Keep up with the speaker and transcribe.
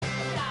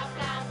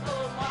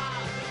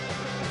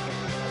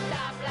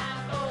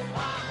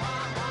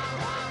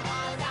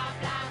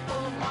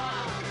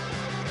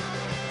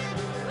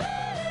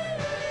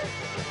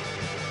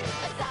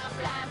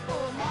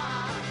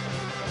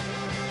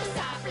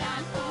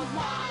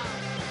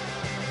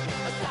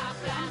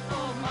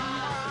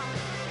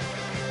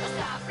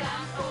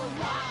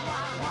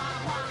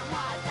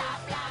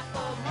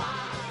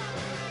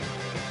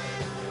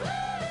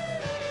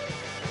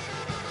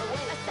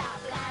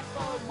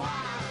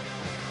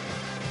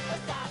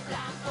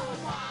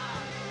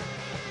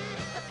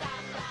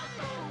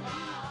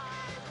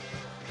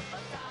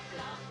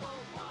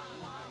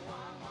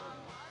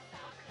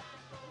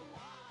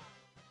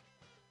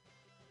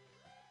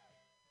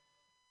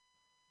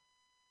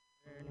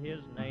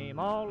his name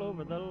all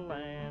over the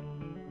land.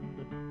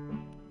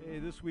 Hey,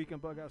 this week on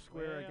Bughouse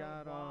Square, I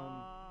got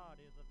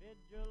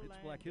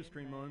it's Black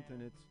History Month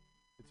and it's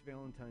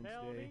Valentine's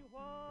Day.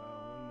 One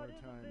more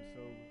time,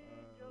 so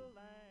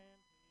I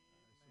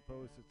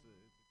suppose it's a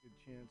good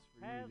chance for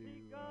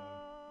you to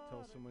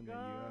tell someone that you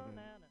haven't in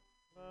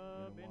a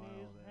while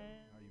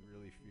how you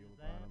really feel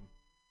about them.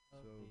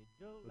 So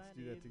let's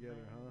do that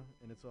together, huh?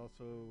 And it's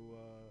also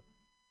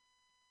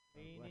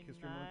Black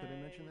History Month. Did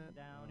I mention that?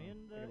 I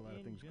got a lot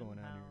of things going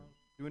on here.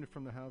 Doing it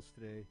from the house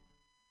today,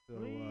 so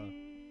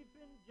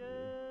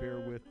bear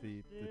with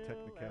the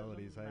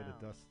technicalities. I had to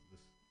dust this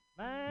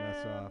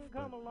mess off,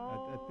 but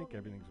I think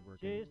everything's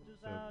working.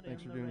 So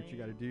thanks for doing what you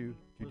got to do.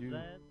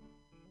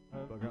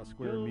 Bughouse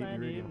Square,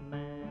 MutinyRadio.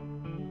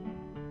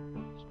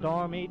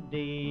 Stormy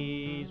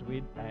days,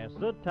 we'd pass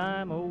the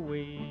time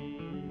away,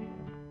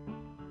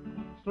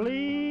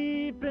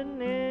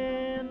 sleeping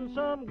in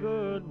some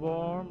good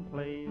warm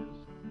place.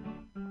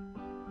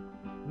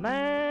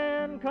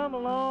 Man come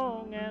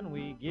along and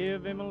we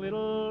give him a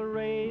little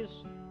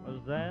race.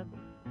 Was that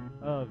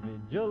a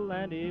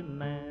vigilante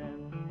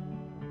man?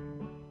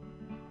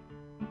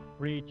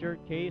 Preacher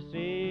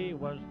Casey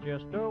was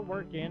just a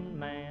working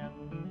man,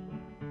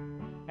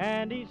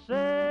 and he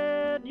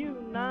said,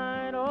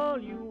 unite all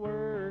you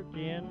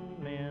working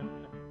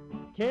men.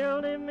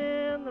 Killed him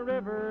in the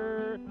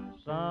river,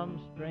 some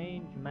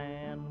strange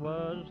man.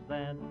 Was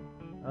that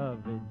a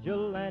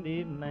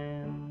vigilante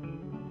man?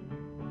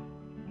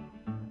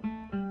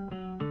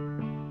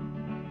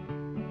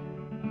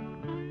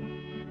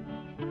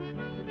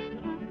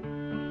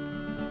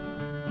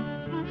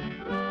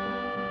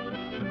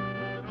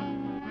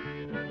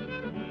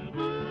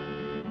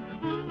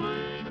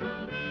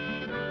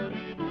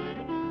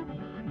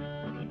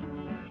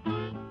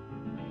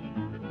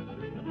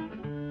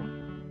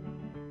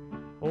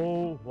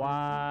 Oh,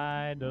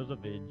 why does a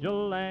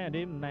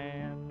vigilante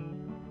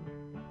man,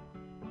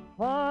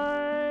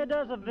 why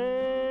does a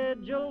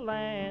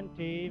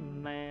vigilante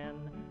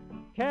man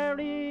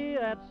carry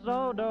that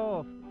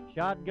sawed-off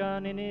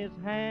shotgun in his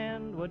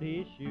hand? Would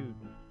he shoot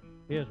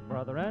his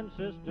brother and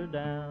sister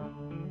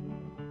down?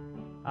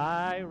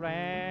 I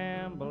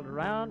rambled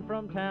around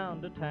from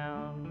town to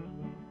town,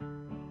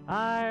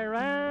 I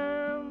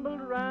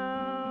rambled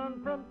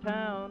around from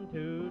town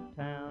to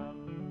town,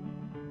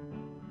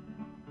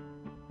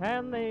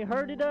 and they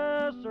herded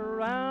us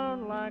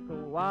around like a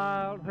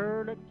wild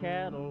herd of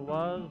cattle.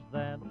 Was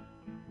that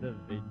the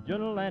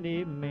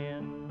vigilante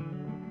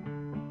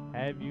men?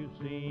 Have you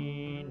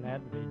seen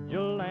that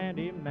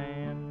vigilante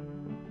man?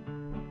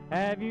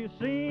 Have you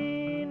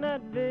seen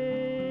that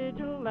vigilante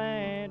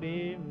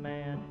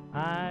man?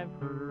 I've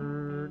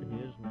heard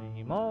his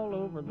name all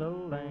over the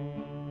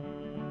land.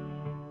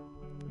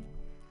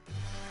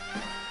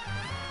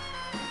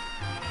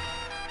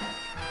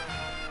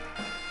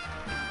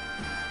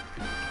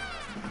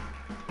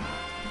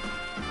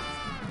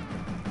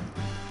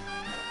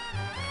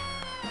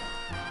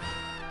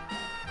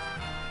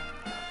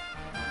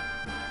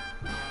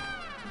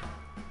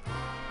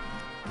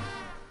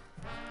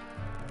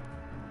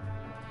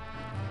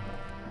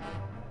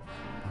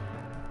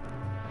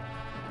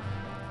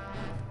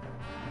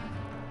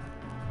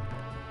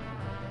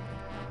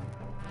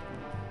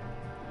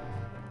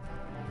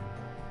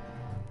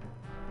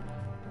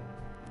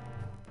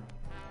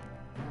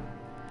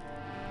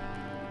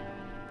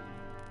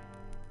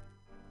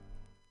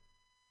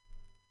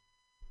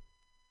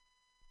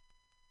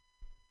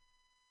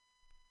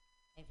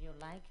 If you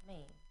like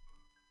me,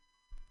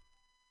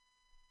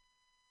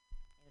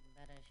 you'd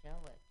better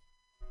show it.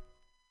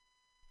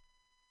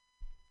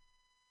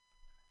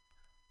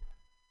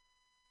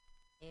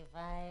 If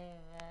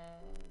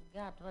I've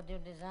got what you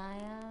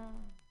desire,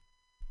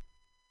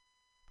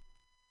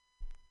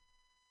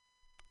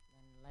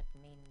 then let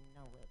me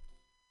know it.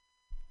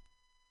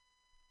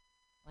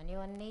 When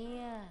you're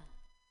near,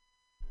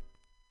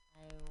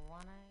 I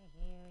wanna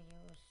hear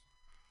you sigh.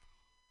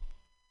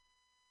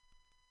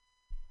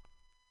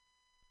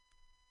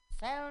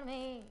 Sell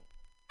me,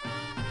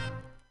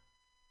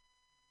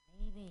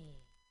 maybe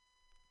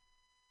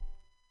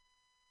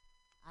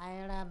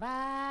I'll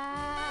buy.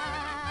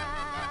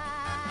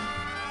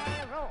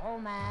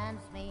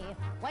 Romance me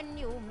when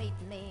you meet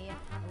me,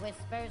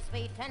 whisper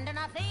sweet tender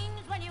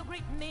things when you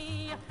greet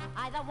me.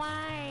 Either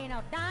wine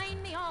or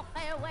dine me or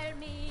farewell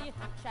me,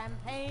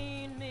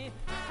 champagne me,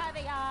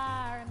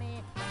 caviar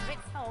me,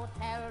 Ritz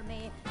Hotel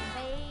me,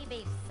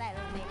 baby sell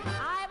me.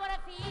 I wanna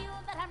feel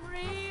that I'm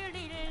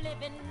really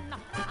living.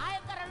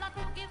 I've got a lot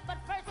to give, but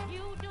first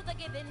you do the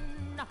giving.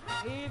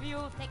 If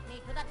you take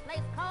me to that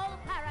place called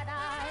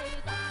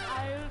paradise,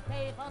 I'll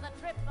pay for the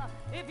trip.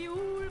 If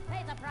you'll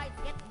pay the price,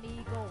 get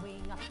me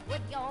going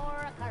with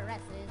your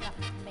caresses.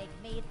 Make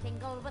me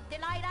tingle with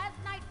delight as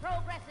night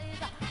progresses.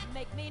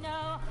 Make me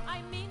know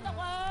I mean the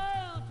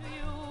world to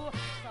you.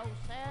 So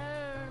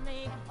sell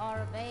me,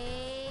 or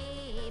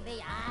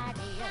baby,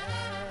 adieu.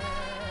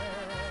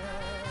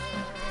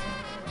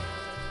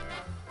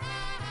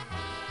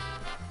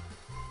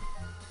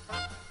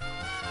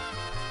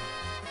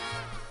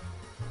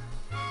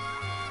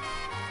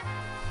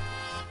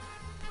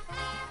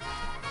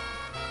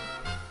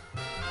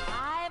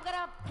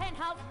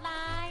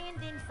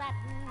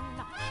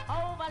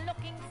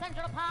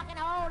 Central Park in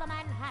old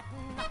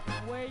Manhattan,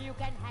 where you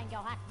can hang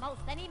your hat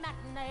most any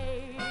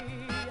matinee.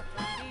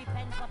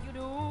 Depends what you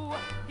do,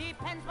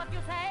 depends what you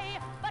say,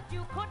 but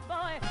you could,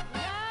 boy,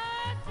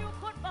 yes, you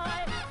could,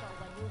 boy. So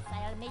when you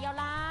sell me your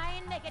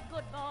line, make it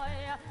good, boy.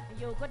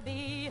 You could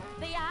be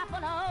the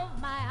apple of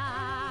my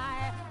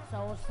eye.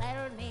 So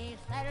sell me,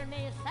 sell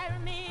me, sell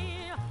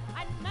me,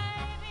 and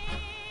maybe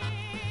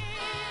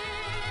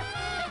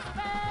this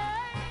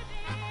baby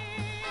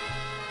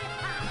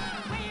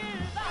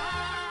will buy.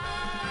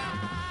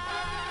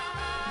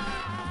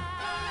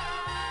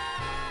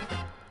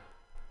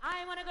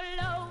 I wanna go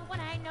low when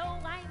I know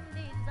I'm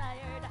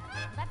desired.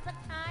 That's the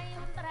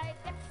time that I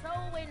get so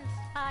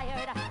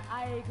inspired.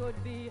 I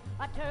could be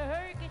a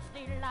Turkish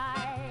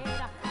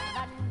delight.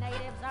 The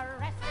natives are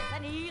restless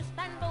in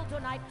Istanbul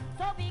tonight.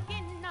 So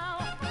begin now,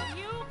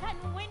 you can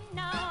win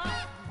now.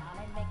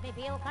 Darling, make me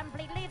feel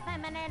completely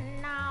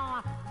feminine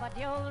now. But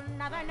you'll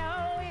never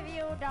know if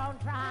you don't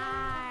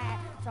try.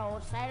 So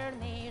sell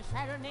me,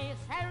 sell me,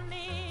 sell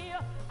me,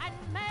 and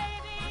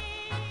maybe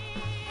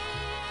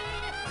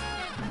this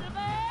little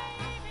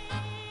baby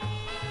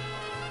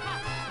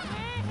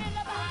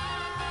will buy.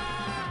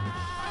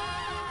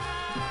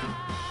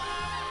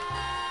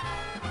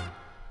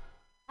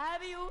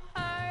 Have you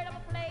heard of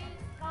a place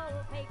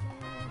called Peyton,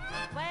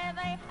 where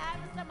they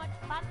have so much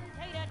fun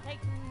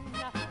tater-tating?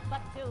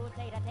 But to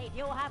tater-tate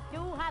you have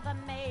to have a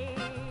maid.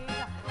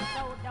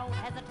 So don't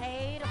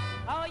hesitate,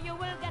 or you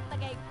will get the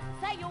gate.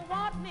 Say you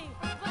want me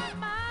with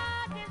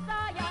my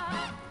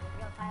desire.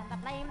 You'll fan the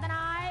flame, then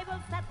I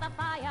will set the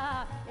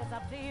fire. It's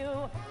up to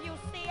you, you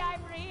see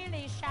I'm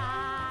really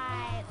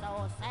shy.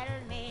 So sell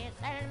me,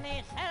 sell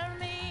me, sell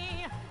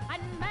me,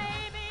 and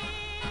maybe,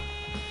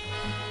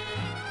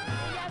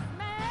 yes,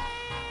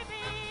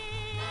 maybe,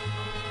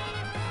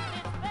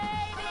 this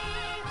baby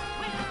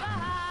will buy.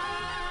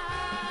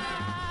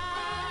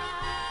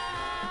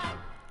 Maybe.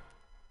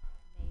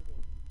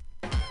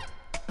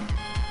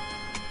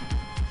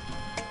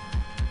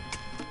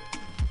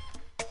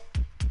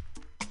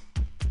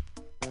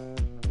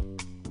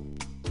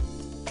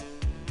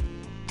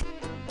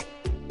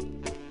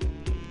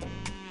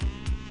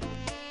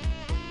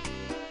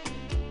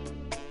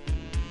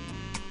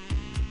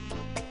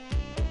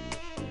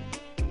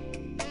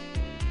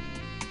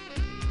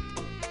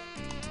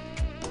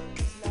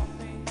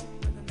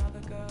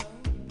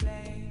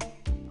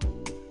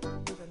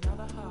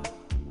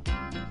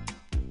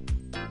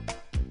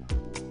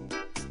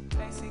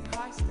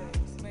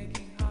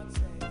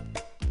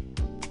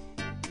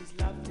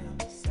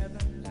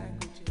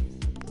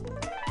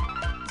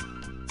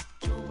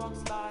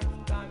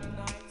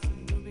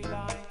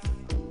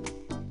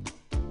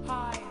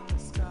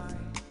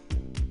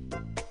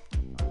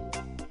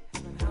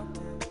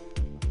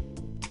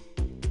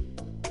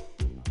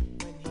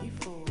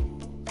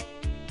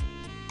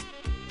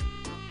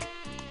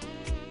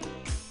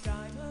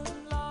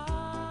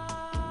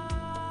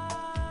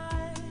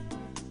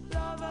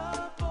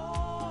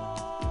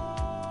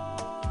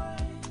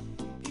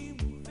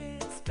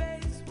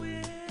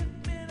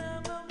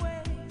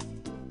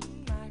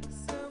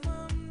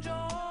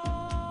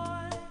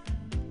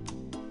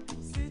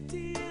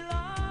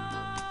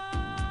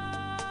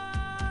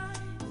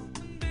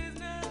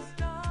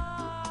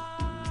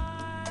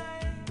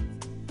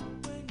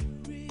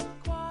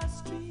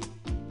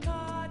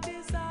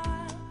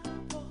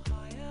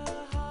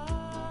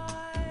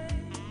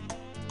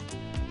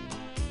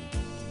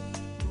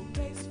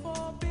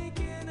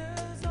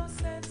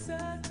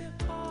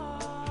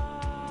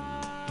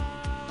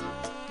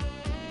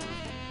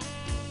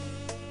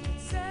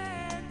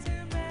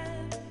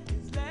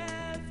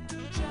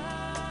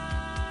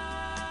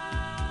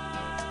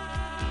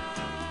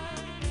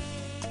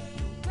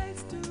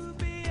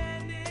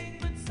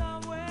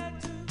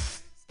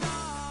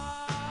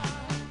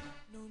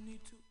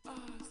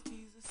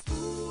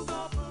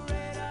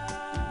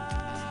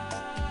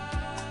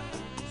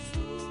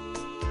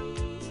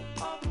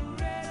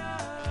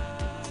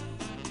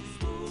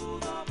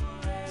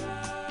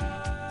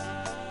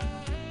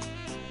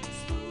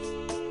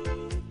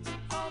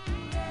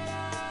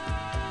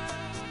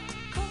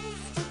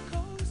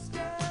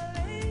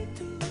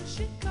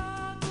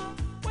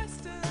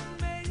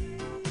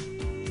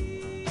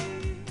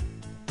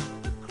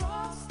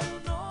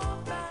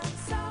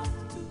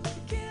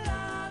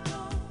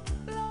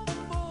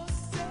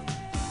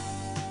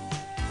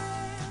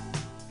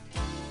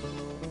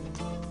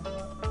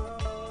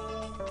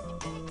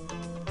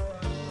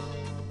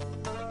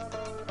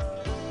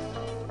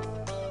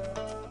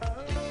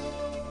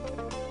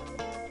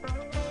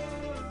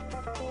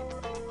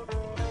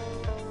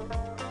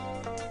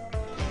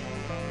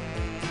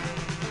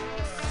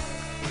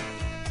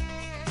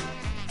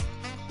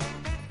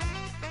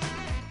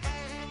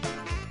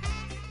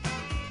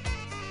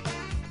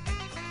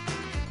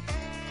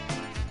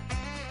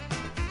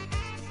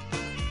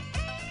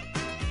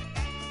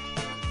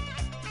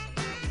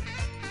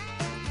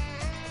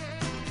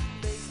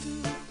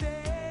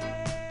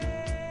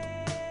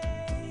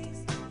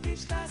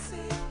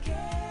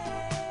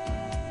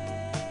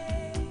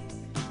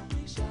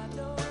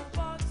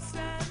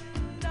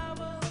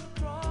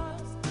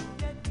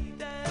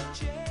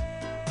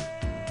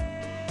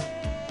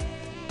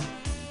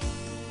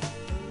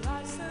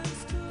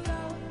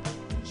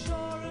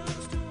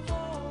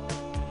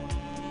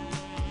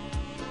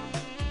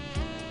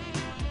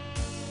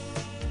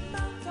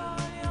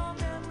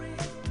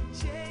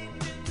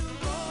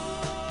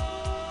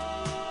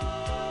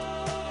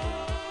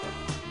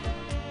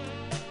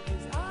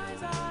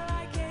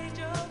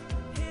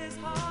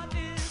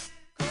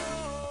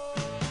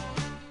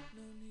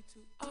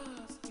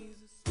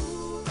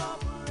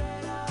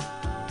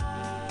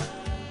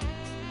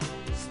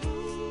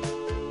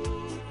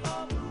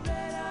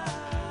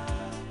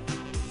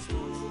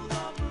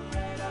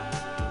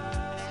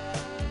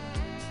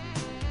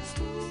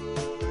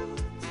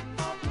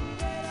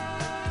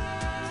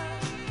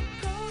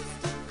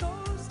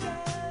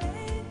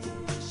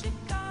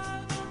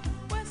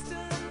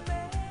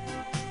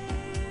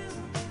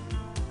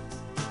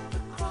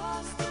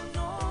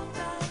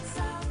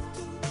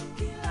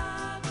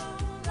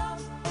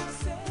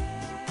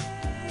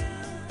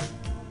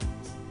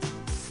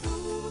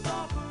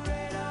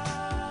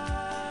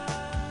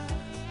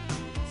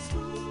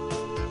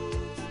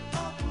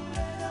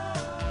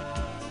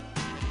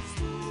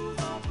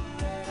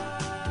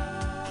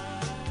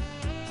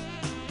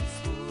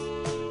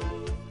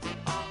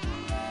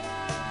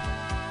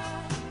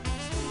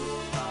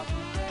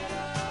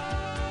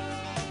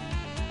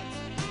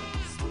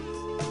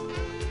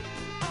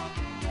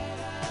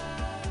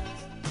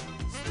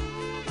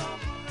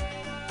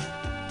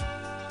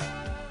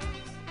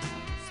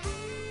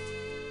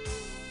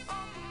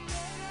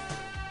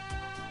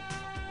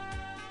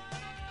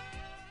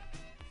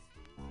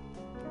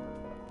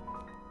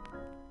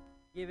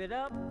 Give it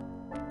up,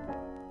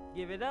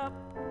 give it up.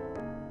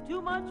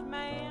 Too much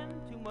man,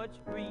 too much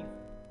grief.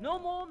 No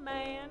more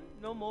man,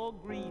 no more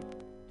grief.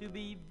 To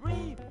be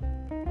brief,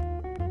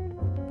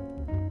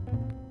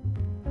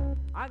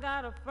 I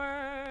got a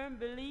firm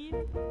belief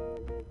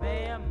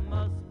there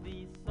must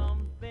be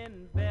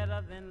something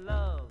better than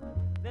love.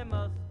 There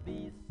must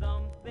be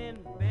something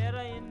better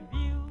in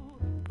view.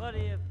 But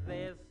if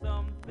there's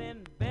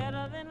something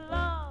better than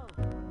love,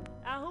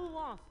 now who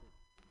wants it?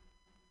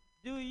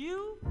 Do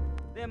you?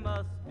 There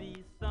must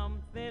be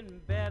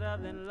something better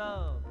than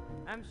love.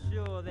 I'm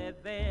sure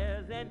that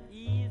there's an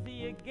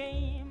easier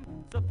game.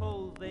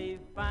 Suppose they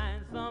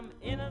find some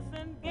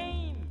innocent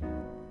game.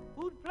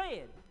 Who'd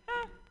play it?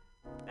 Huh?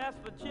 That's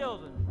for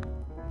children.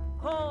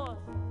 Course,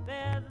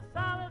 there's a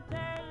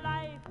solitary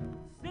life,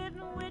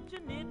 sitting with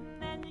your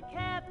knitting and your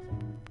cat.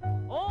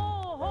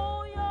 Oh,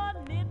 hold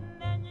your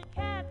knitting and your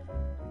cat.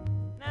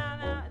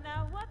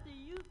 Now, what do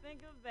you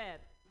think of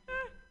that?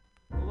 Huh?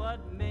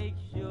 What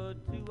makes your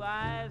two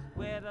eyes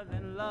wetter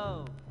than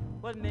love?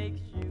 What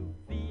makes you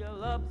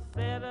feel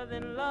upsetter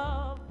than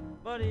love?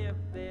 But if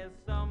there's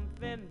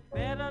something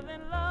better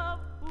than love,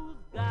 who's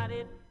got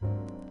it?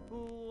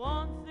 Who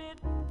wants it?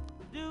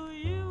 Do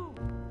you?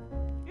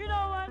 You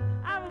know what?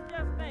 I was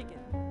just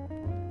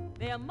thinking.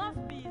 There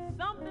must be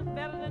something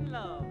better than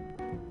love.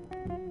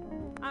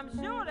 I'm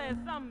sure there's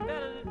something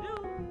better to do.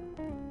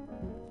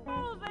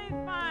 Suppose they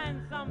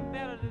find something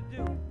better to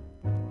do.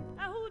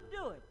 Now who'd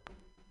do it?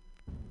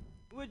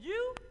 Would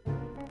you?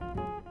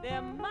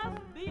 There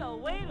must be a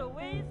way to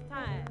waste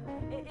time.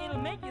 It'll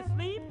make you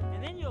sleep,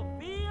 and then you'll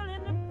feel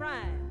in the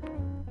prime.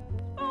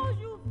 Suppose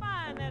you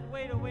find that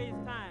way to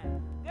waste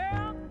time.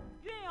 Girl,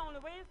 you ain't only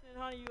wasting it,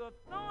 honey, you're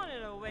throwing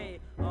it away.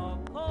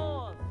 Of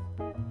course,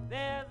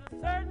 there's a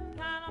certain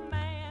kind of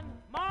man,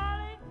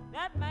 Marley,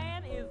 that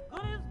man is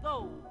good as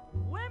gold.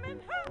 Women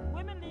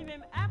leave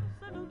him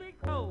absolutely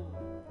cold.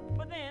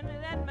 But then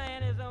that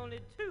man is only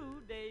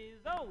 2 days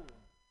old.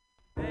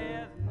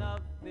 There's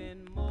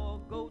nothing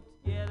more go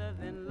together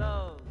than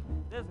love.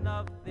 There's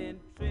nothing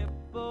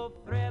triple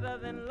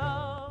threader than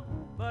love.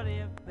 But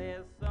if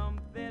there's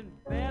something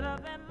better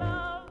than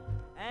love,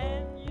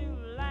 and you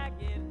like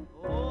it,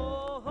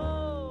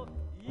 oh,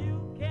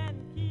 you can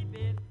keep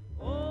it.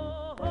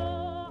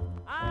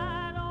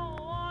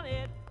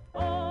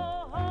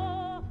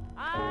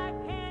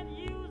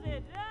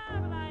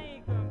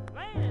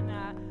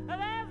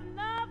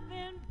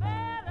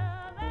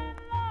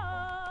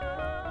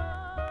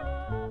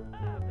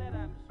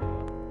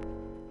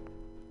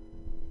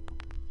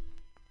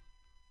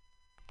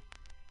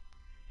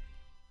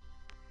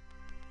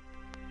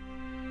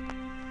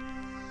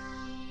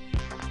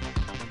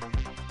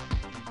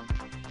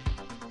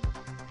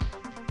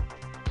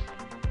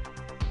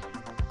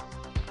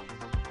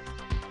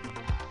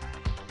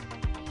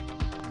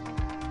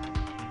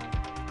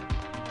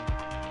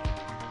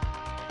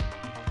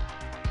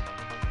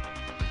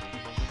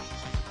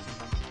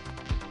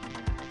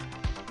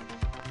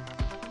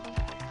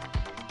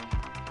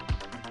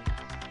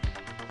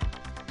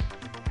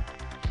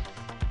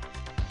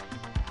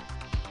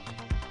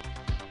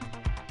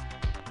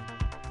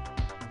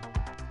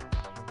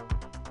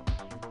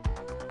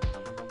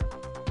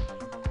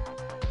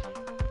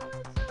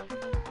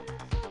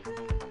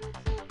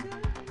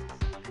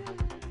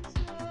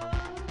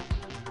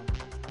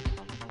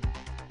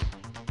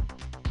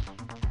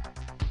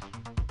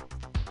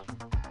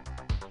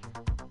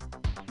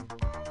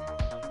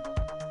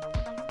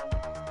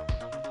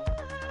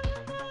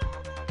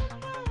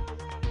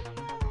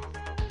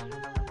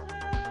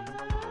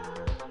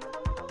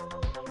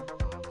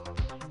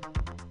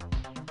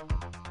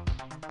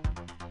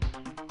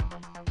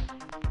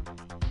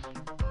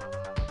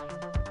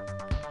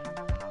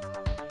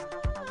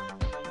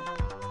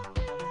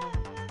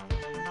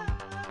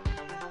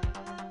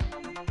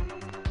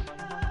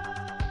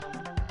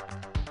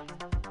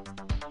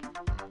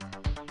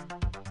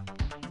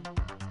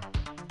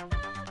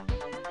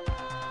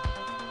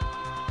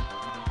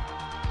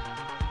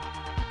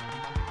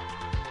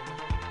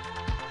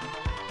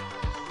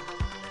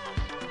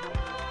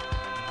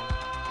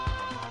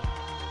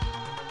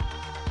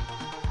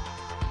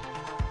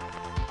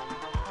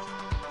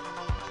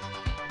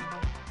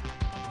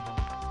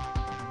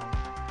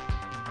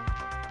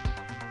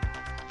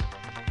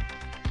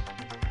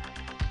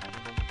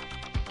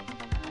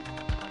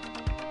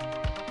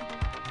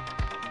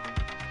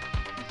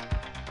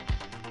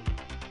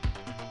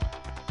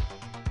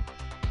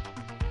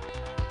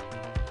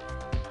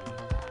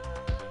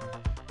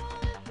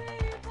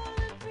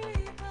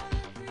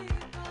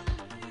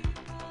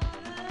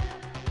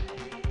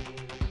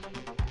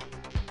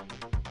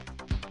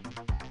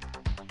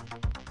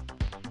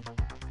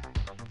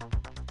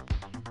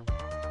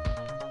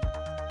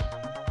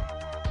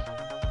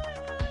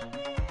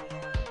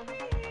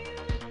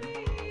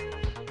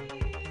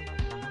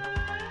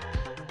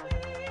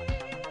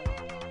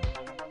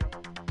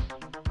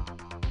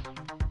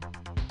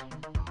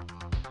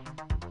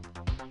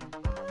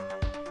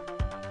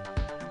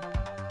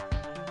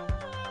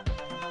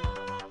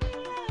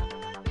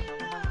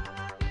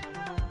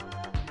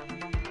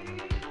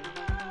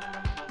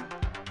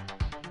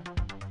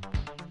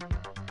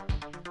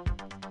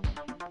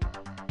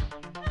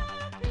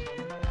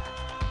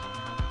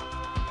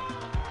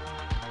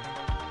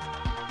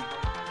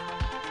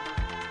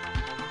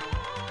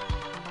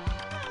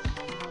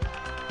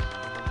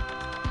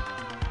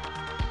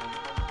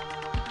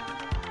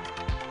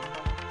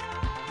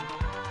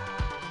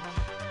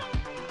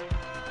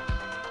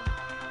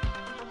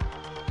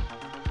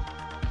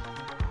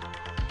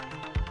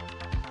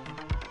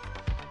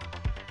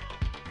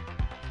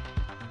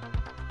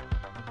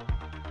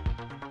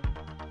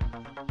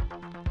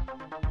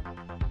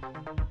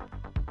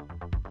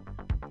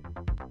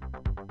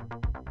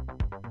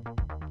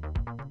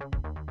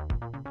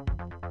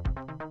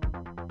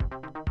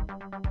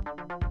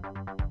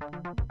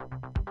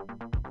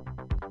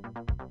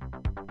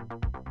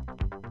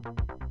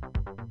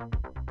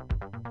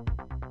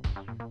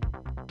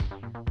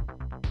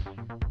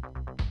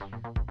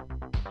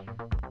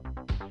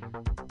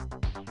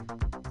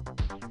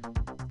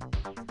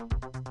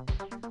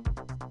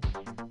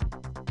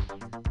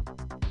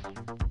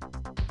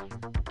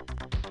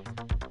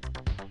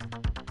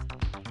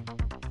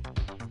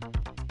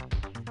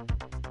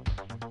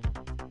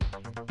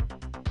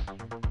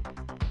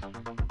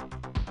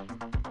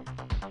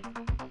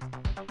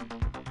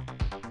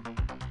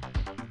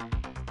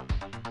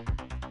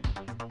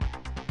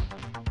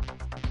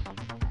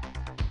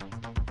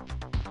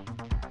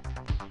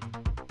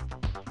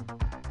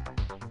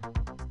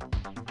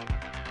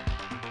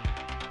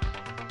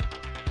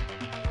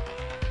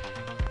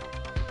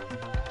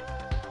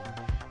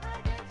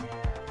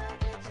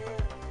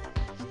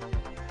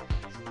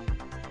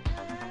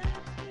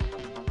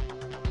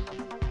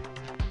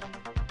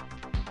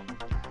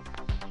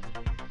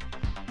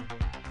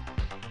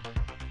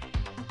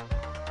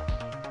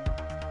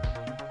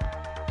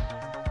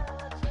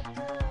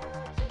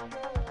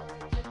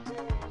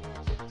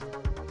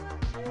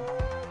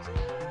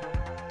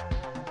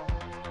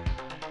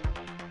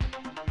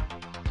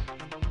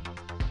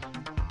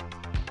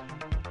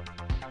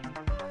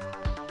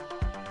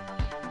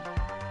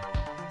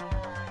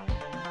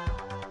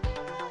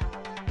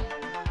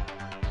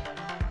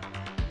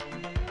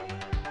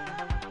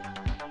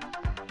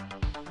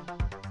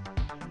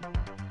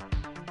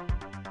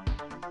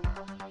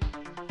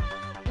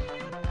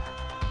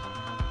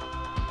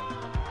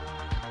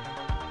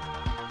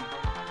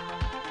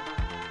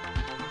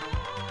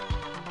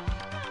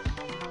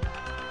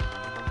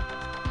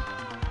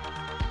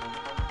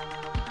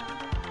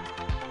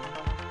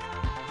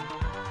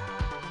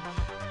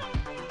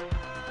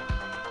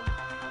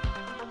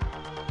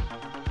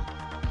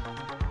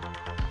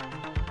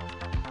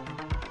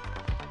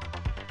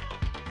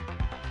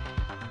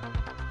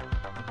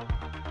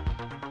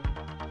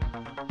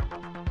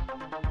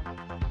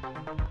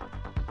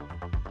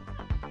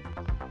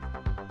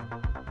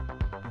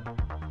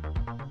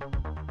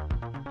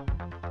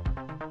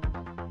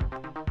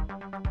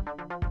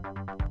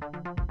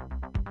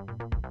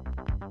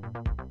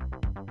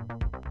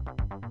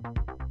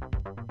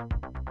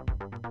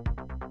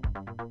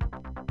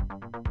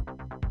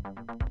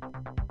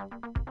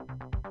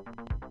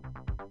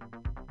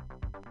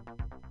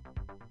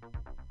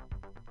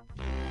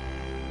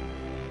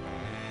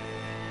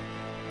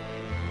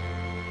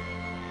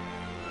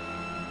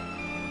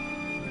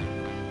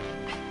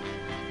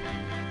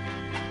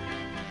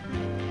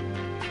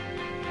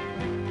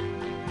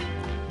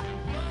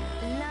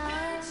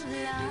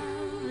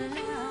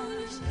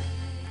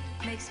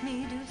 makes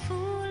me do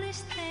foolish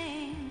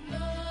things.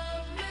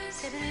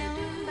 Sit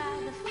alone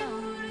by the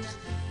phone,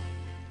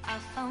 a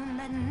phone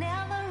that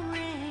never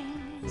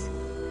rings,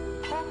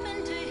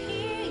 hoping to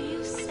hear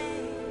you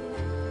say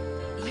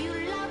you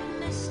love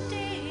me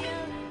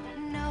still,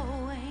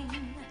 knowing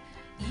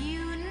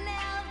you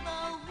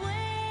never will.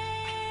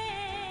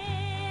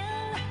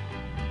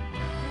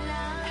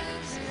 Love,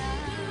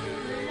 love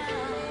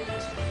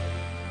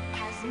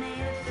has made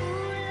a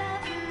fool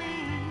of me,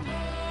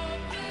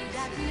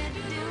 got me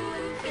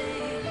doing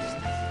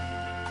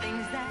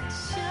things that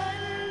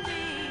shouldn't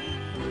be,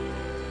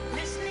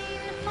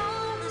 listening for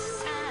the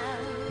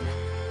sound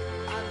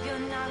of your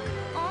knock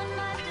on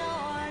my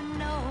door,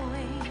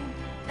 knowing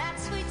that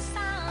sweet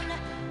sound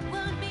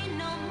will be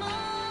no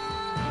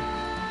more.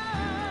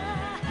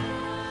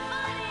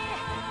 Funny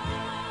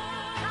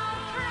how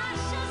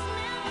precious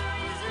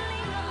memories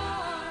linger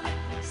on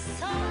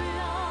so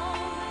long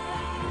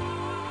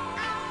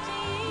after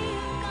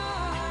you've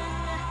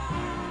gone.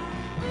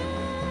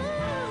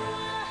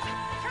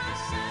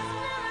 Precious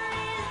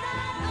memories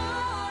that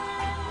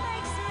only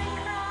makes me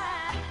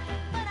cry,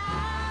 but I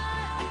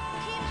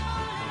keep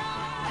holding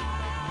on.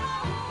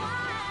 Oh,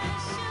 why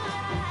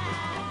should I?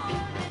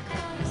 Oh,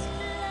 because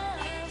love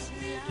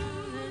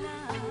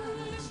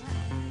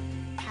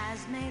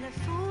has made a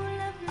fool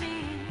of me.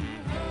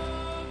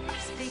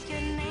 Speak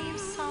your name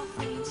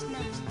softly each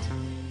night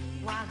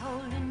while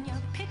holding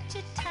your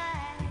picture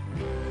tight.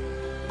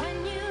 When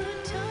you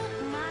took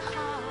my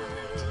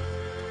heart,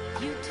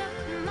 you took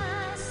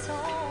my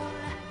soul,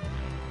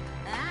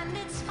 and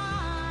it's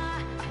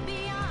far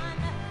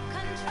beyond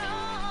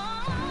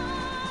control.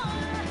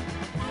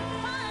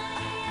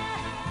 Funny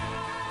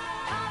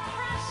how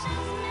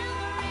precious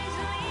memories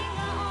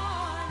linger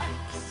on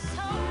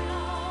so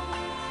long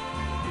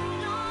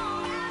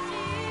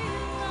after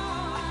you've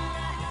gone.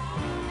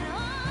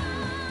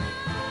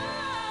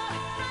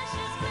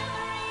 Precious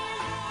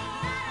memories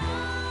that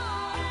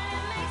only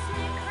makes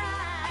me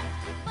cry,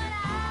 but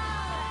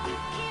I'll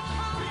keep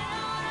holding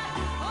on.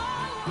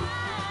 Oh,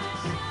 why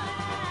should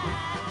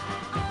I?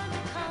 Oh,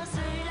 because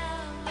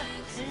love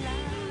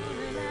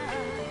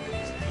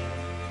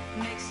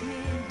makes me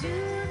do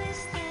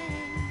these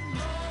things.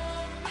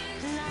 Love,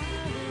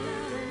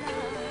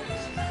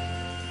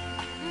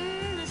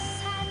 the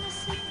sadness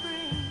it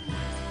brings.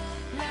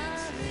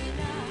 Love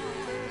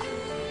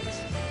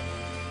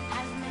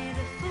has made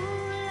a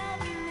fool of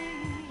me.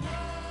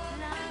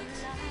 Love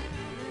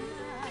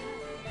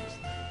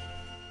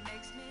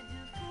makes me do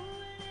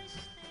foolish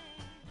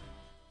things.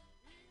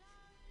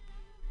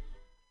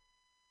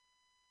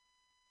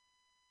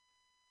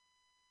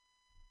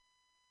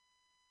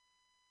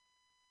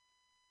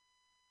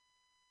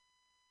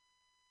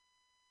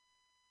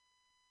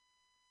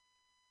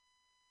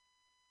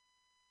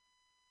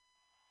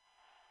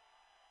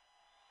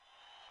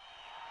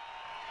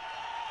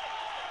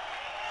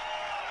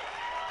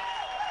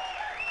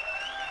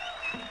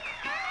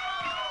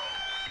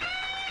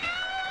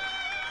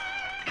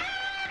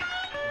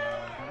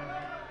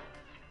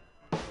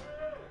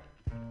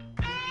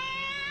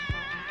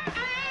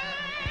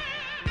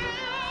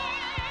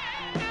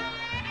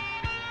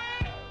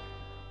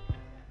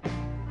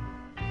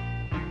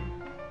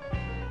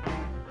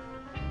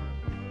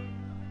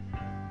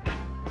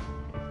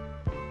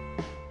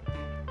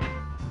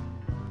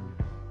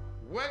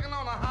 Working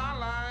on a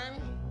hotline,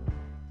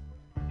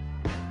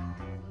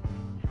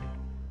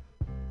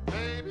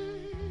 baby,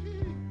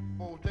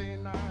 all day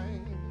and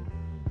night.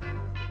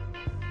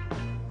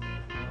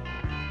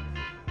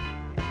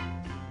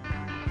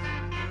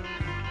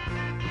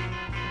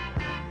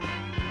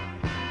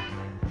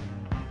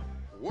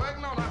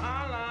 Working on a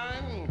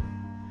hotline,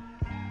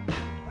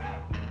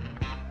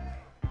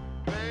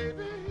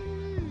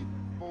 baby,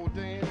 all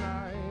day and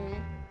night.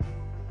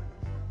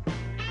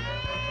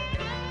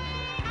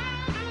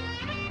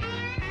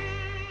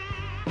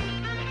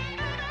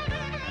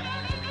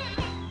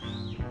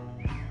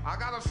 I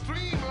got a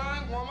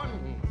streamlined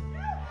woman.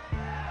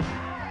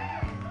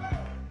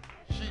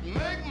 She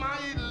make my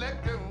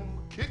electric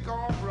kick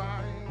off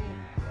right.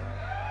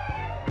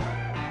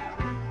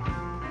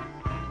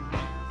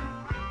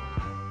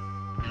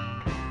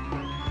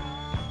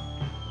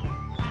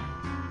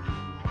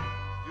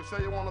 You say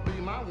you want to be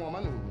my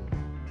woman.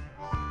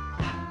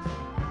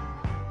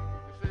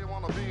 You say you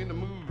want to be in the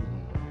mood.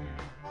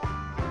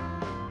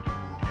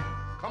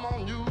 Come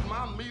on, use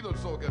my meter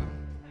so get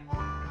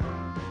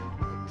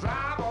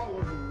drive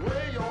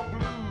away your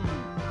blues.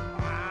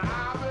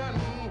 I've been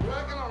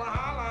working on a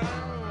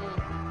hotline,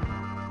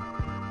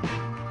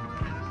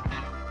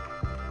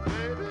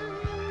 baby,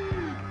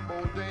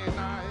 all day and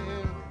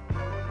night.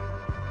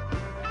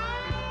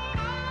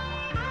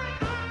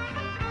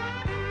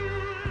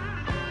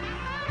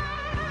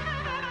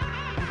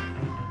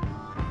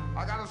 I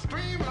got a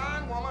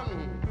streamlined woman.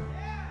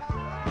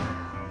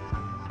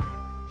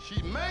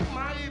 She make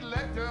my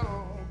electric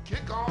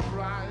kick off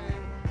right.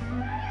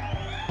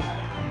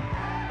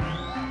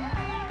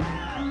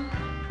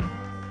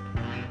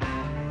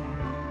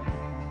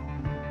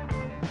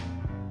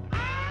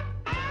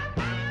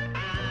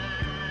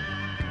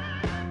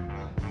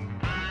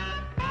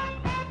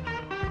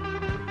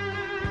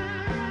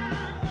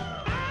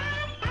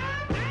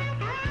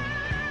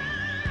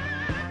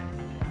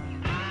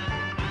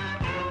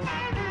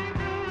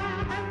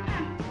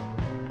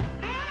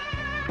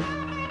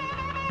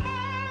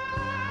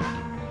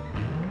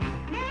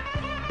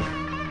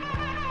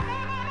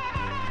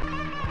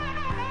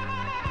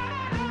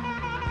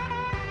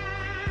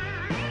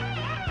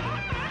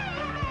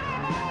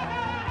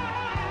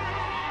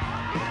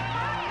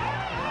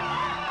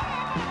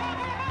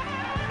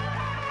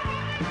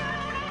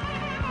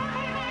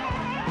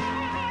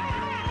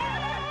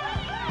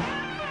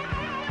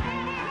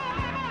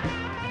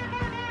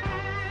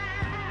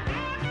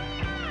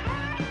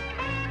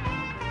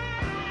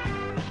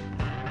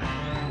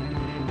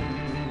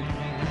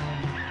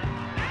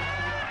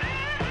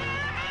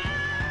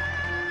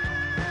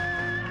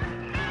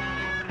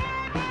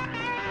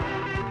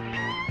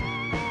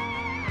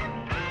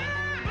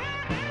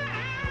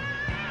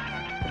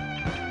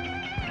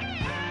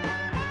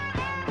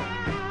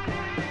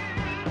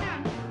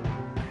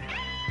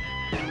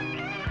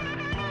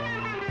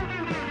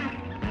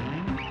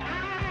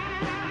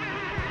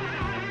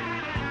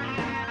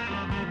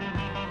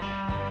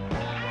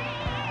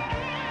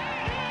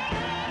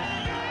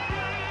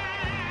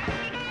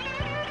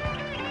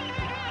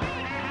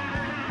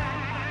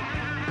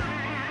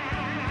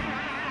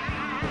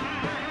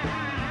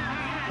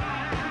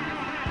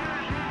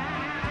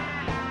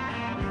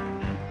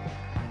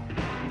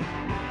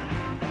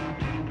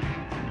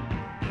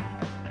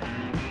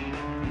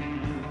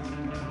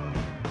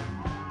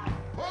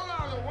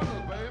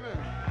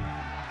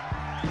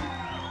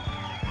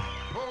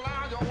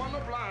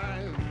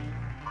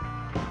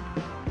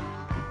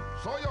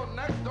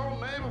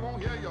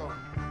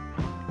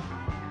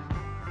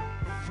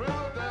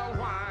 Philadelphia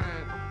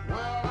wine.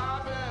 Well,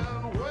 I've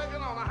been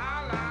working on the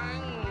high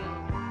line.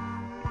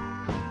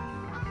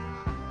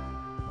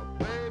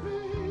 Baby,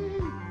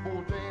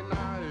 oh, day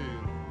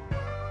night.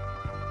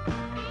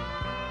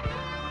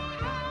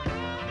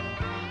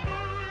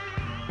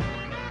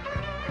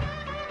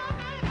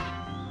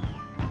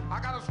 I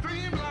got a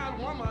streamlined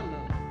woman.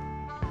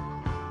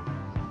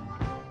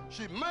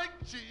 She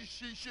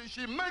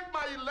make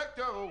my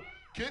electro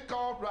kick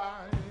all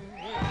right.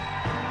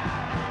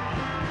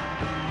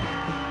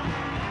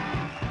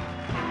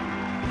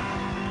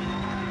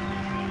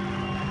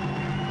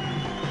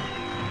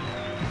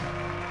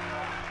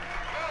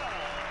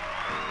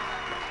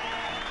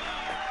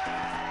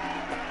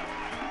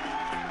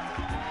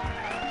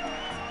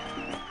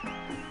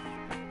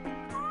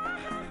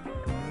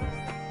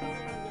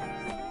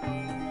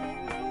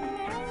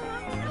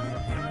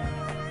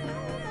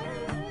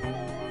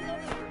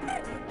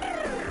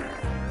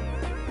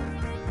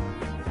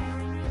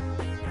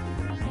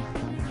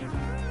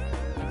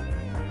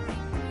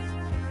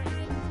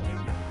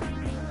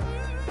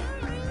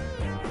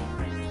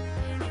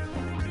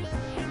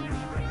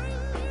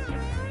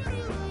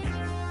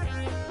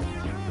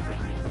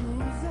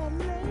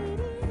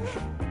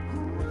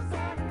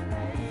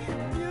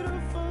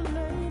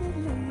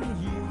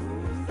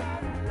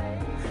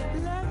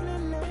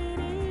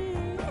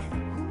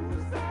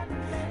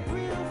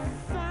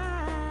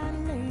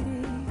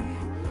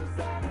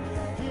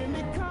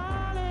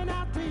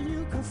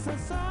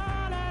 That's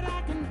all that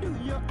I can do.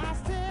 Your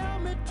eyes tell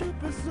me to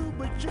pursue,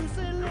 but you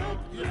say, look,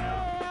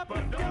 yeah,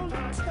 but don't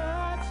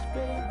touch,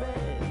 baby.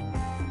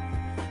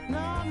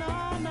 No,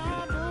 no,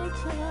 no, don't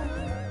touch.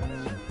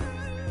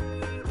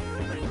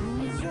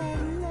 Who's that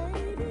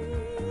lady?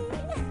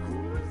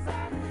 Who's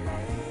that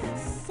lady?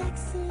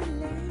 Sexy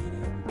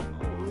lady.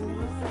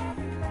 Who's that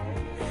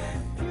lady?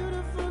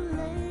 Beautiful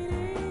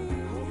lady.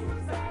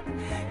 Who's that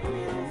lady?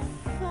 Real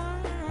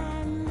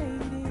fine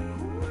lady.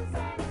 Who's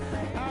that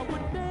lady? I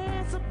would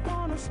dance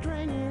upon a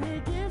string, any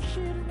gift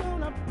she'd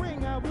wanna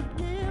bring. I would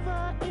give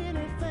her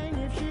anything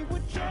if she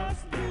would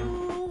just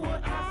do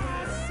what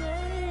I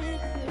say.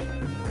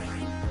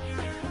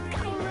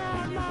 Come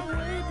around my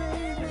way.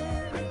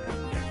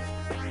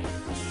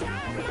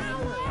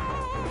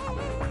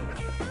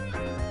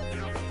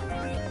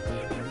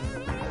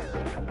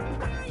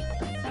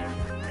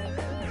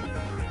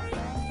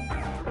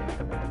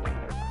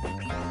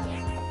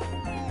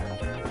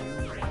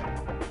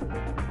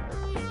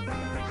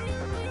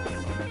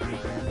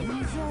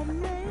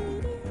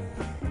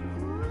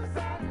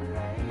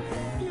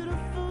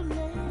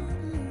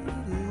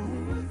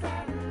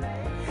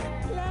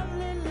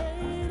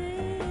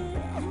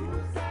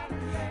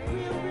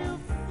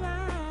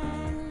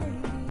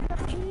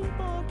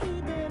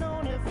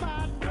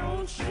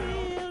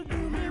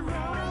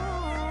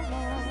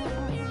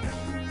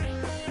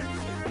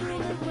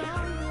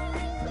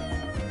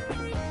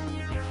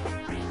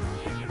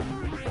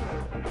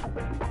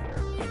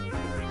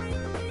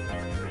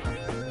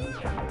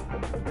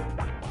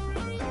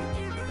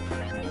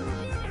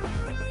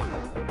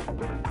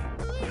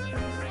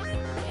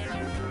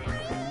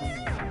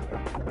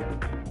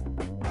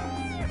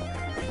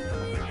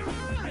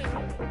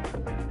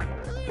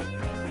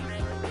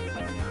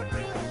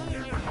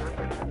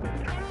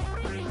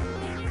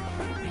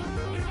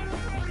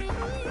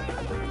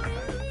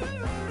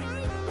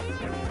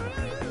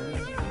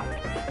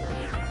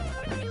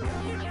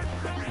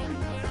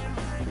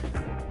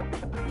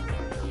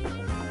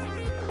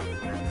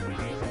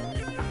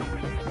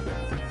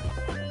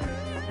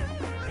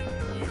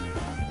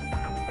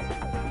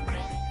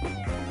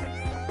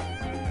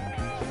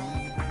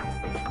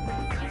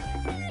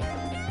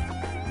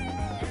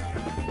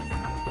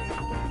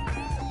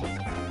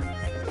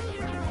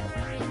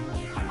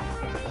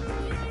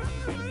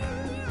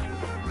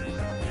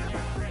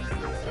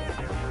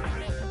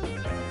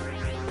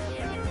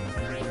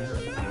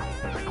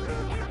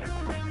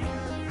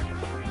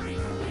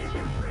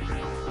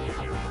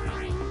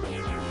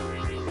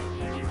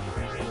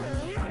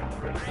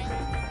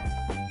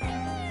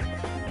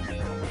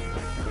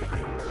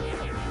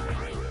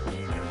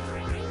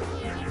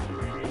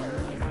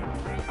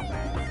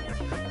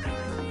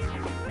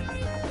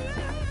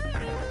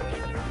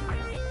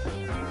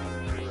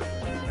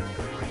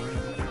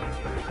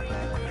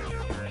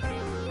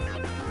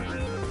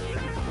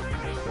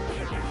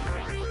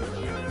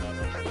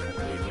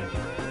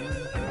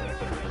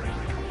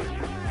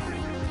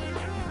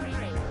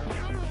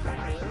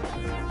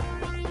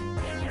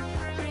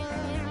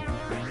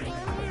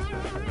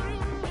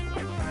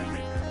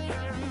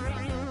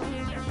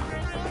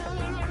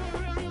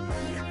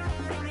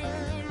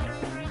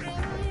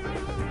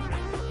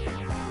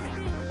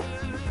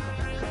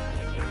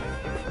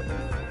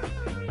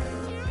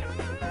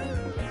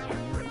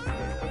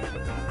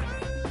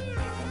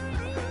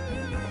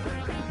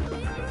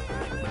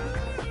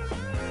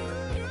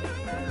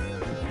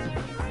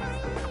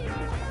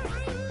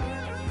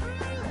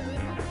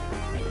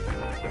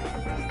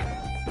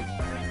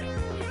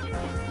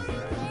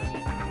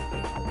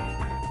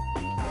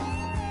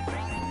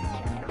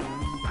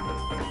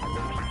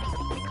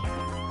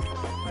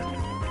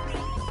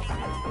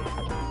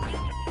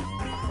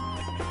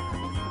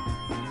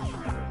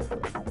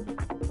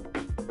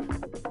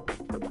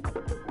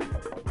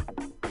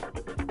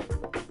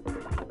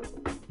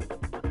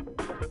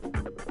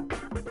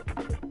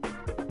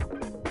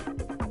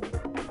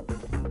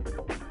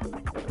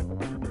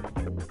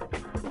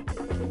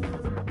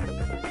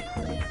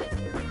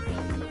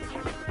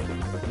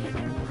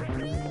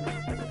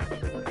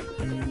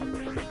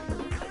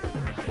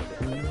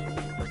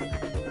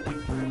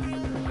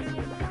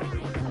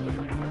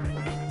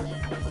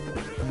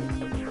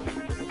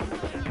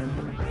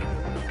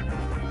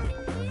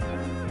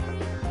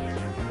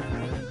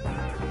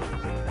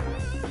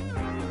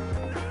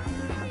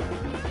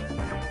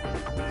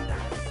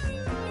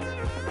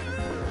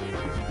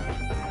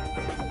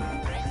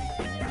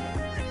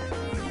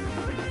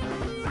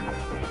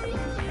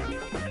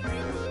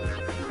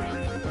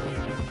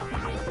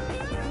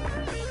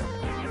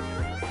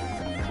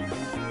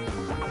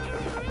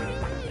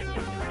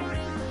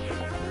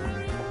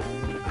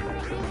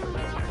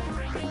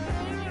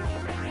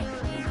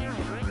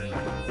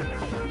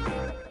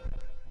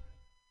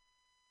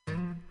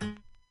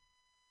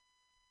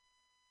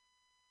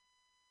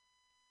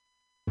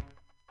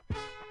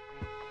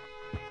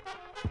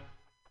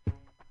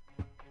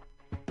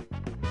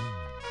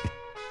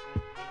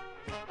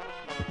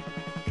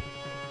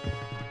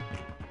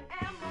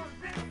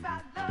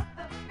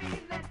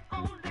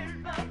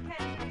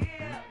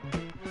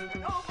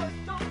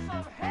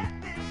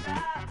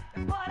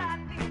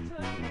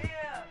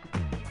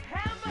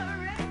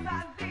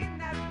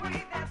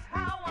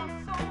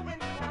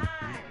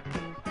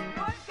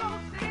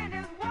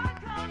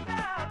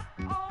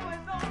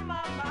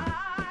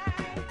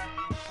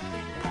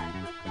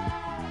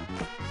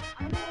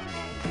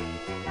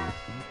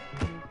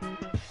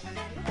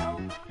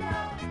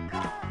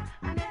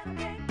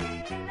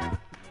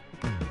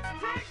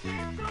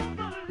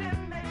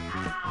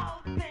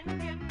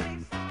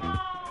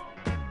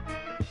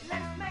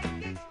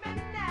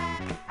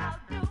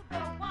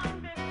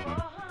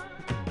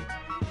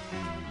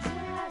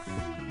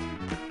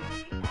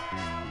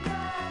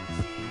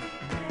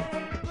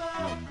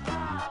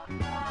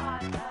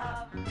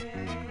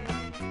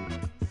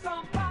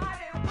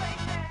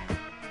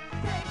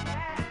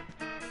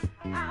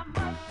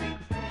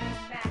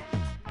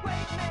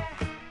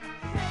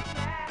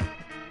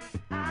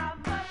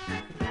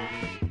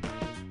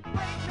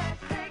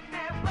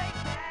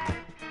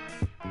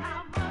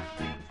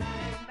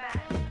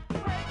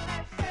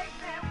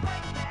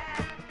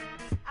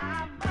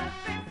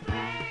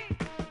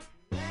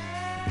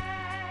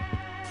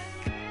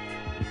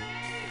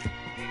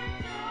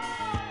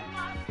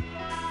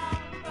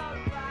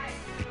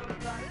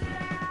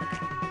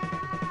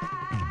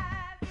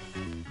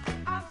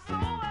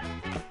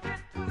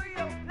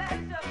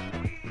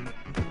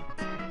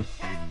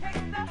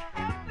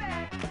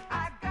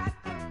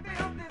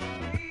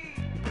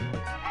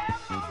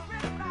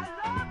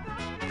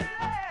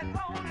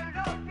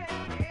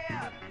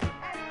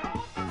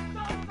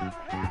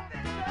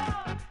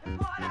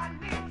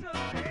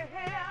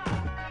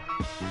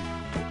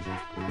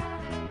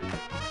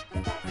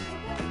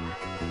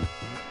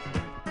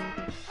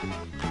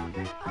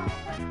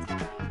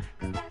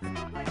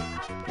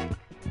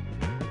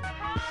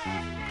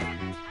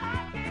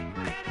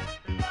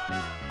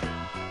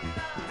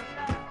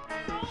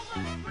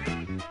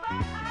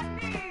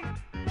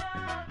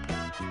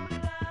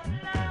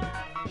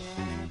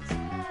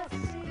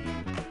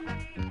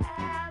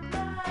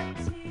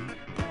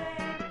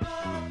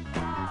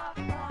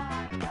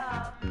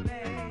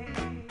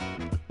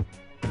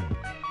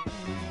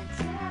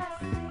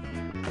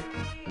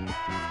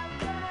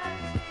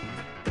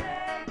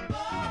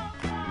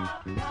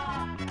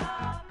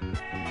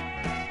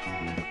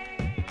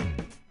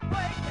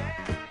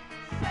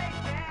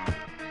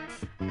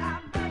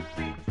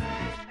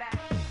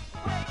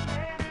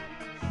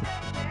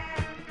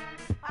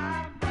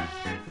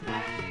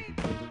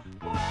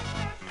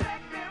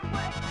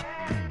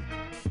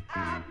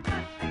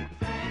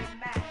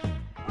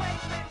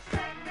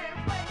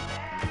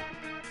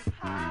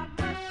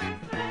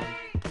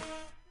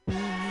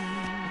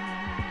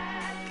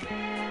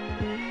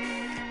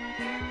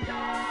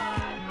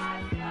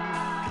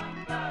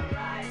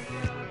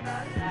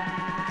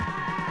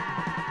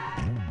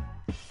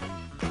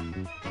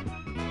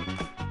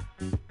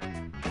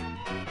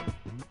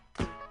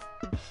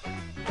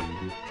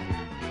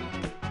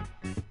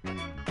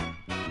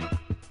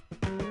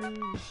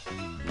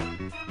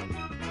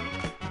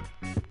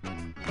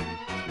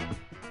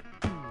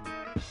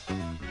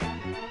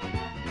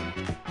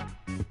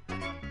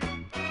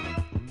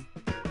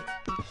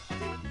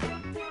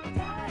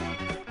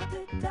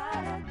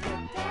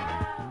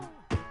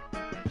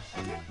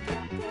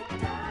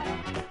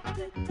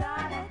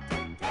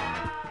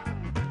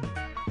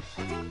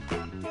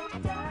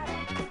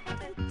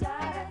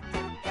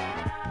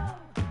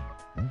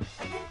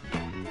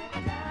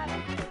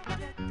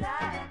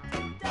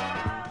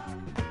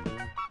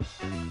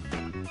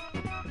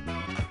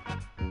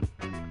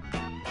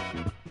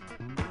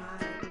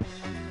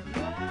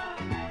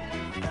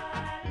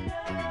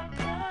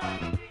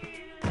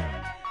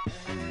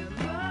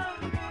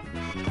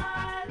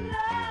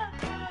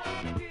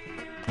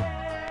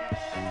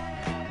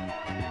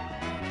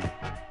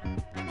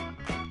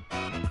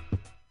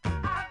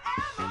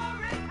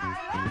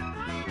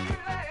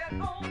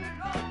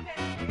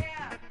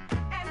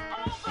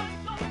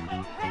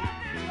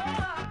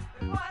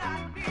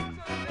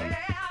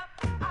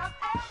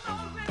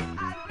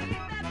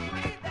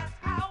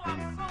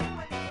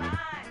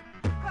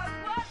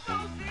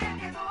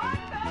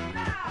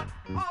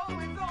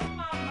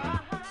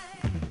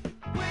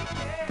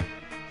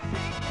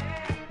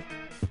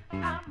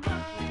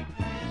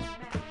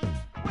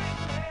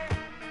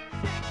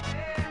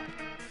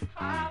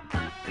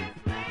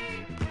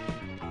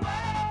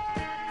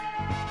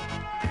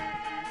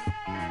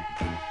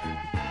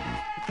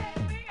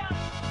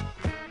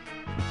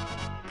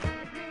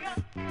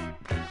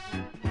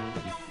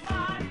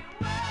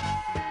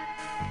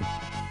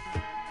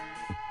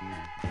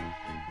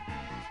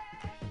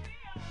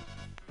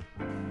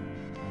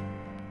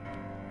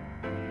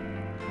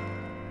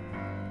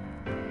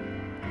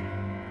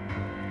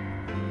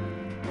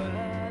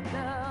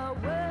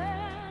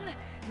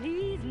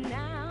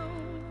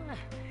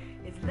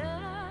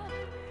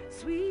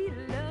 sweet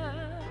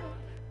love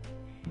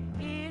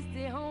is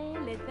the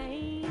only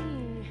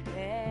thing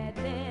that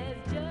there's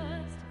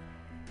just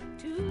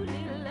too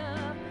little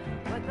of.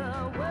 What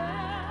the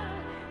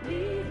world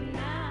needs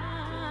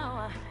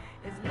now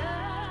is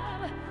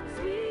love,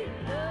 sweet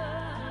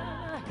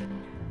love.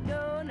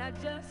 No,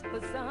 not just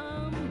for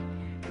some,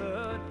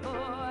 but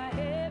for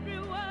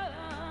everyone.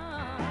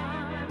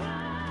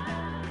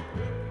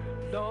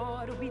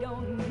 Lord, we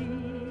don't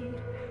need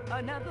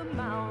another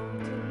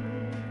mountain.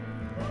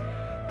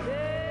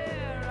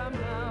 There are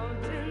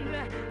mountains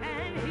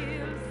and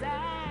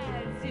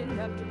hillsides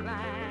enough to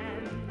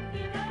climb.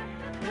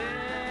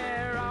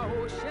 There are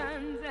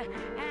oceans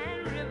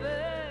and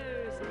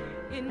rivers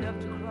enough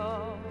to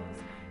cross,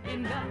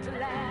 enough to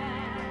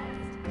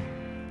last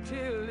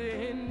till the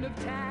end of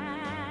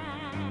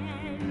time.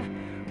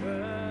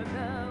 But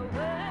the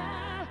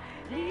world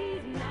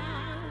needs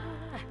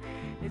now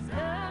is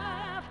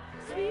love,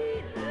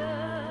 sweet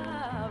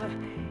love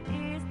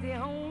is the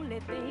only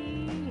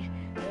thing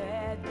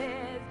that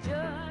there's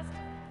just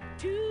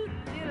too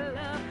little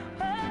of.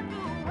 What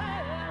the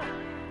world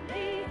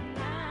needs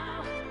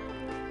now,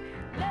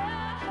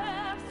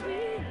 love,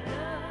 sweet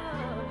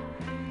love.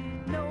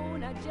 No,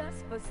 not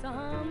just for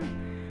some,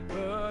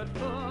 but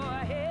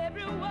for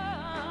everyone.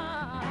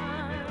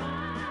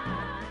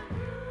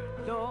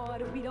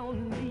 Lord, we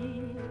don't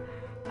need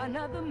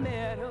another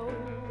meadow.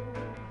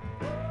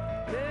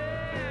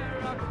 There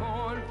are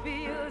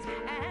cornfields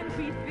and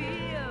wheat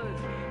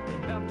fields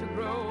enough to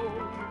grow.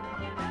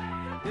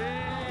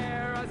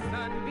 There are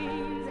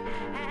sunbeams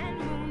and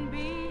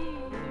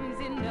moonbeams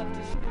enough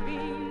to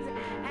beams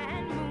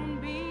and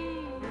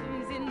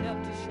moonbeams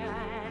enough to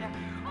shine.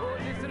 Oh,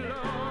 listen,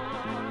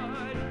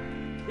 Lord,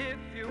 if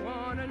you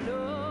wanna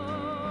know.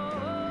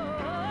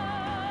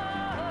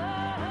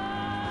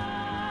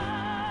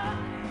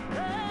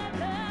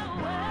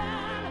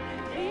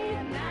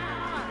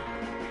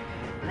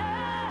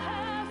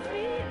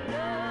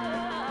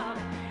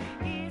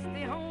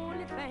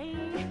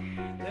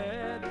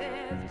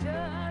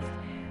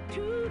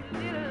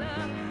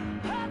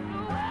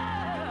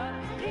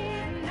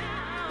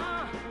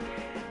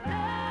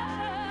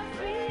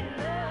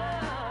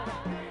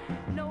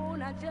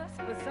 Just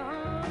for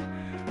some,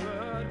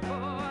 but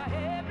for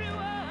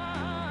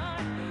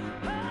everyone.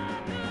 What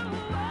the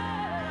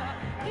world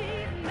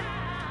needs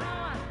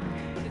now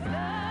is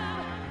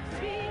love,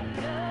 sweet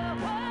love.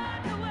 What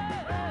the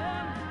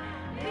world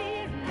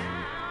needs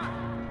now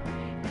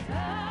is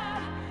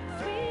love,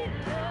 sweet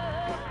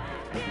love.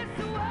 Yes,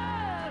 the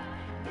world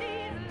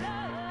needs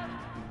love,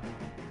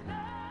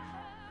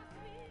 love,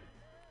 sweet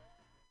love.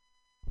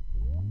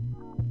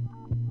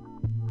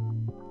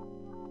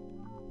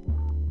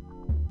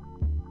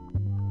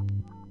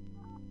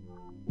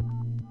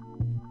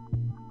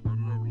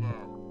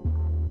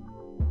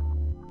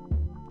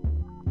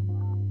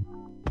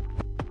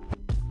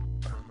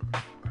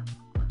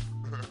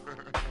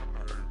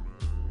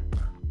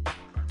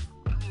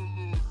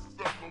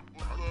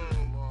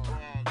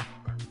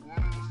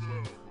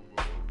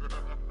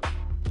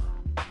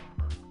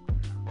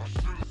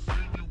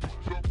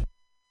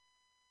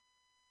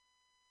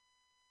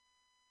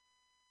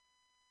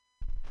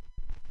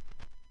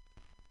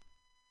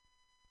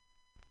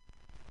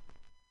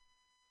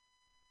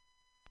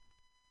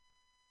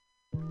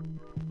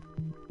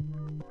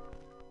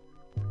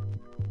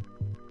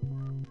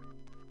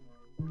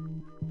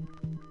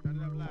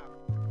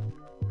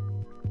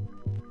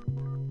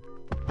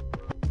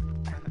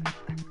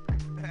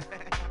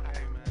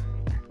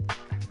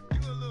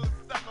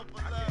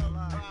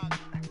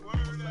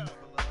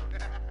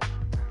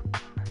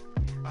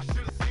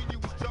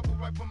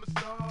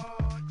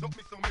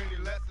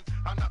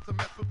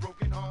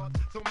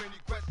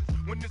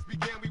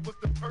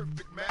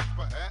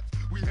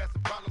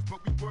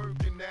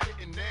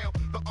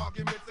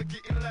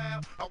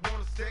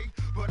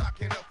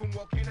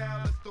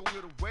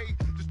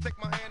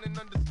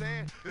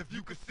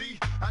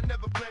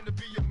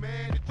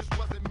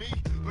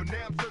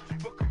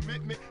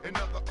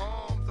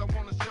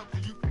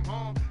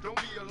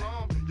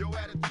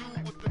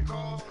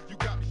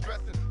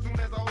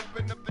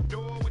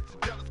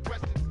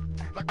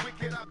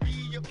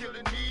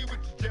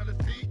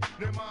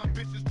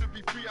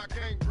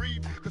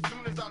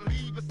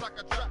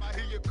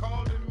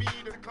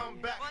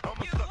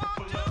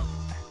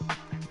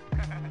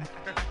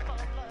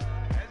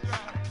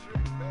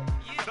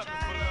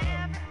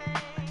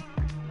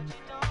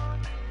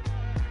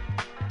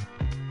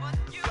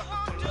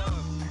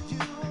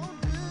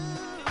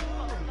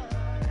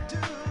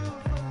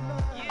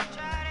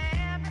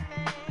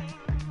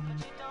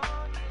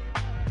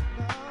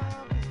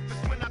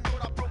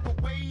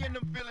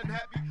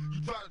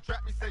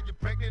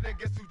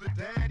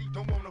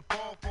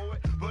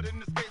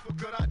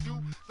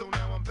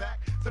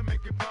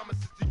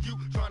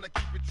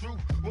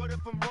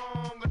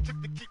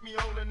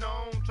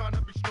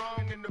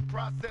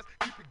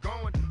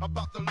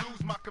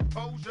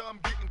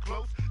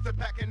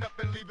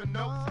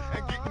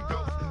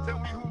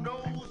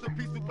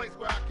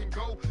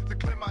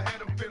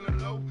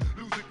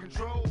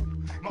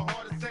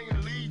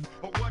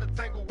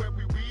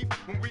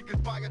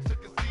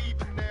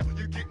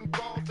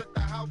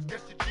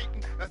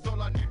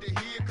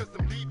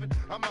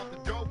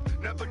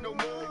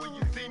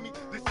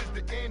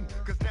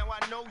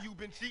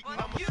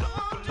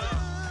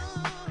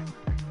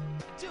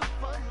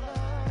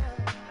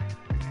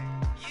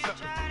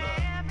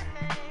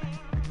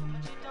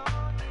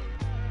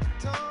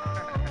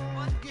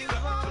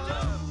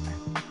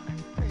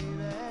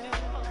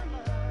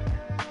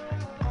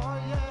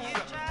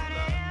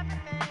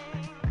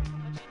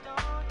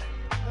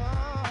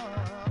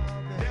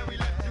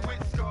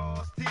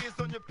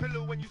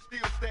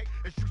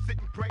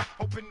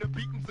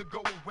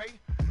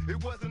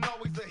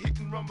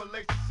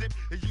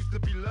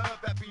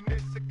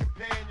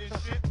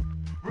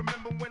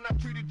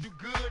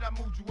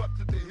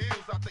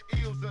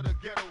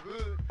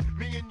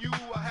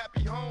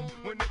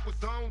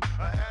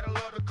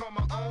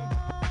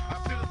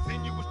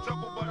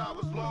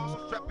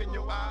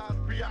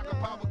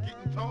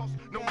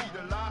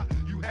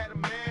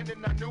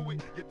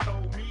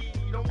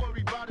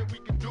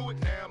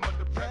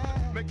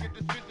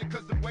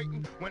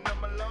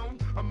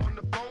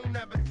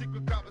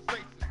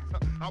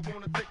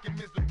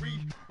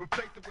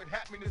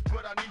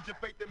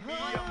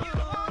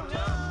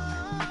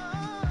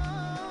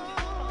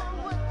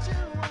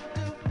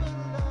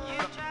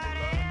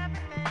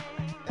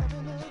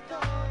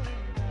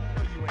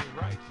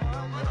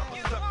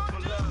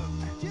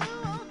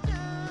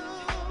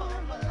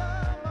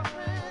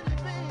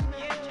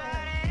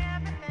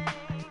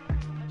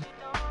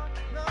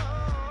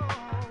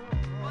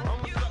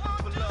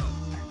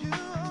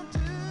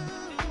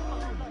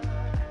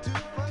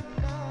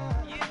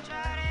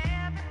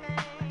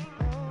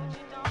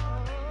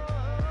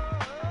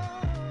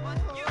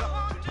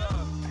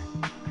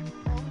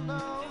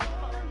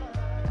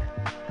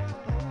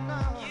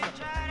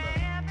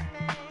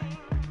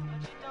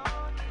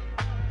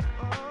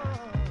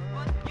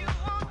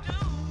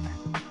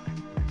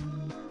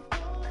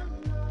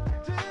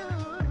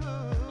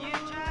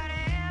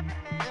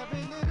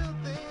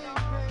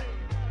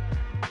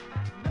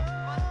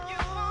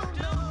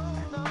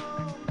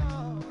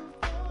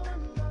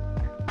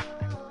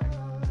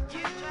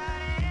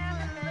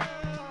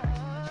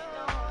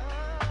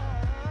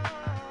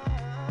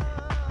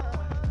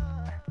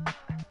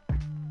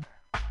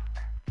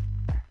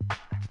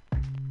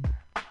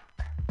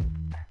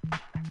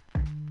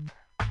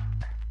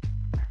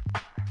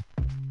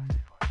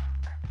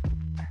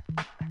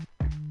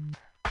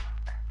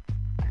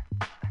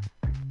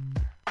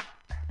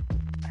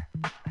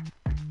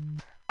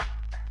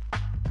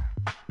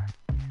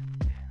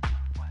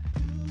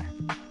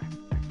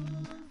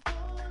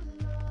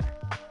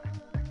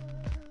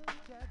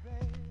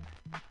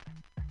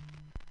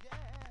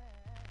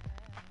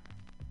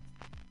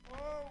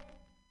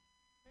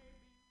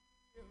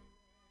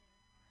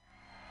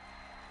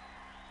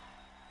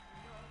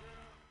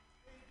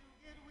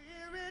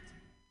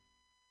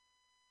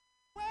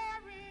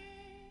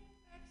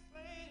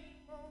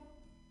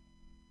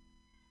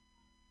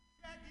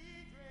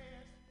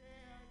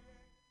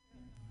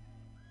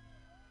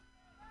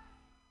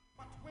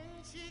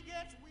 she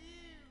gets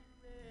weary,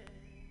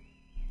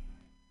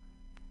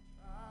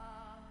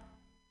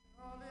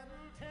 a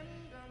little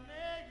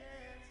tenderness.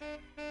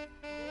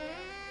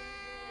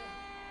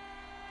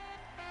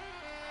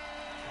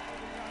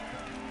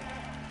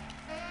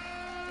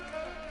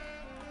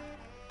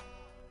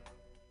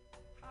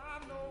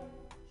 I know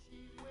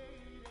she's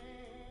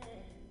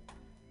waiting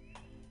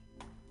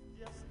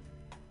just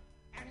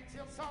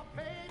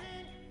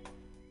anticipating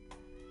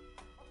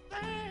a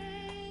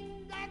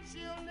thing that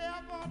she'll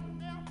never,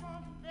 never,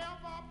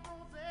 never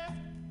possess.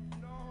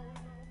 No,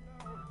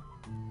 no, no.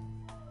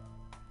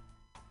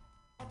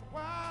 But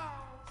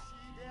while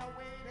she's there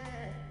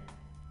waiting,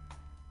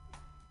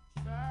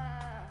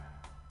 try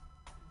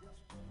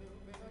just a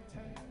little bit of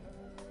tender.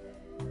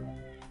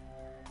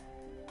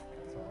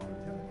 That's all the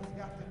tender's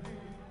got to do.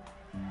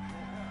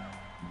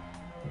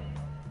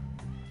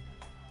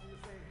 You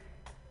say,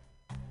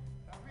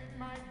 now it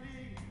might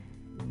be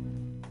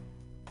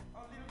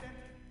a little bit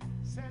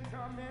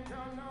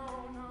sentimental, no,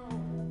 no.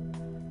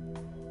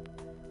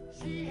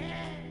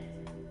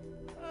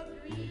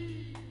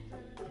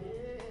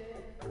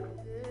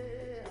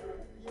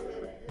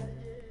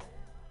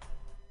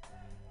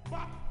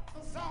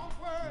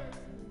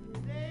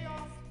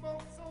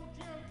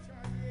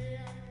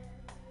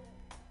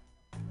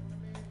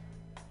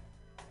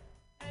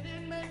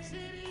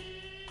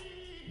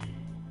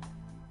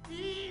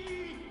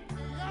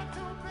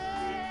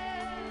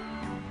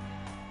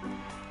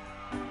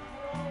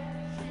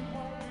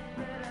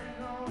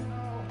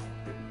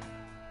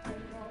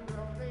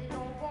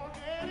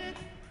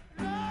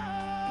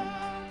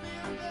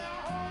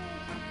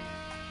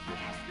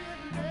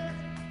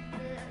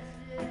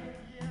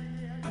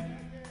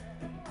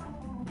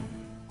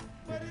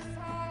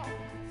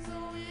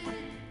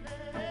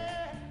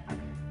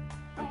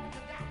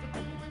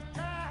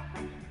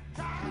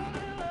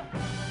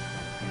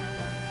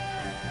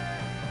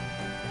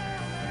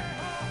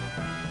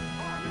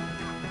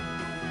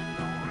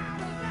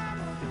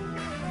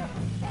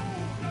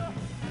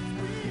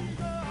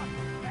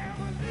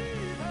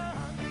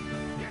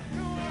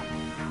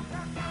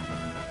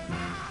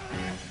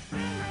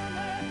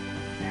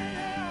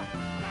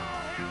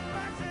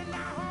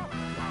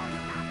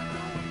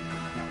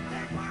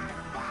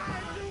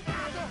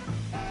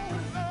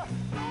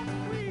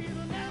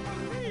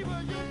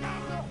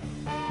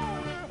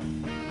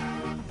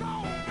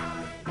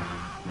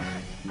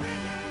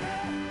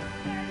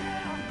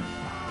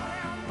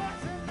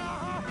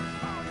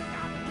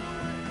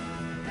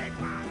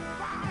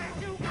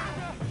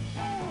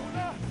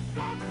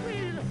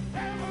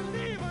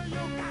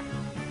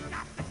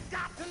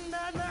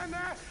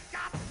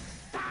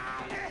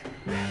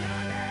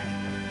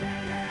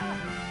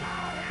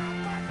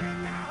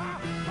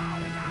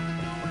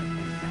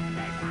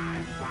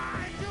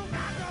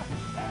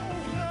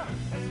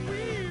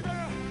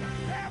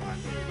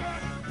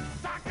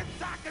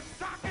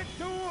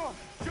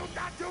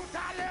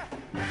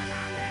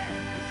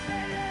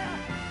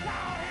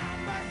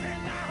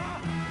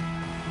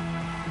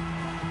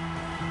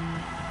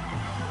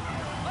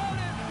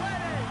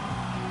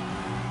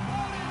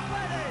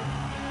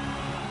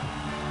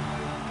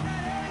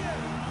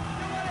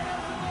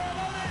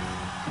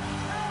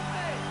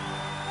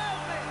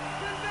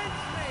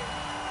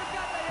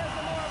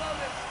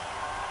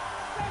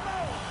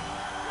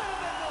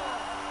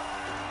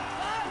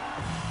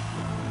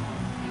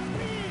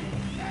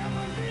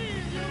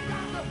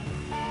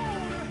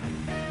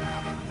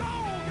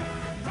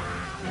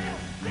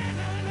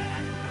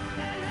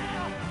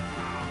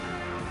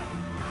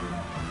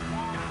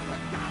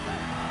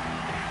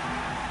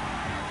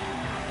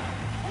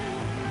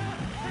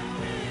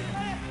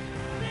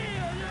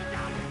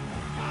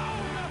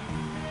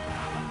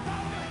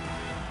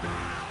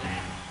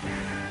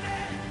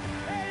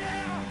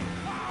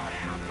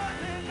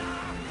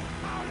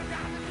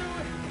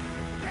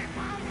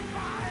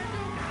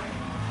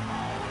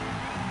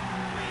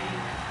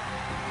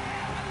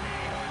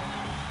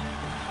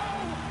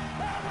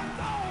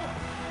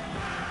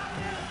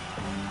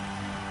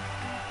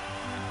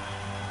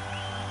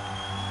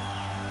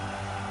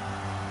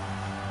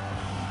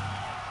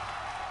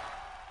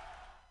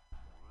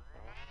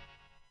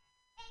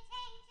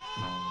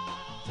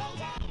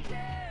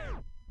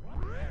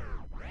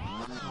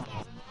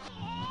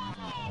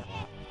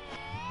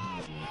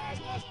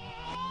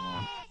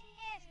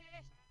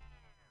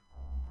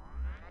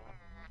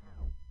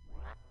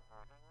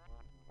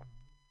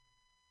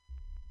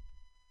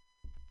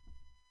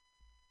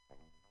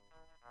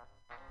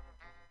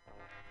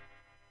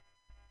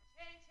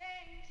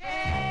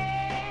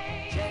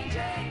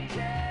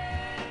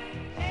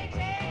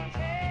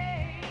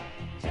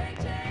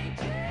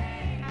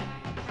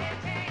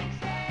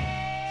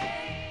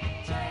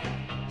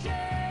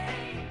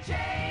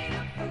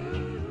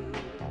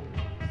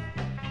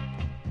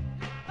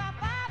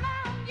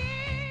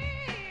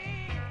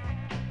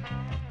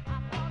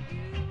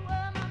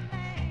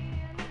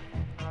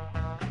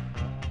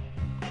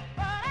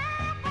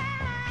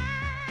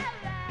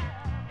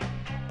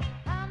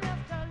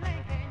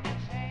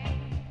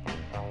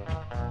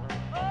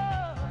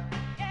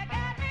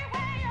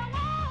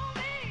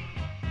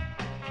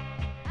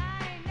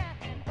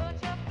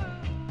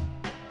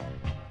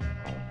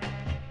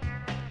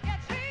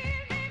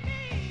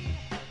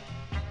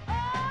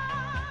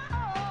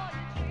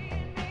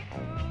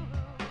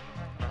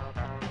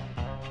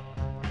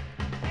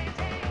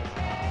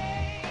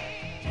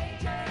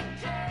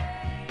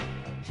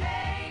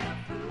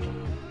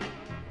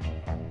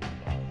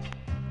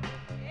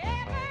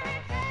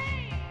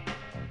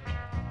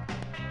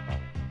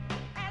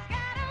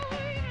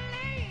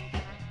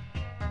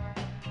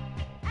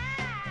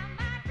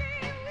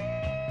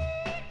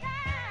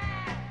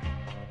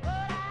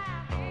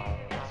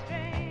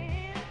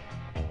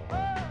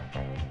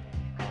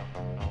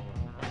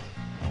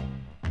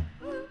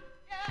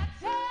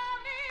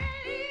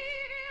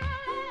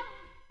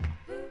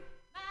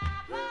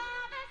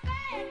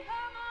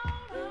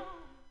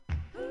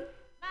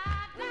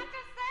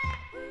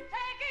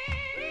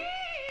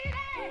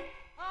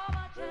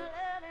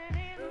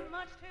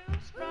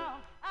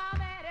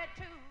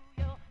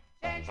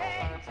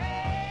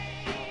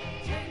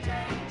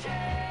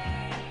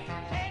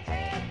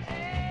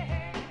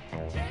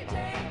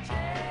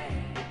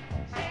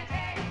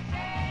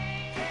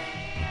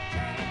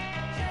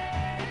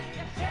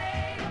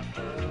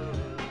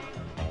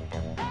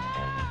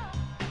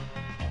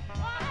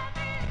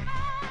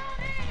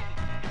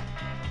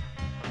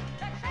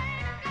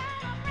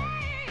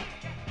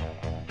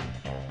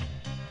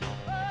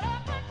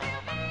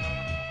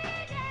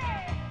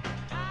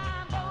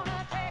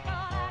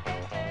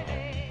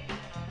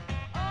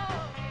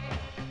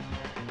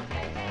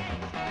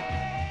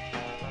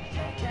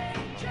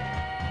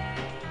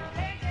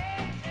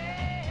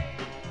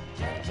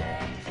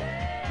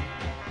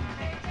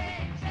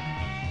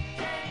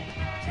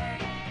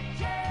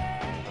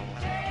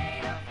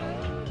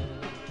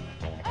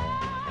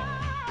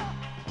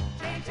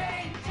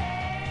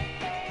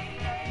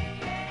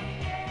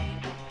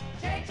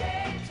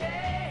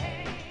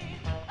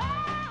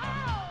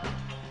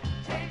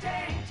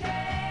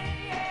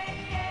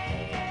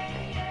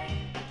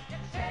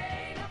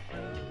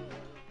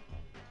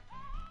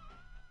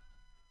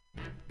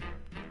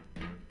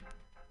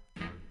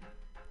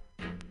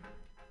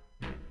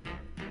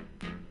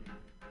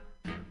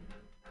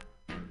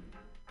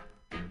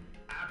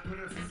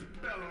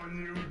 on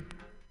you.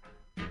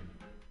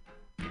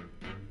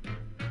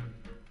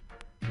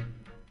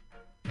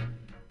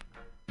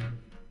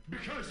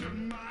 Because you're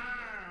mine.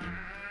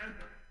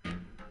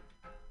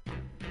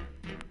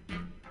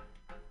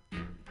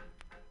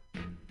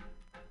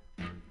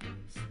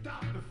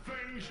 Stop the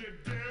things you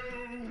do.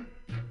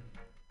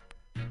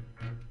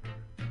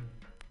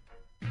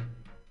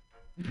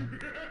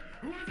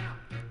 What's up?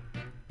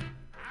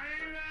 I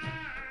ain't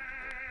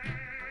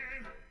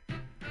lying.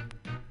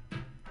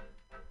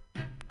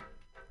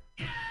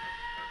 Yeah,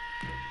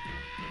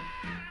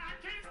 I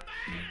can't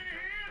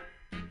stand.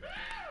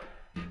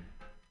 Woo!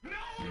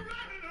 No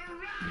running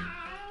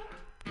around.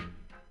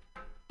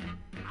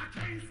 I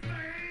can't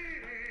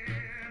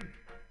stand.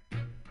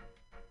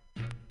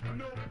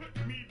 No, put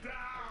me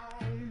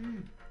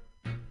down.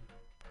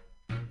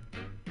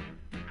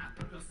 I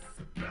put a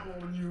spell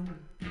on you.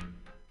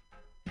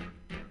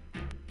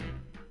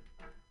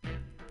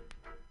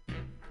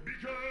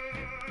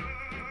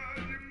 Because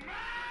you're mine.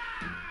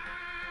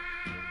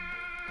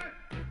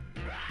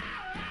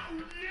 Oh,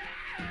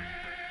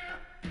 yeah.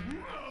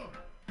 Whoa.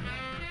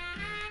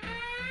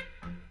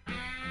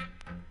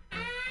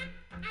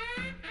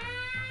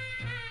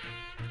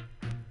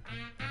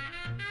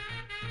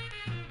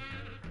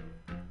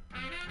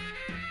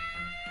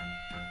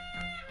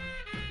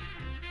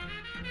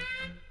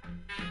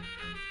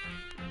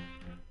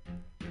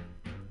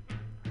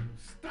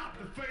 Stop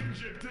the things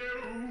you do.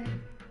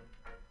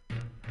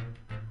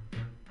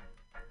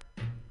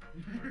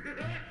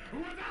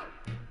 What's up?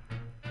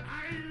 I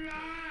ain't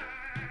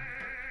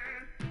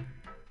lying.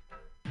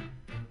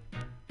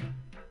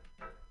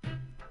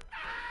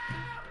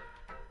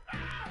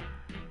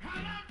 I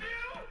love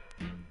you.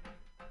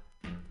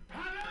 I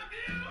love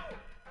you.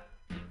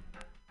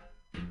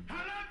 I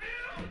love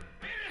you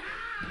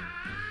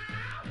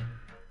anyhow.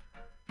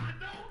 I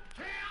don't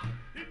care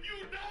if you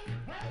don't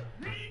want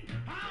me.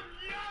 I'm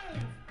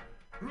yours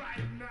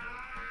right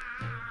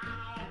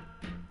now.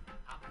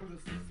 I put a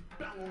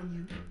spell on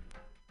you.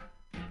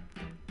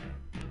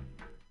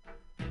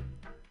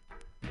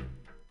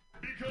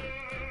 Because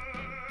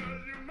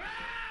you're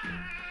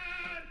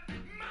mine,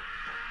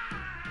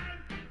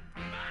 mine,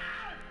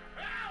 mine.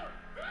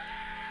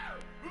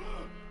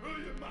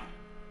 You're mine.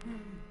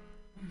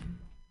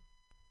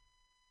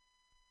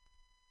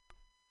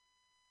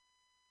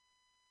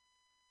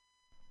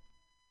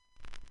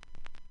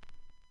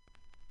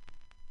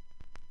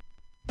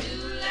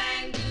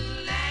 Do-lang,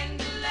 do-lang,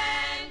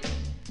 do-lang.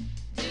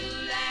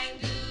 Do-lang,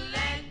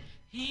 do-lang.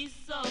 He's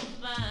so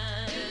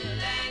fine.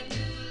 Do-lang,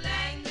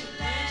 do-lang,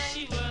 do-lang. Wish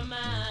she were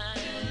mine.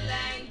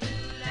 Do-lang,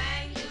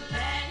 do-lang, do-lang.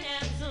 That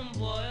handsome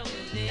boy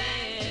over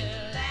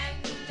there.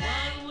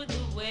 One with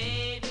the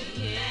wavy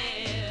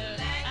hair.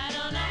 I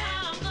don't know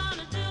how I'm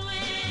gonna do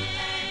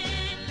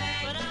it,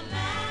 but I'm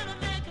gonna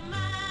make him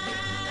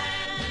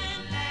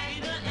mine. Be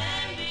the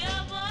envy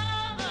of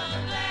all the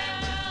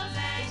girls.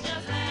 It's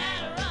just a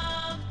matter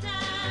of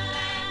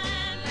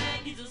time.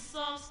 He's a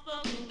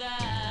soft-spoken guy.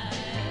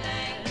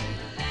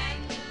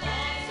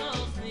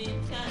 Also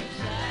seems kind of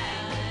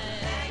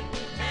shy.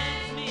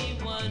 Makes me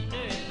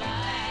wonder if I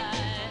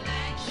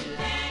should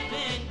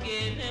even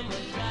give him a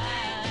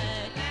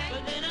try.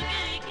 But then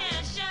again, he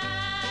can't shine.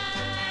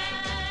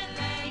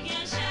 He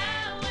can't shy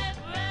away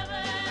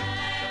forever.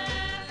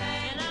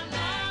 And I'm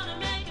gonna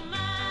make him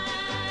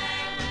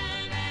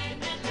mine.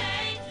 If it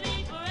takes me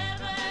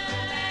forever.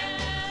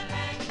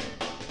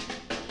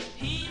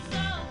 He's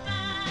so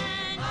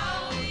fine.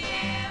 Oh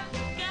yeah.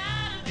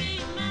 Gotta be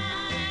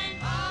mine.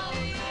 Oh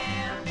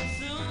yeah.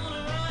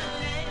 Sooner or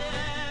later.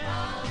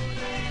 Oh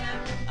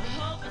yeah. I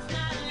hope it's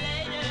not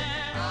later.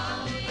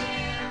 Oh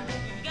yeah.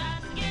 We've got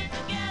to get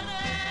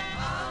together.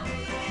 Oh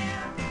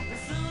yeah. The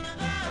sooner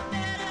the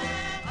better.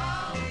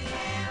 Oh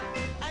yeah.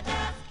 I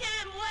just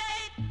can't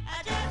wait. I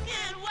just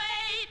can't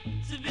wait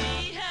to be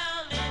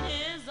held in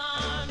his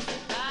arms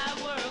if I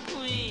were a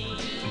queen.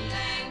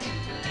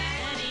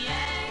 And he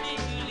asked me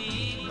to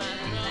leave my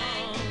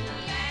throne.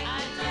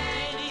 I'd do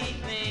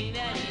anything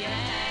that he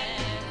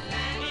asked.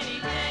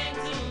 Anything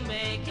to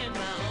make him my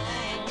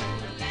own.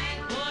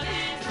 Boy,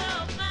 he's so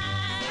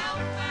fine. So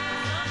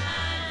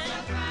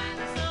fine.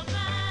 So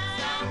fine.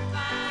 So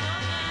fine.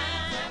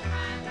 So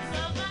fine.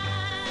 So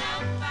fine.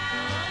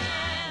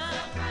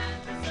 So fine.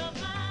 So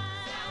fine.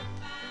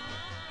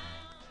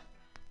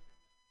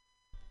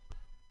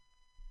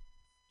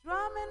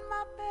 Drumming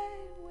my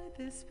pain with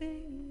his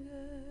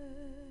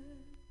fingers,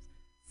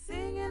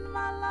 singing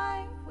my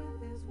life with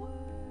his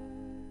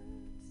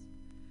words,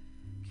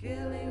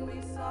 killing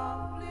me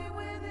softly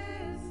with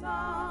his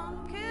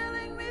song,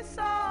 killing me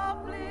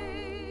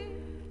softly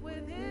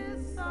with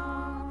his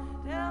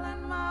song,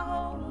 telling my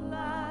whole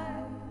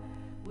life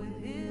with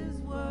his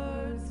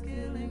words,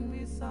 killing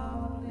me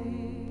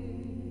softly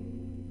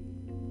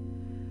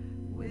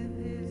with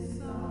his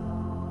song.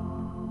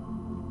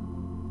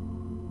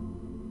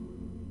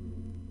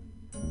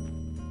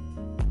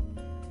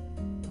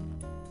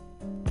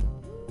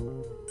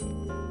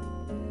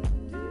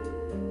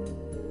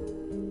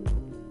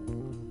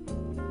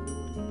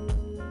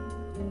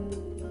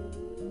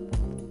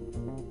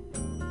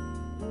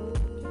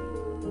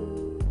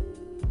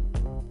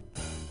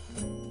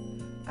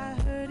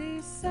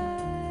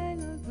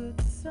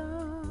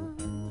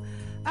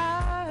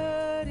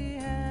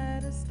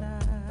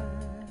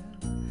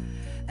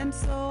 And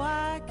so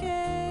I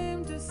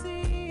came to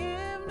see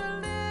him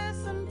to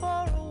listen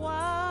for a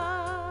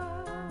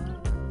while.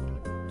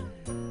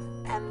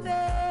 And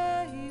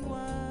there he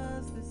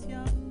was, this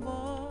young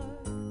boy,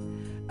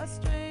 a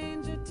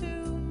stranger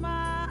to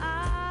my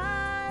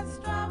eyes,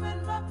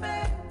 strumming my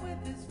bass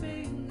with his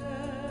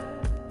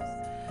fingers,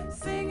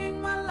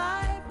 singing my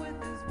life with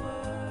his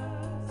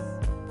words,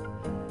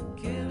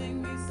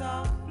 killing me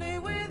softly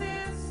with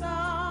his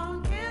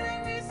song,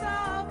 killing me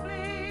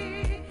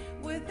softly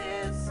with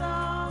his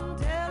song,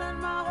 telling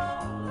my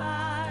whole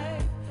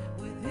life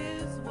with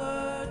his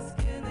words,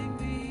 killing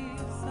me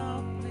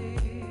softly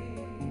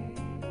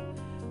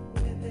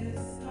with his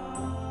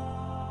song.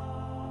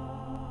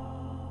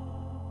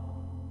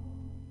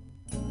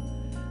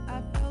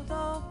 I felt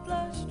all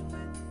flushed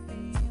with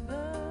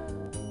fever,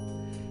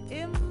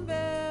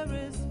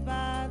 embarrassed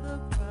by the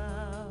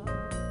crowd.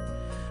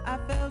 I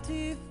felt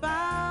he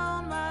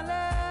found my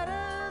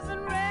letters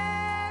and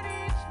read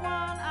each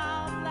one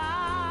out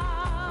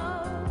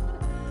loud.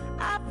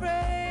 I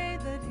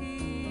prayed that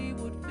he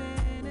would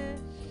finish,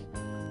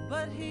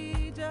 but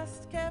he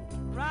just kept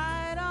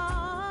right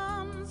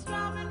on,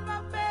 strumming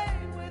my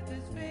pain with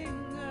his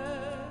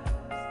fingers,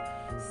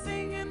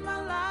 singing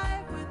my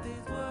life with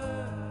his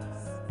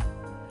words,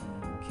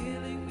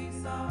 killing me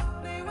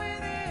softly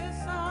with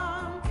his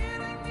song,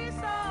 killing me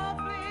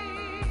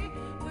softly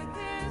with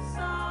his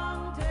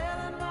song,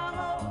 telling my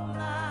whole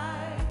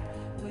life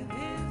with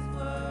his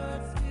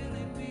words,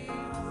 killing me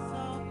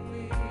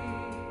softly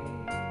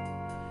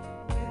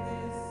with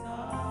his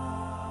song.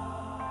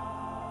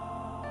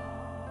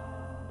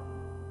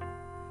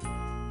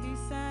 He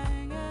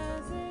sang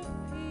as if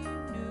he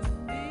knew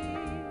me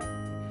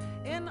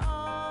in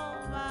all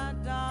my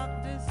dark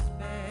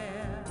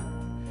despair,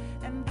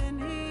 and then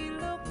he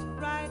looked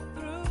right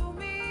through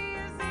me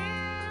as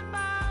if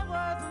I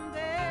wasn't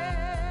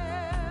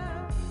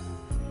there,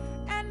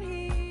 and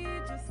he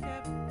just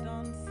kept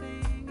on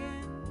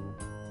singing,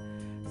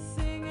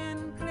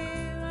 singing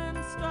clear and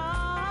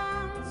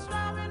strong,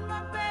 strumming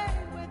my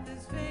pain with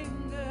his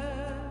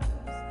fingers,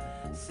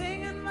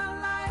 singing my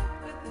life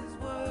with his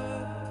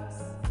words,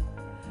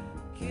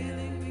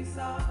 killing me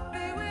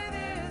softly with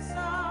his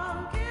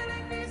song,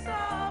 killing me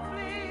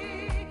softly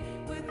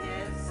with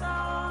his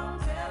song,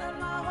 telling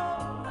my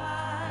whole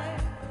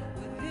life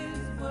with his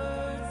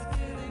words,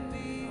 killing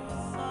me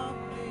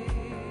softly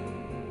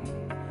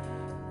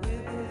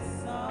with his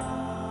song.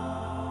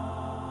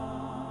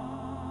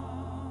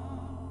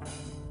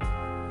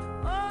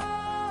 Oh,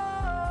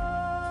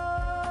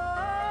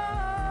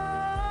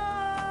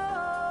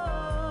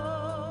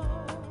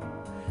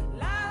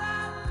 la la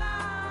la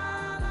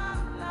la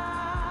la,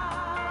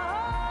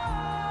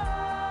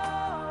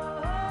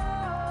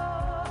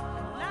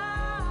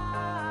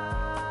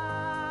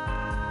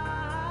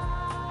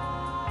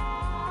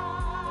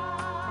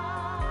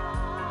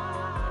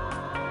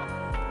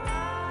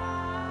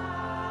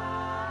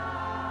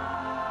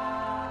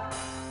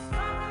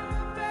 strumming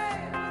my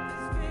pain with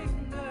his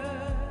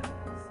fingers,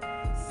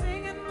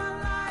 singing my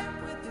life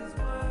with his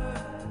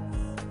words,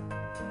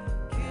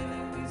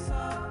 killing me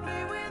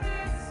softly with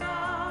his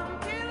song,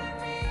 killing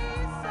me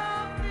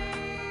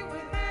softly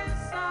with his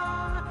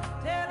song,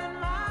 telling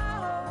my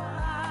whole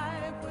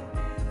life with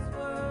his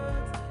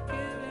words,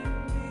 killing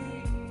me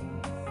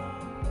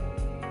softly.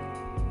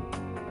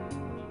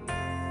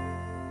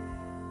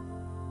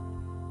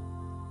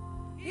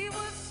 He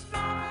was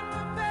strumming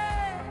my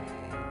pain,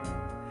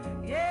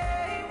 yeah,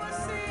 he was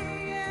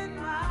singing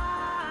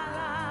my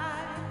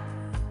life,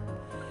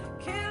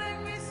 killing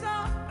me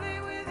softly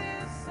with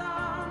his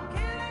song,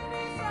 killing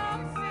me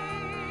softly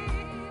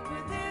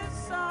with his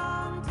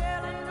song,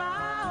 telling my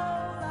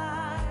whole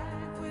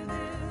life with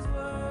his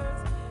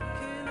words,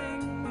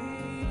 killing me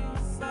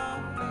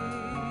softly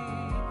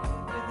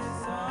with his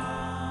song.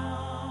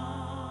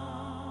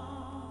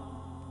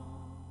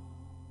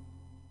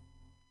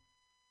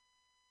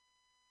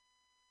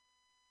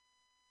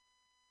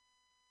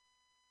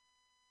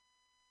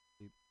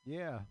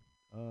 Yeah.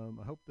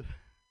 I hope that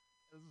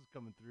this is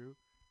coming through.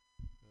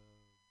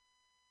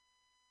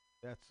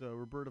 That's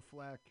Roberta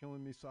Flack,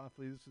 Killing Me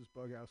Softly. This is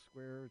Bughouse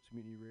Square. It's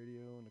Mutiny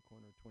Radio in the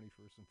corner of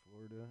 21st and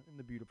Florida in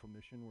the beautiful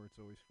Mission where it's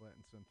always flat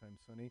and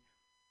sometimes sunny.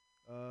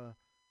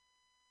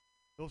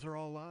 Those are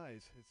all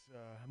lies.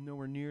 I'm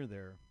nowhere near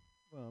there.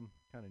 Well, I'm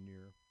kind of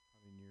near,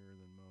 probably nearer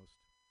than most.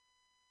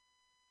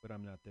 But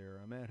I'm not there.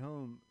 I'm at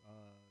home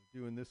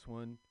doing this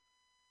one.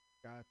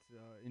 Got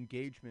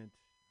engagement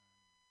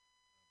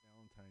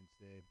Valentine's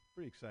Day.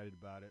 Pretty excited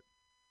about it.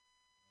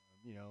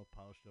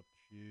 Polished up the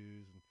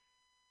shoes and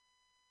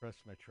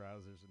pressed my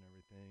trousers and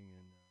everything,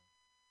 and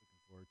looking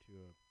forward to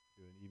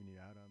an evening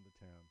out on the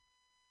town.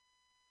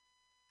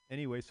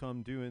 Anyway, so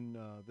I'm doing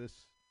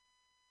this,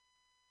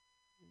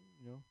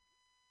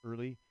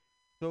 early.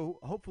 So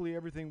hopefully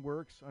everything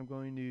works. I'm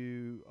going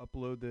to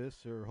upload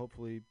this, or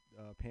hopefully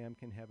Pam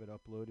can have it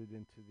uploaded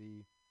into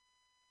the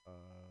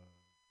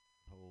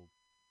whole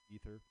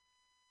ether.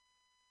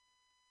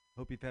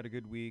 Hope you've had a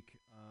good week.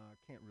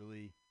 Can't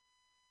really.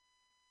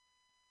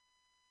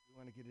 You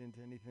want to get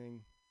into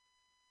anything?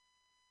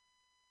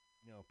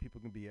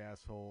 people can be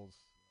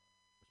assholes.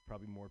 There's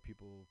probably more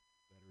people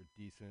that are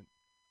decent.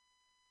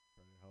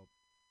 Try to help,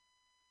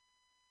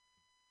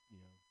 you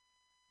know,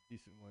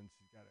 decent ones.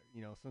 You gotta,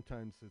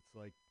 sometimes it's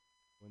like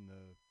when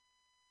the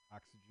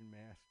oxygen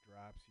mask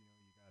drops, you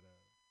gotta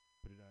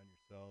put it on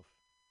yourself,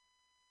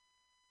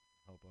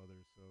 help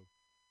others. So,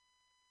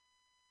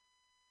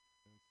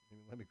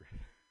 let me grab,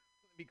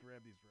 let me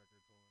grab these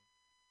records. Hold on.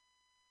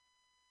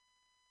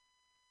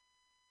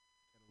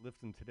 Gotta lift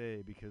them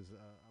today because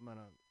I'm on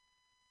a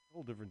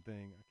whole different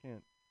thing. I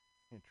can't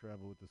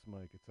travel with this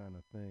mic. It's on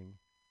a thing.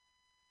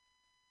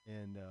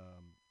 And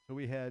so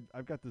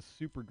I've got this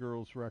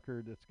Supergirls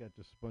record that's got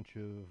just a bunch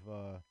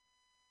of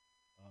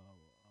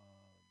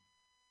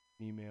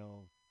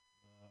female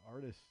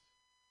artists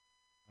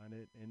on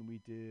it, and we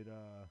did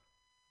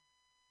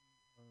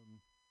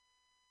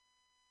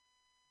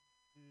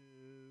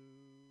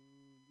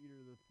leader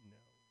of the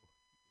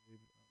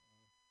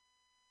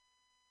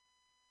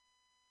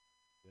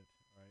shit.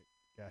 All right,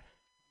 got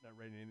not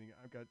writing anything.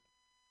 I've got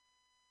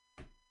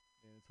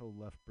this whole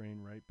left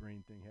brain, right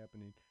brain thing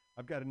happening.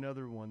 I've got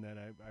another one that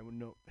I would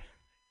know.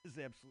 There's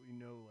absolutely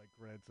no like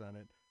credits on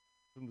it.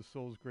 From the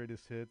Soul's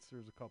Greatest Hits,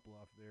 there's a couple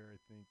off there, I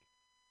think.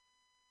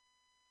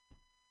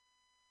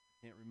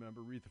 Can't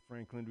remember. Aretha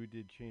Franklin, we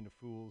did Chain of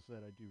Fools,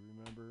 that I do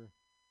remember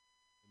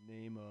the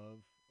name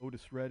of.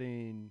 Otis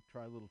Redding,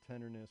 Try a Little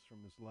Tenderness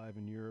from his Live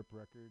in Europe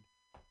record.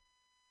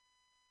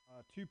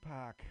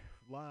 Tupac,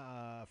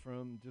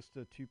 from just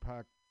a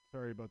Tupac,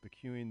 sorry about the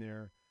queuing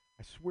there.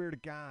 I swear to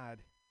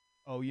God.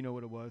 Oh, you know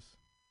what it was?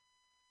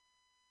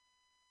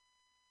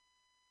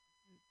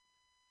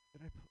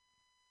 Did I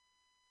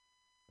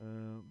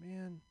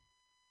man.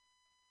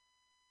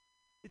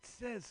 It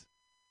says,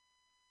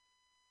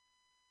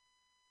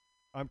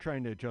 I'm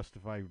trying to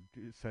justify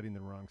setting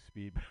the wrong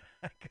speed.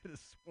 I could have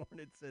sworn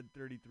it said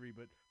 33,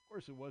 but of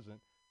course it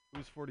wasn't. It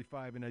was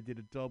 45, and I did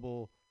a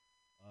double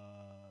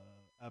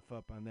F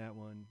up on that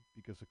one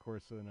because, of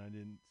course, then I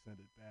didn't send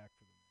it back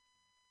for them.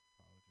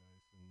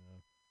 Apologize, and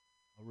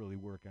I'll really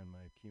work on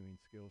my queuing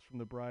skills. From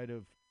the Bride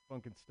of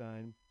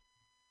Funkenstein,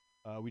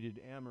 we did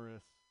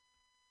Amorous,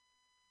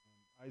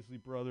 Isley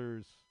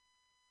Brothers,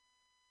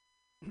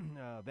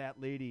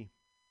 That Lady,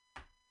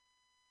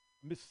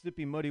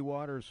 Mississippi Muddy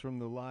Waters from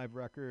the live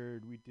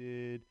record. We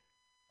did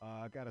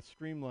Got a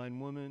Streamline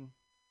Woman,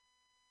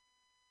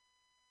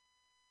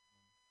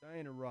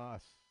 Diana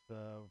Ross,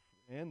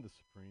 and the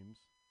Supremes.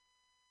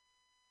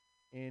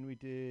 And we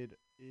did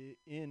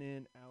In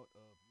and Out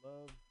of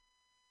Love.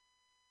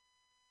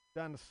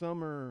 Donna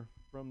Summer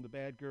from the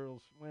Bad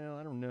Girls. Well,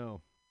 I don't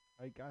know.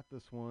 I got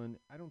this one.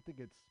 I don't think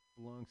it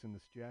belongs in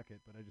this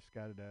jacket, but I just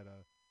got it at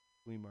a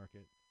flea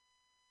market.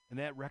 And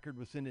that record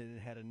was in it, and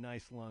it had a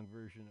nice long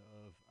version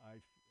of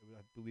I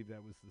believe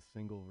that was the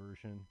single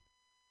version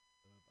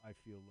of I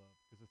Feel Love,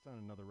 because it's on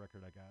another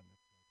record I got, and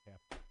it's like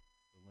half the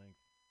length.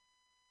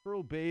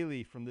 Pearl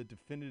Bailey from the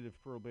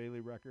definitive Pearl Bailey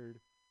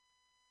record.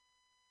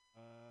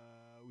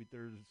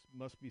 There's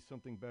Must Be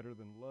Something Better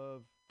Than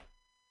Love.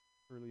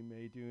 Early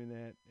May doing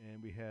that,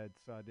 and we had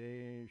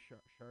Sade,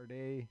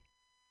 Sade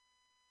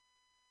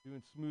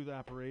doing Smooth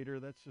Operator.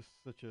 That's just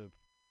such a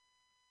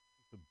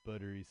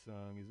buttery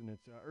song, isn't it?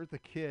 Eartha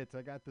Kitt,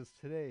 I got this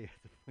today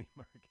at the flea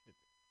market.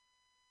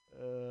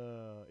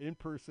 In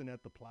person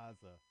at the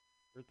Plaza.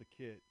 Eartha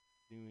Kitt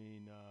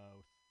doing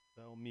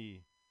Sell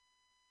Me.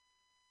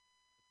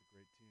 That's a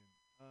great tune.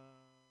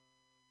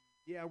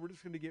 Yeah, we're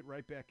just going to get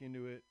right back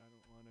into it. I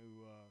don't want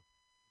to,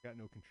 got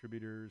no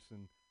contributors,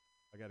 and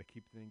I got to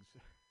keep things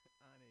on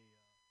a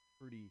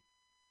pretty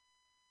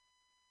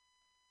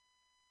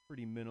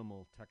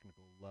minimal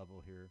technical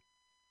level here.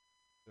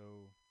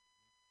 So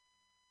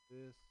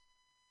this,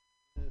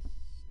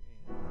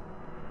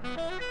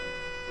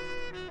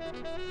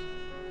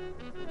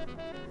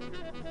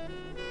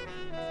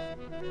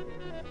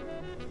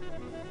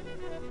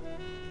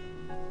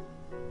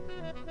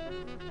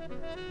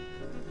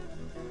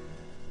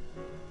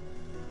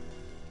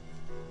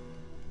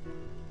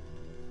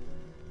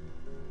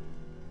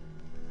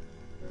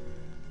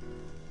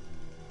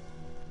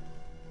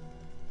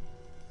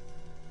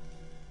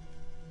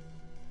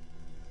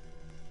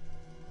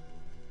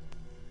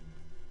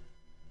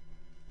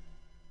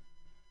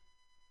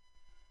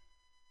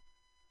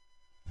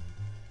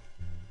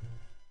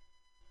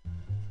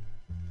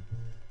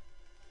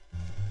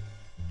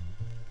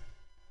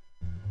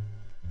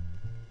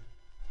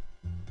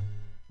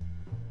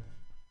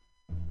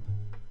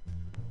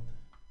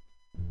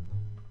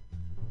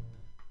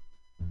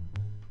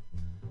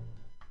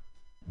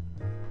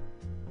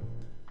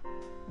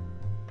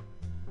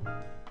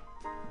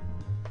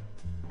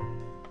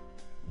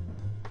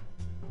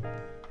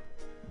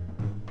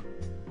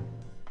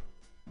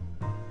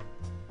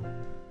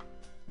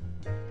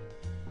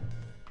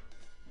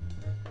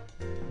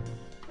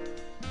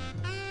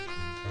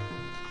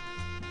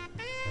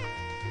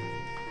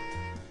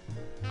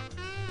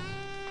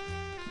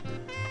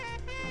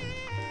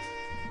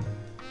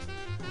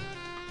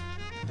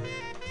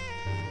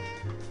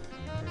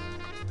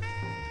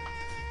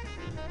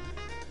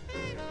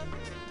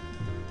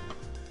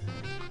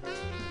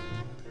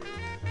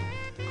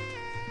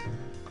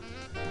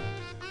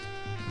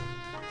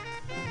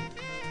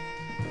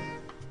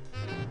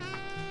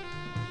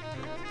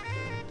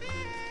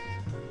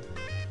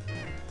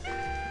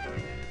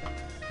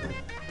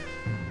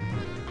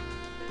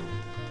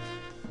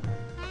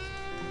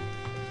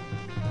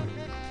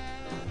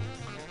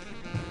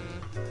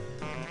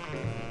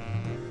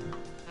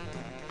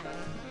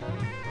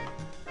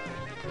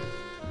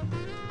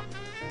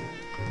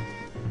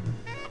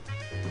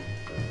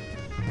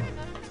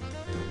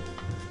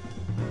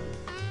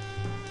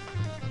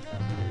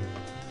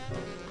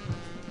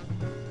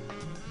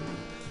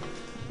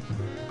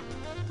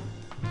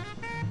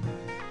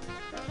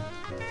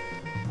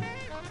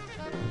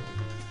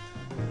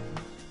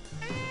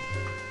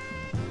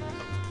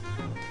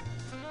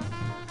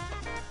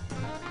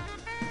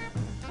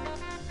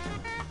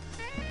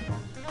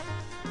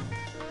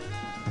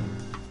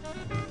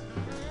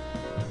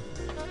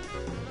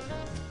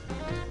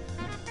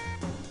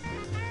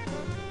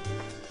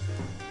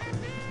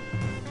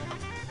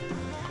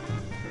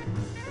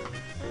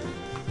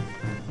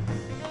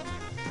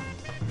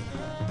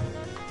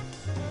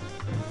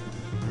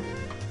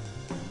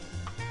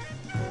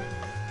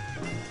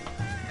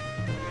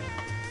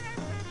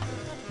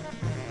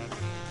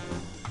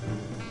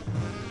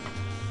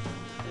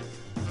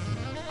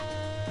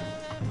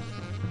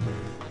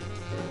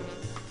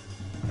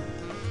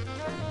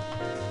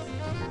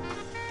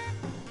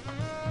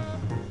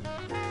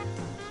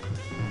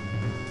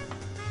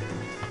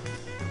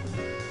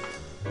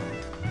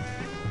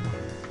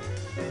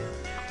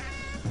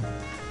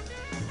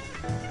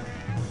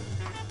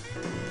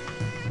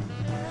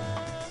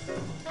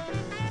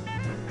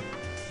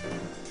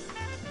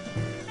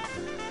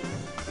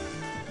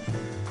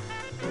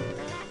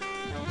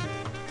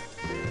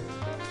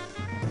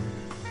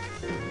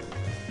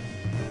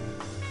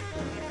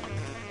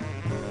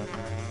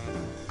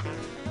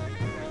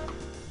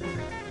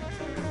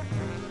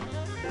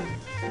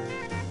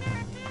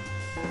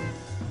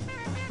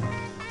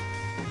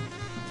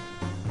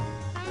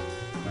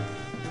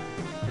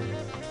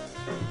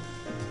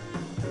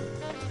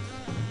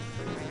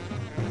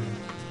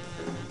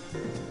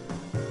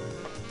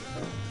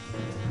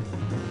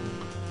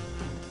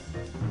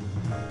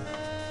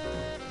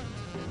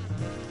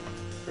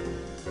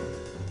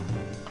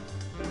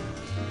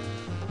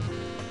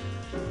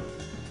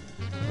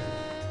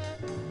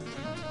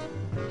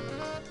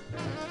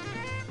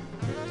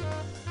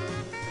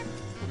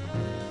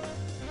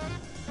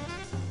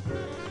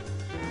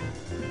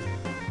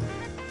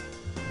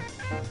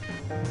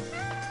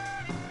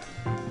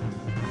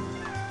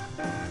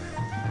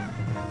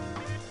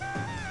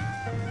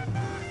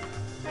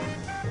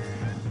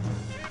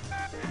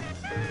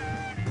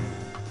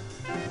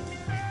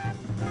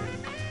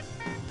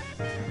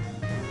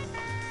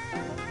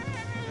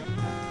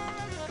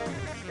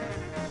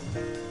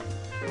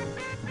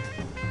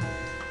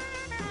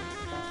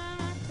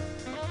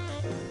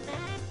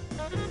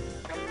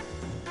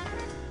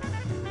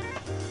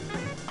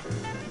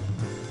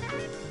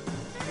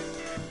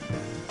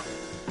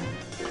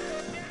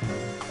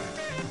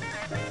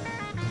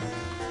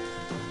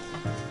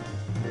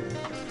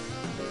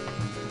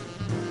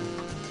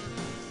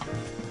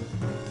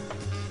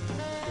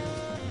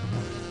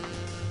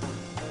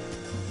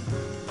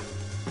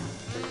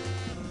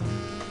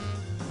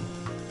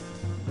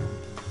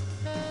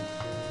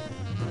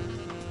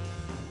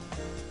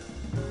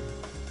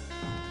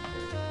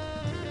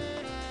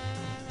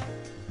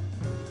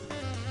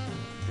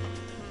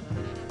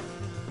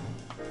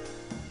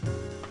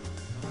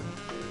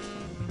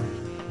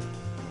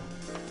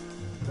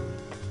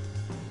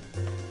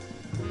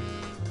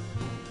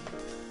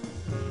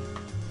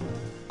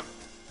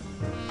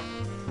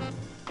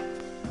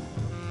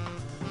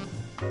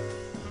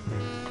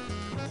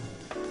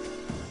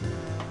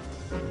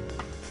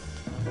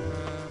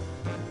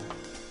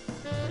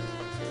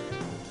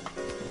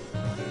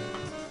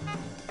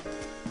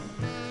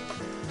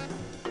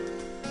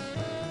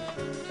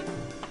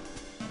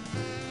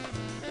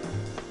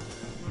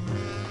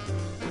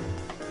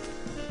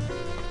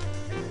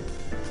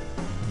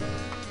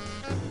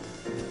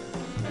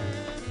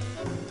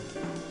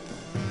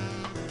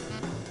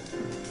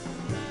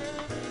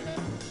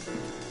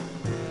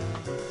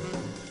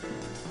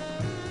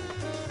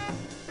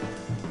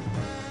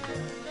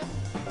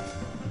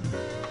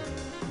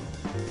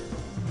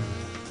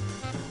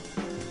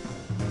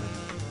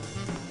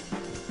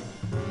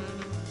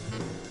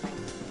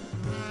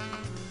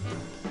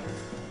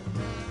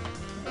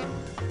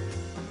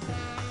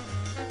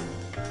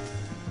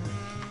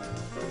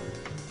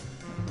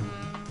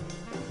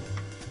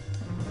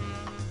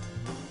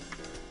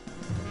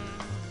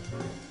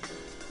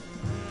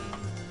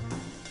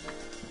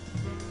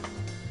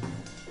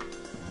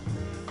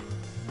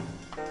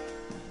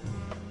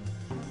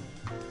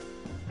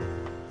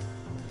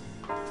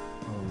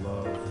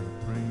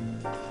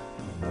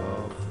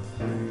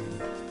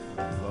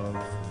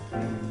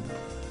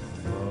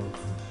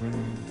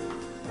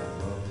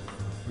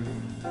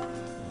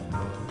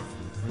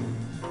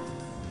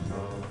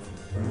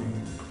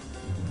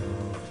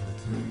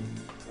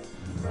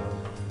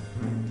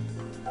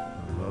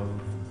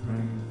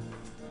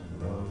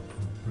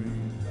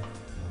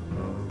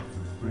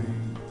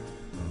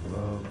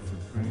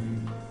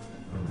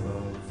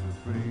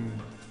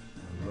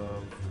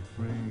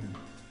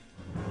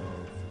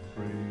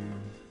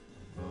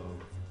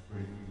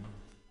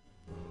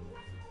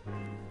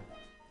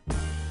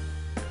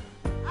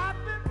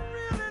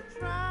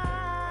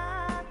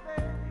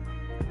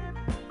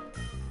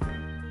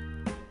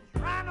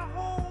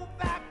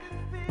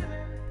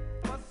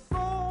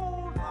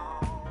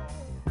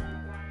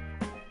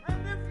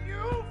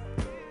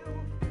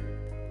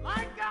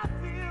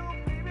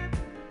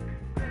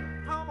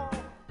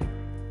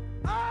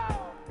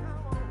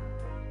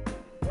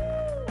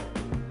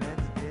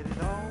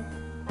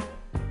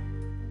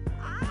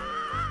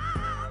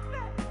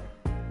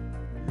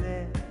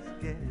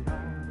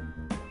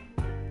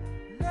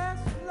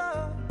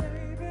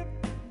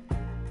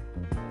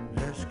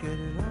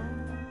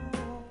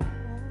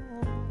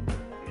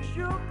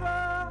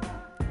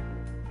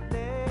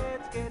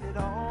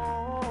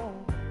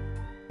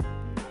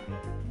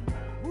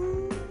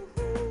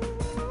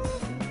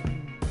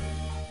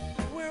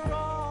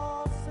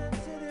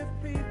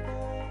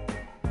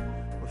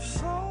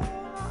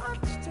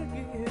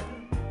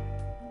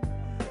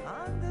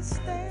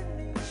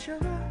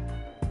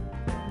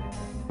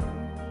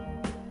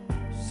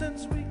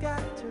 Since we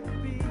got to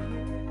be,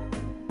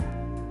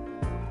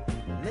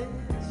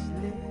 let's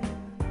live.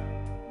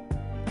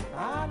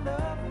 I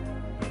love you.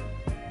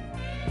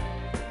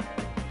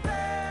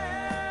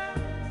 There's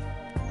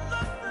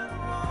nothing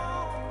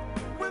wrong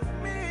with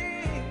me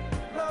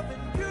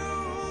loving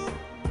you,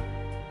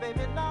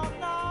 baby, no,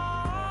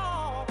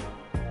 no.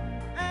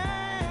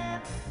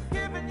 And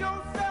giving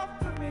yourself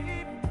to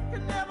me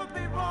can never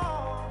be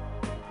wrong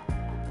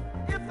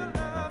if the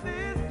love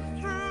is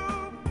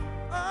true.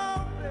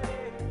 Oh,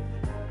 baby.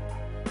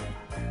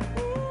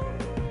 Ooh,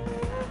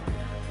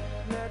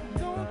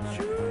 don't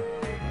you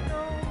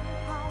know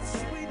how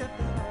sweet it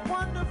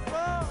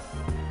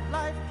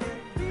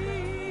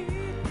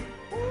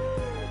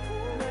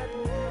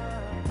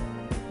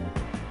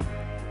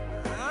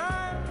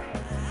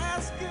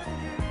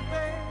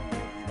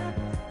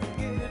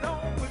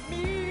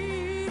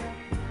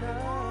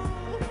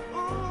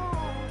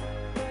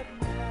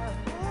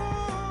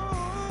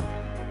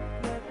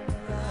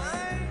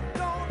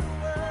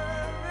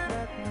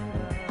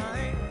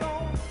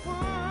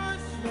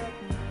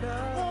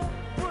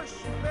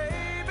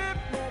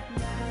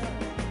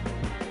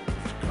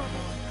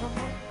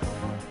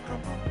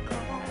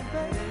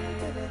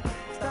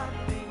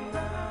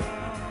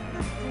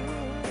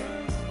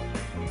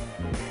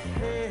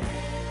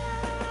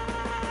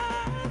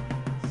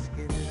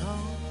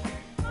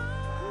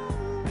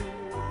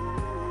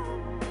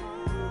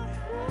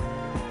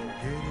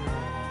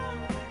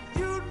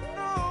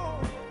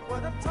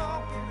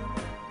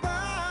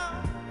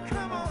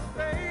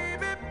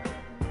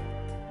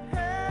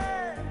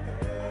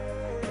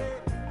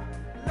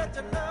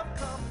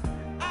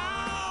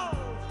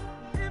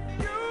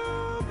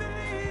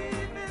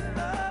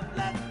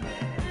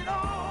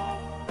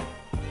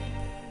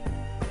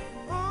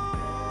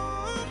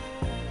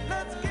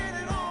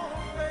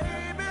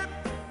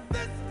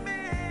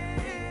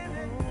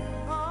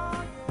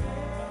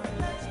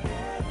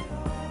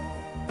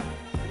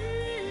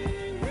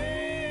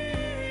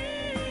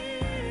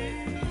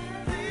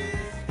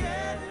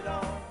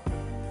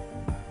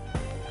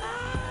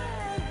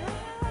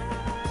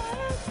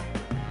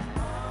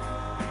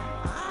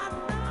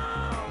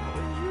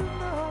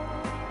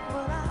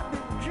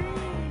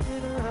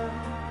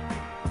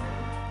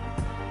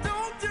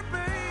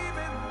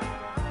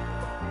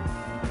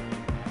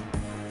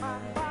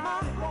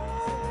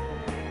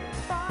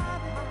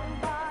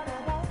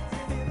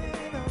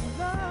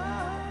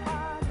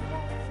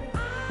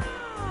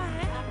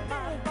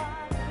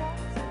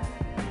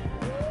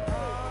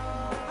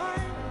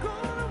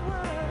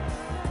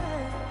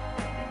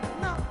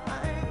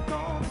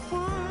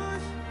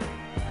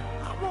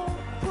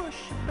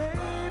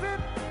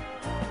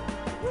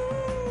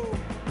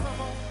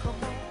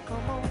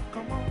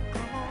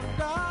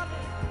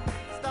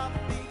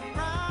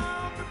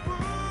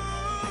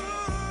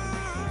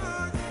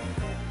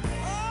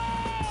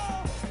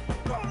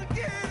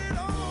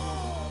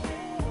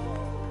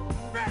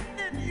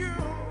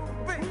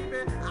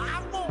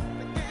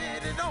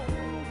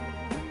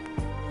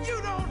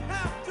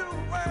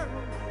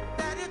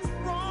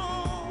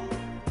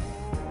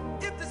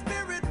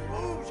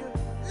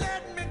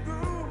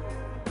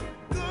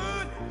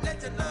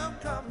your love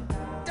come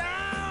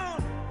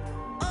down.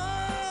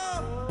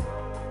 Oh,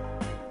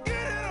 get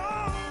it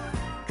on.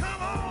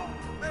 Come on,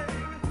 baby.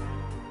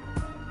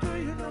 Do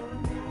you know the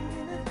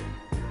meaning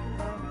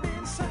of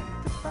being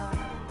sanctified?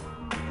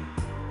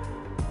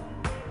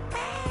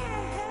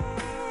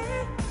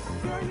 Hey,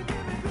 girl, you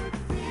give me good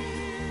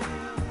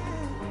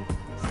feeling.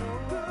 So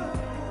good.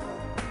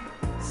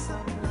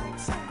 Something like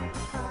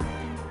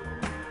sanctified.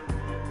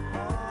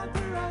 All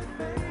the right,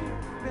 baby.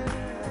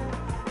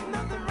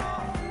 Nothing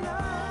wrong with love.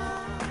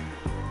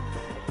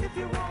 If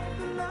you want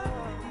the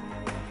love,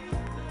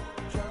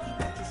 just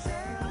let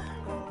yourself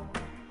go.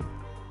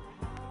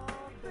 Oh,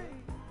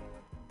 baby.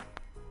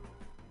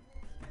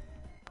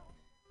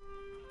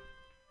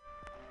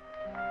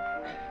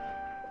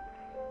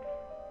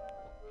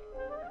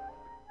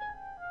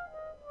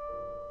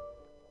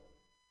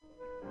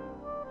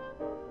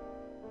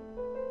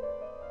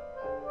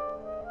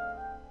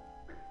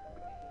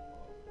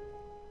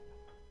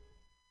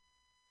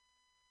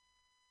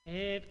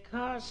 It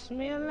costs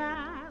me a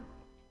lot,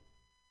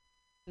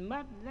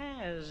 but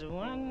there's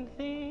one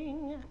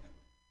thing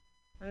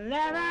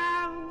that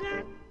I've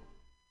got.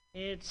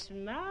 It's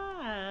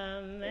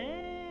my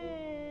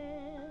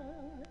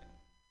man.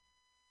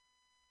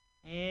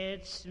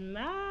 It's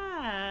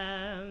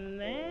my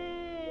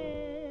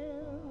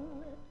man.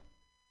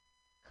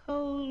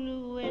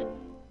 Cold, wet,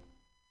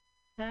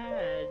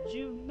 tied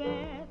you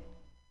back.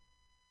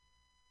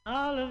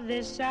 All of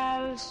this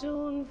I'll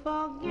soon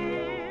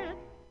forget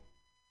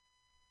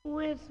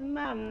with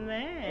my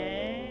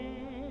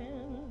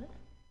man.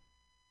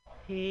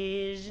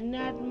 He's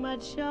not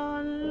much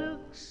on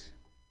looks.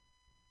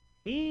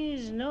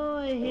 He's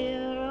no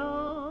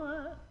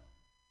hero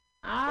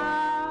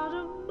out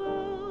of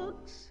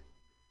books,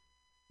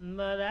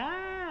 but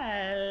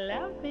I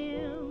love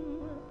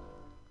him.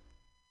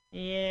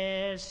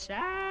 Yes,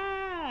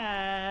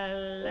 I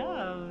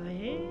love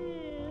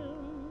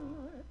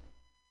him.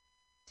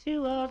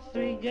 2 or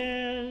 3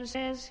 girls,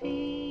 says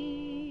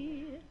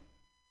he,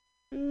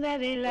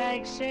 that he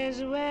likes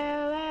as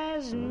well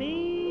as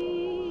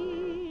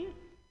me,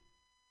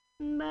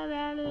 but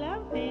I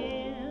love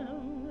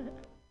him.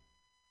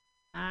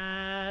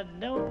 I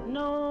don't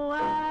know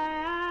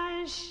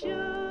why I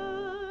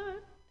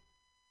should.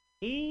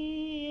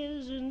 He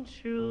isn't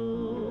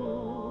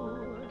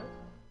true.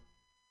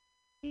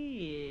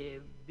 He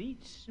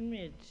beats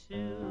me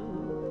too.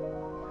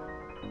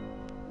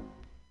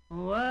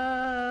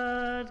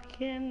 What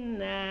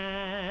can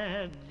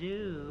I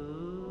do?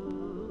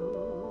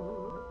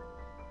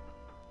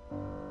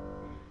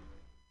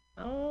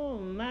 Oh,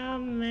 my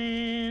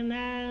man,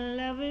 I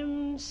love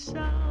him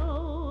so.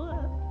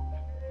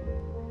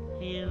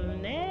 He'll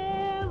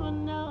never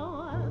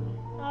know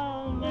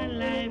all my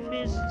life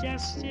is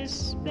just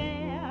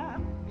despair.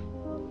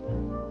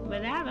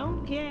 But I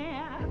don't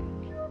care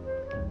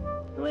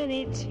when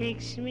he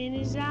takes me in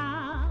his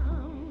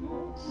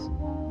arms.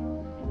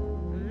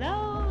 The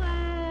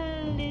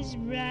world is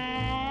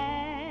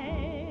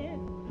bright,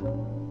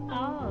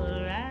 all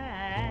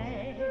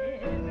right.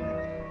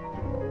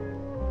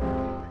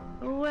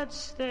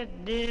 What's the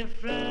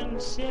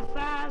difference if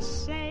I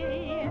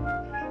say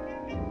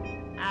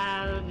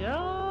I'll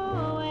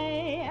go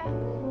away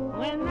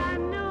when I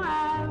know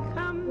I'll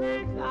come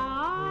back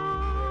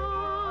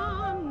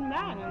on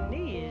my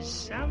knees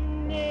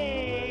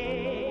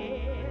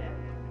someday?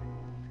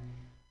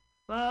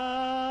 For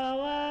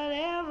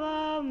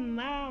whatever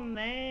my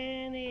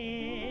man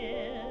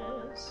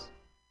is,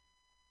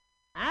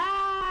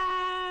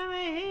 I'm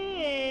his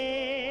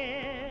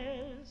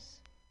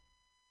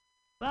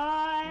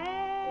forever.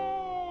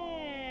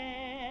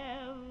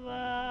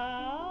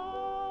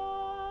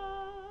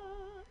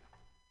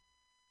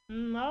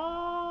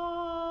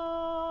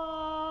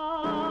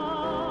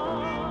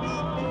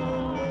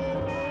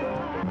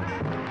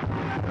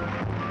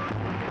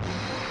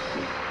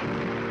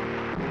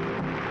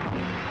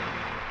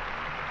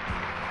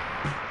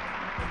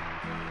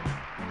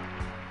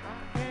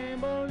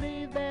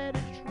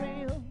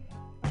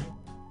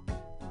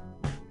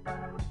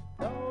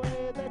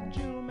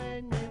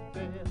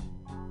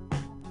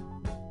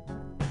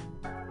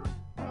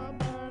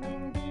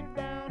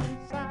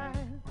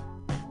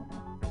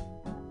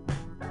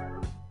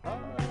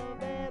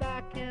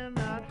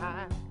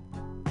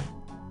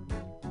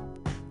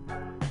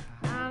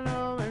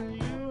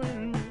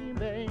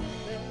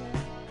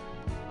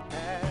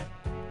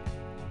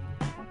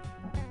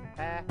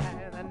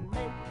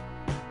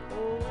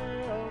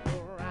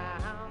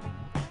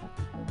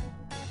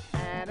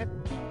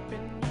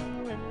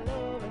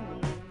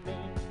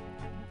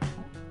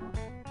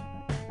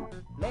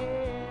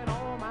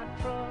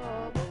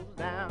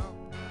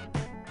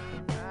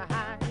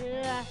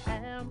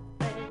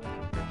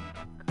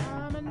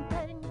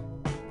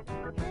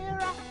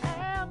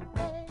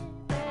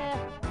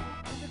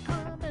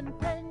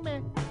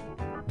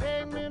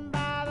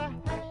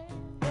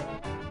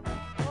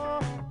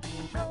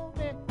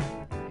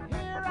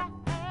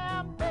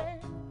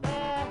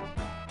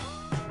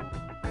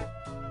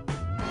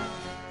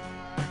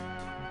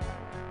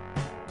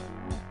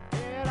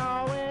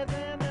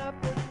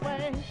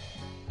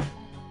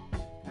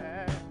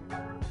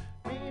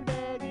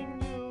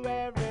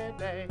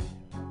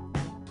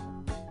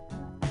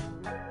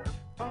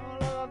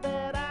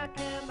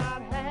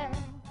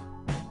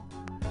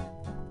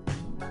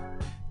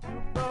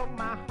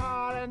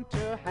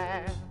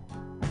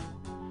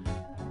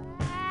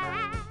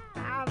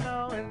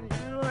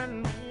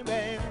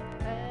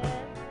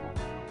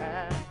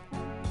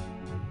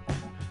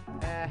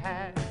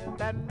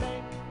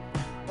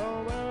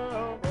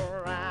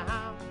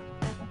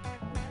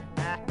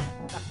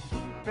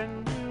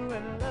 keeping you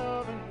and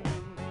loving you,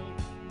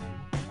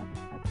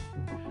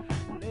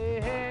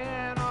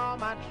 laying all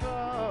my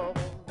troubles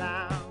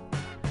down.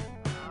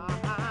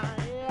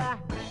 Yeah,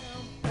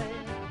 baby,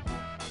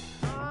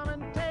 come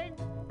and take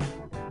me.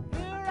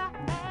 Here I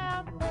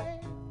am,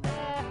 baby.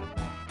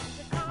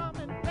 Come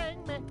and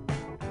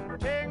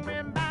take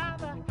me by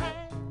the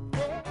hand.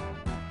 Yeah,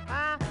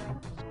 I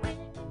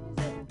squeeze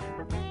it.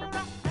 Here I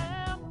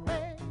am,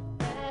 baby.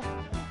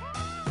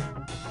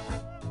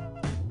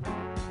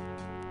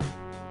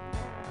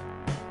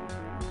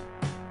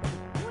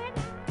 When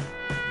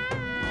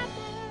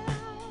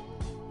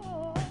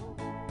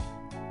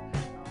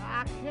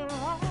I can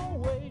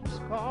always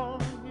call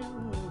you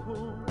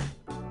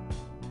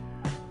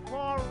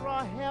for a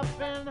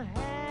helping hand.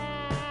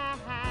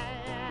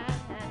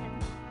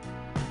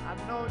 I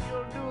know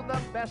you'll do the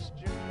best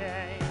you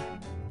can,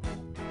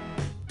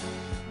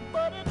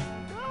 but it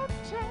don't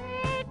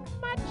take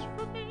much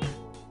for me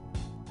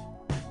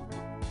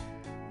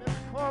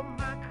before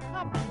my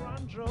cup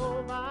runs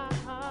over.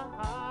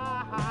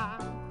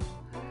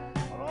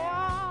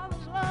 All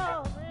this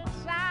love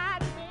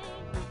inside me,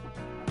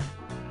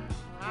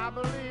 I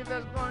believe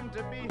there's going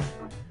to be an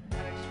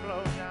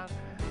explosion.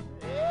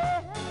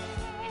 Yeah,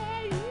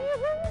 you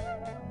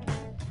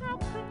talk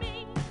to me,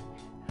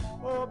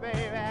 oh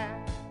baby.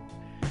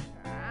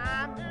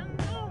 I'm in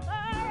no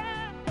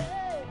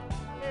hurry.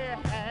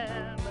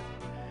 Yeah,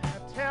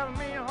 but tell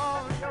me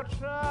all your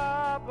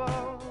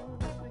troubles.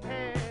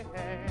 Yeah,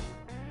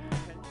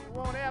 and you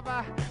won't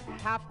ever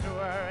have to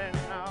worry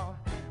now.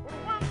 But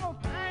one more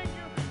thing,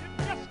 you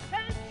just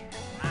can't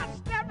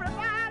trust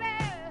everybody.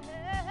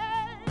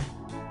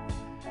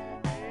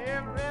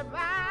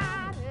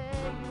 Everybody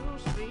you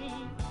see,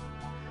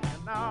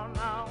 no,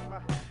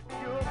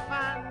 you'll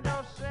find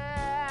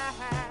yourself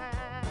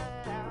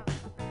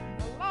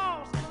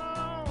lost and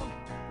alone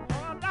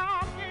on a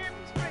dark end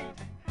street.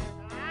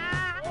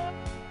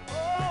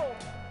 Oh,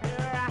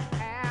 here I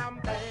am,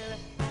 baby.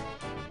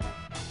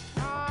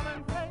 Come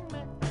and take me.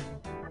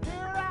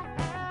 Here I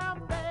am,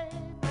 baby.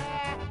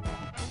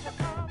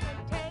 Come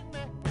and take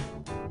me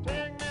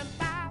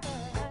by the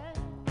hand.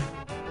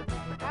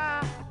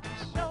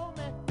 Show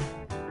me,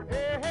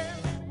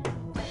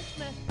 teach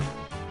me,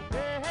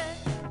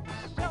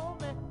 show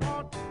me.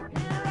 Oh,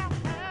 here I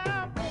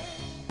am, baby.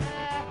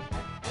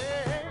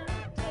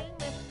 Take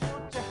me,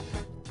 won't you?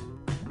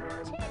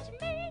 Teach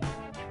me,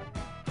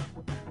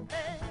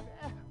 baby.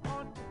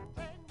 Won't you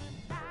take me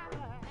by the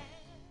hand?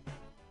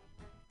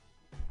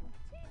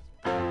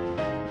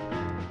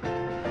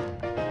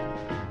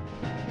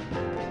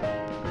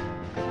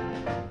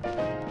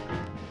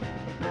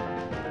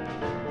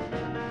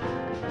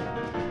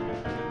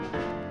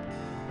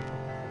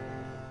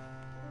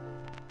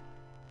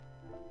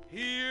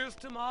 Here's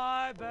to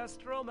my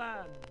best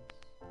romance,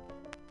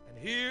 and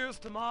here's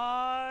to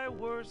my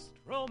worst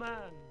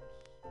romance.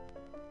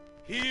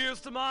 Here's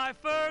to my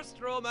first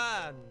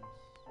romance,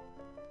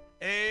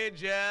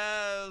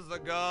 ages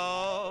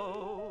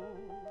ago.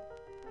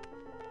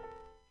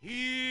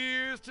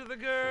 Here's to the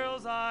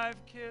girls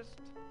I've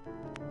kissed,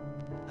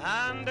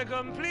 and to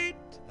complete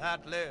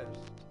that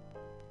list,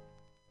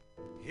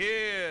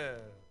 here's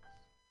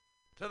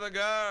to the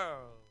girl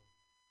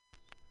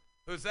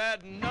who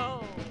said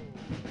no.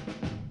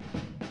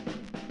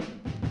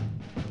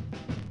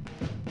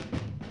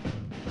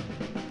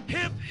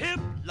 Hip, hip,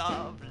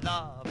 love,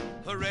 love,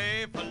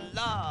 hooray for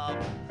love.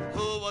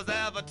 Who was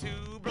ever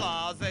too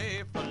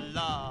blasé for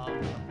love?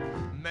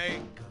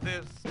 Make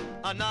this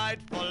a night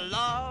for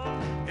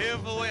love.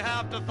 If we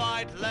have to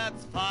fight,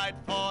 let's fight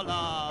for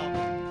love.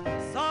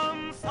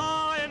 Some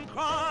sigh and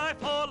cry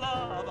for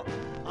love,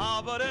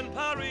 but in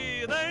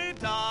Paris they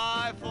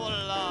die for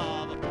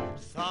love.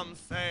 Some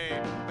say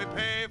we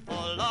pay for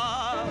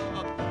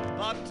love,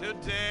 but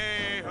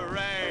today,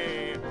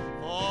 hooray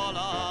for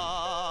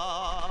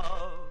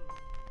love.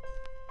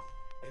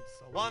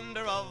 It's a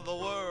wonder of the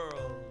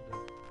world.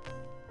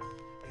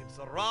 It's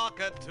a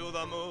rocket to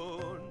the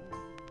moon.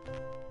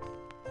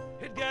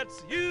 It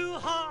gets you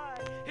high,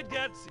 it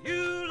gets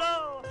you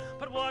low,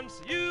 but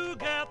once you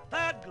get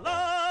that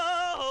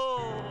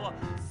glow,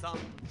 some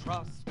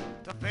trust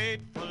to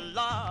fate for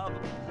love,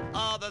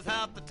 others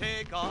have to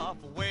take off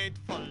weight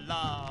for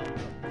love.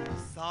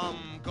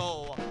 Some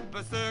go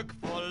berserk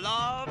for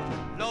love,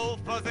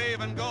 loafers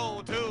even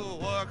go to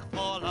work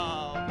for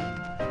love.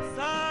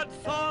 Sad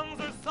songs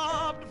are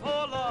sobbed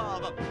for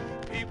love,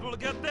 people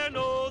get their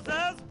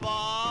noses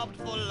bobbed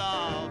for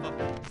love.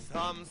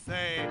 Some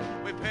say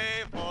we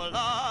pay for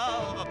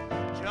love,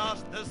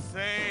 just the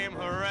same,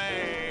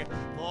 hooray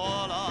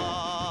for love.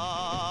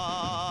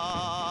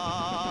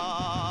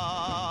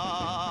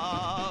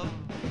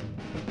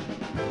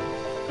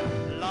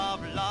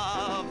 Love,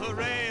 love,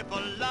 hooray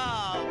for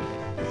love.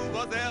 Who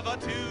was ever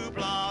too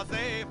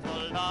blasé for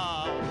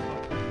love?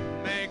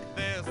 Make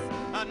this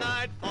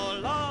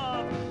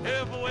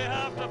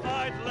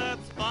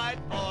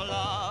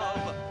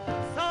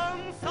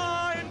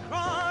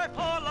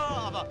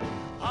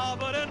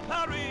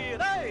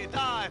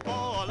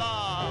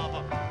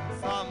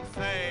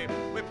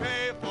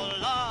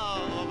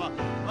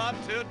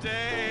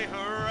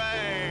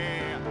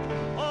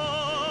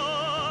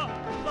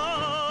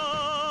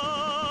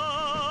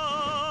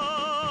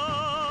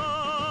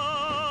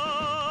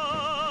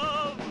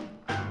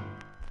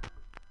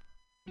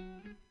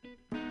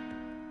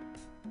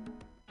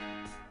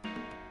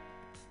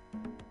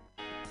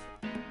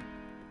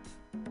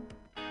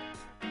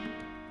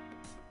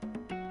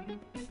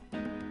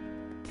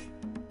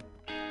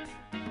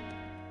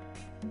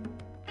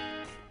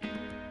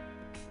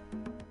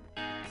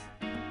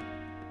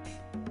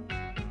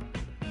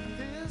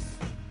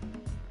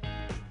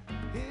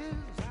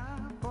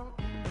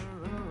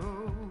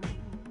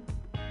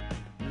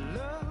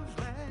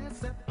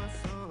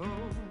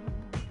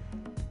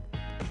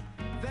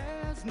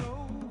there's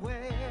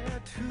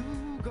nowhere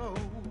to go.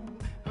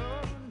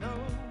 Oh no,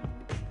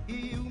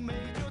 you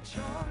made your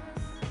choice.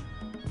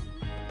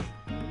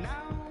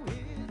 Now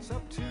it's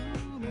up to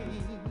me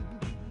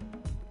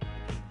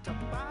to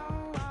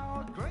bow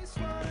out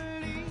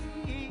gracefully.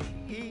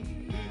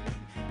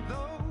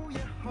 Though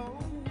you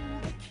hold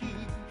the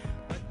key,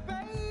 but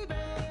baby,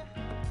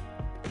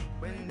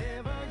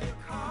 whenever you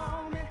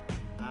call me,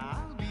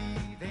 I'll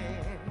be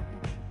there.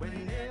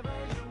 Whenever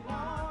you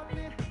want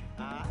me,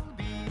 I'll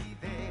be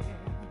there.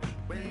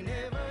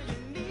 Whenever you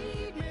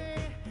need me,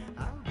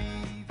 I'll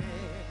be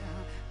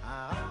there.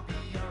 I'll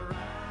be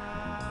around.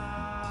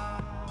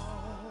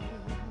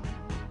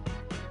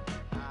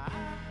 I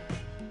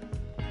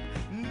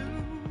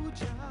knew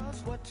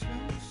just what to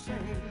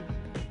say.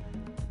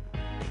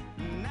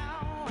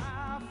 Now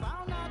I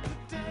found out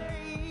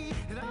today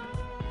that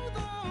all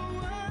the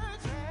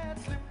words had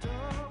slipped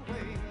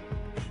away.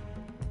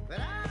 But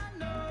I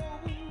know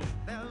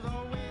there's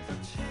always a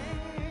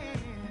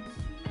chance.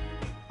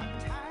 A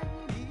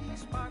tiny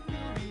spark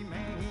will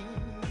remain,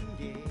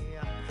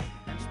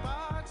 yeah. And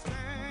sparks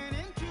turn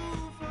into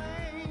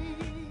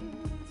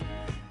flames.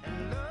 And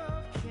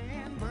love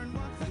can burn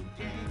once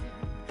again.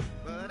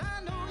 But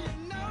I know you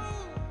know,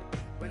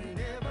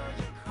 whenever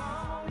you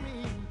call me,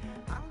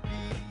 I'll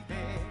be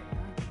there.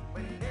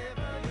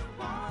 Whenever you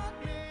want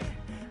me,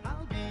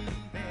 I'll be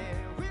there.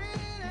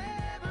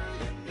 Whenever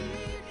you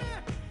need me,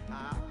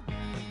 I'll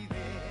be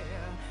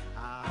there.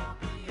 I'll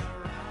be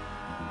around.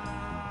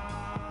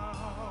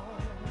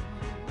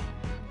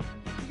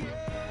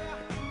 Yeah.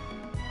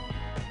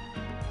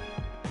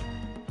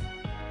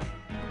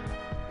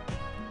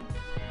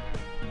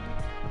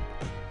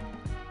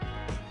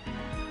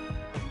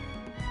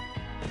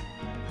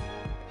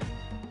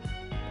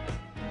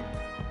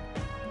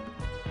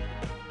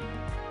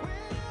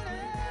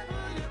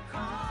 Whenever you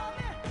call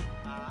me,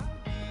 I'll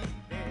be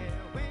there.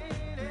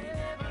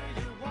 Whenever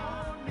you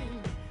want me,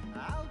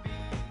 I'll be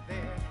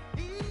there.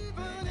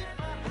 Even if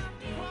I have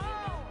to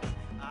crawl,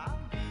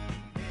 I'll be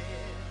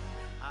there.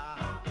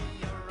 I'll be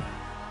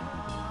around.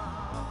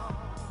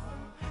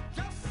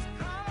 Just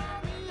call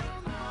me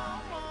on the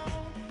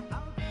phone.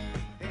 I'll be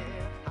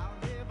there. I'll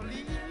never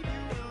leave you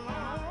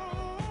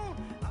alone.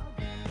 I'll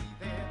be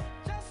there.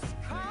 Just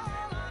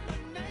call on the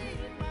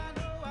name. I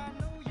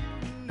know you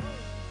know.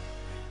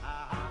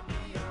 I'll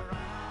be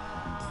around.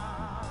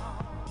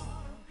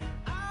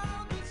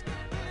 I'll be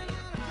skipping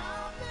and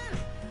jumping.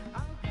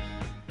 I'll be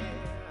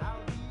there.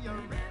 I'll be a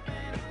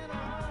ripping and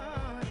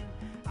running.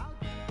 I'll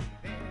be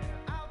there.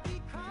 I'll be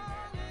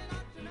calling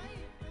out your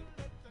name and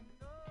let you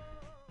know.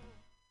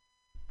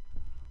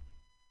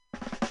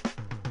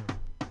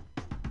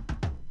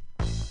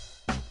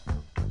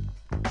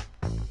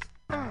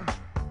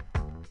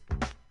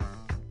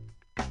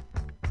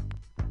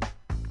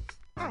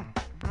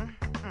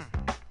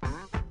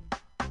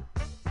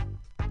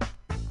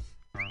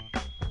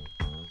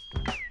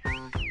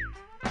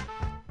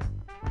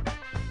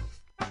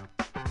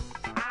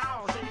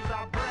 Ow, she's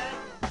a brick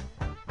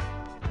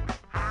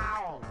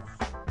house.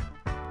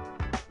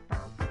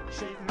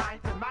 She's mighty,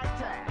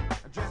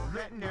 just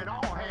letting it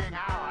all hang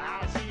out.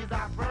 Ow, she's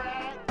a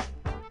brick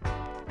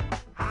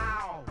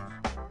house.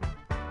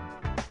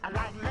 I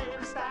like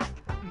lady stack,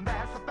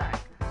 that's a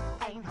fact.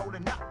 Ain't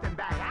holding nothing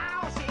back.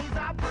 Ow, she's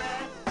a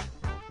brick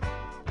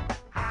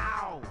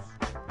house.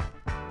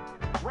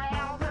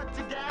 Well, put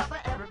together,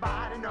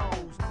 everybody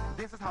knows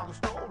this is how the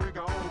story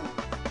goes.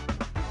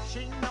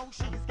 She knows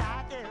she's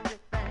got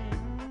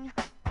everything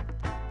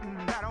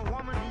that a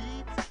woman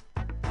needs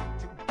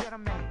to get a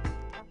man.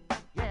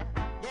 Yeah,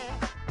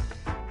 yeah.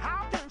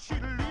 How can she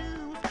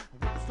lose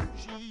with the suit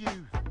she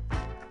used?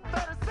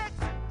 36,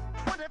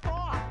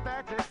 24,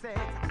 36.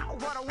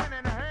 What a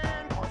winning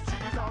hand, 'cause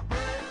she's a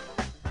brick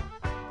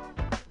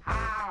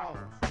house.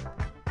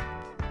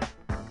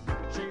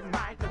 She's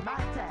mighty,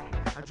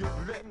 just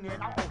letting it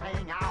all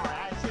hang out.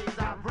 And she's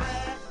a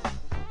brick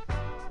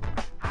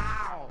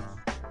house.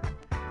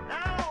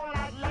 Oh,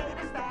 like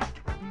lady stack,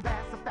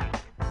 that's a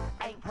fact.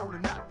 Ain't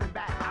holding nothing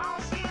back. Oh,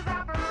 she's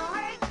a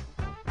brick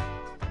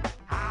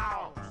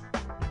house.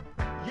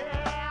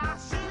 Yeah,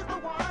 she's the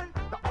one,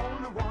 the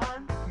only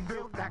one,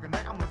 built like an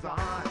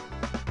Amazon.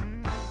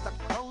 The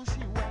clothes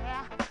she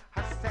wear,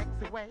 her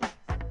sexy ways,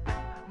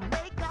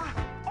 make a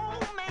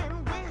old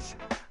man wish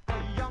for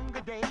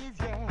younger days.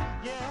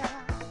 Yeah, yeah.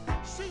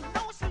 She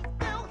knows she's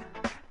built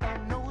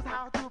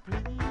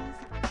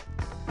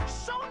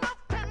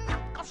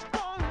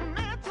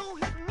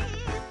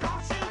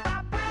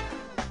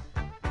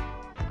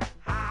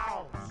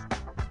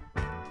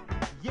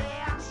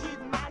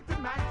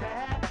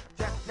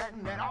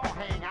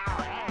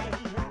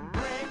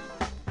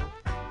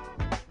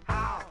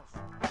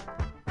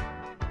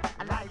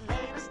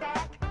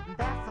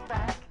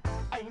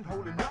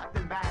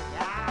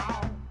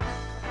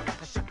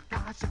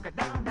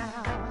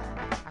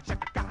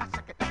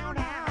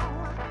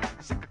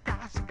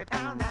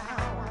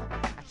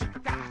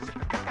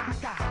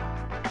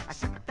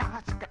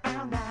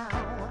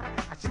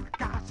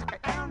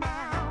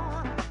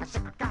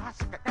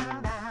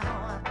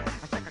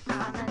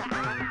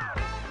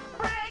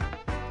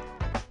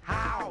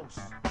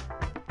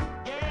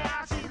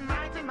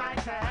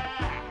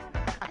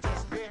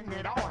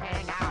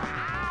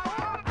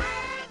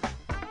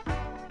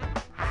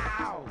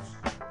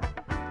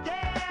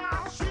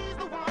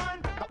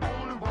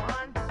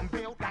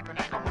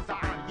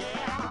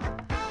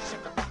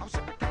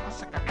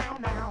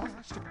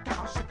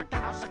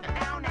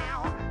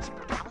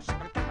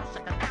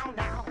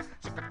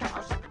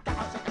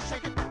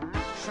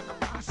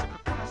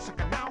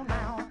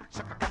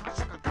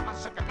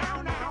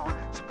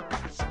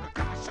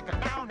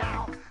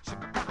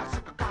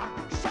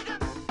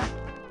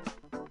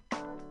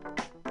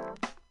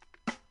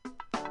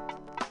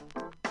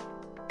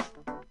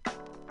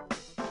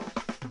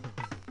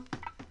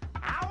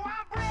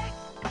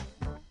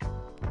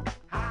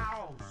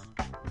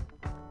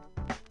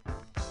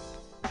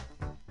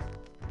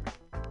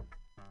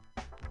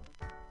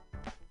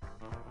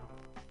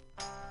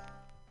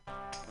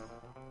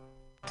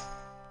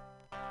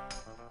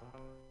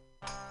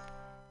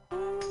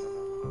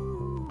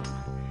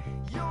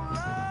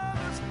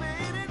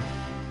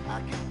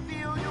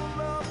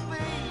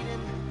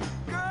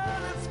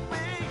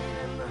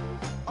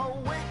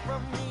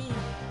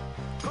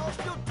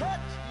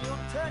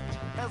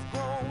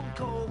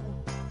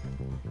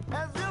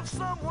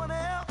someone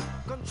else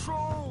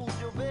controls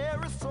your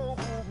very soul.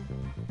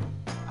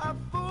 I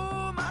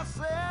fool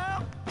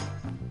myself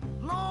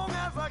long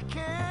as I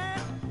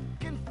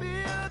can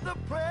feel the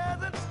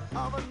presence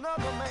of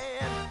another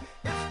man.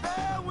 It's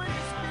there when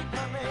you speak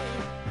my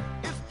name.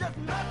 It's just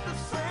not the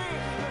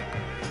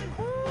same.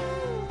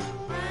 Ooh,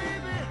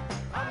 baby,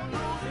 I'm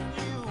losing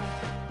you.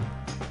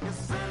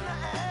 It's in the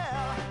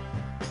air.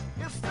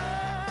 It's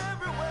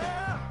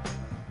everywhere.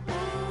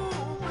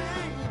 Ooh,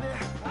 baby,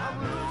 I'm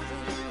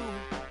losing you.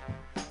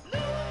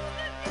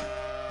 Losing you.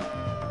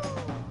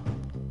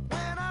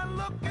 When I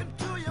look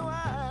into your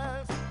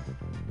eyes,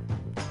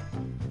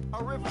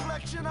 a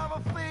reflection of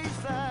a face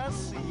I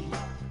see.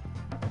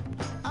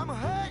 I'm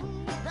hurt,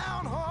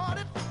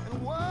 downhearted, and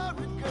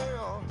worried,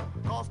 girl,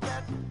 'cause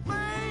that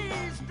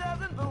face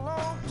doesn't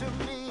belong to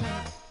me.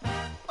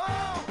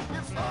 Oh,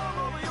 it's all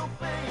over your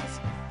face.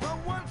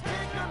 Someone's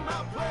taken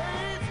my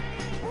place.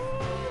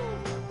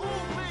 Ooh,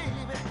 ooh,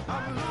 baby,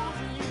 I'm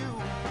losing you.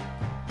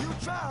 You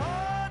try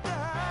hard to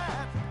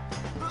hide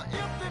the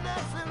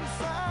emptiness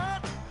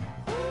inside.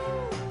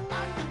 Ooh,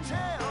 I can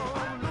tell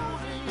I'm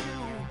losing you.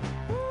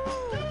 Ooh,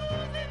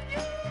 losing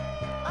you.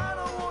 I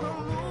don't wanna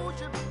lose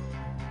you.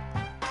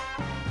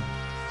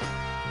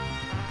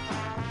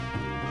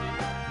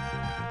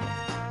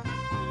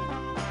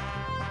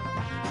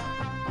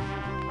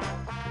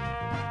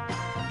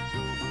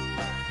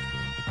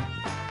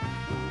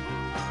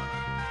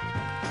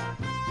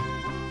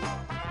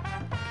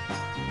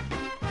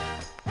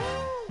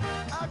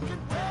 I can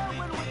tell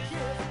when we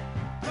kiss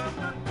from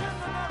the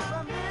tenderness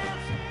I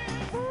miss.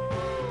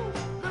 Ooh,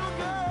 little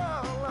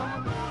girl,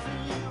 I'm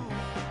losing you.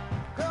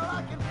 Girl,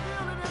 I can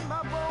feel it in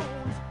my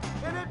bones.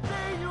 Any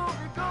day you'll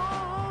be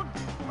gone.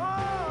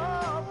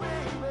 Oh,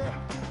 baby,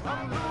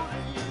 I'm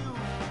losing you.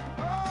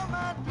 Oh,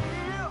 my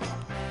dear,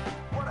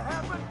 what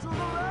happened to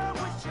the love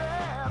we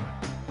shared?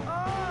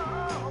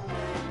 Oh,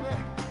 baby,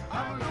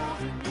 I'm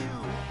losing you.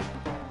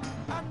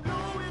 I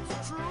know it's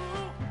true.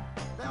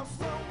 There's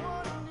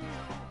someone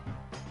new.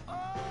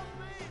 Oh,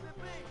 baby,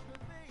 baby,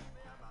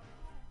 baby,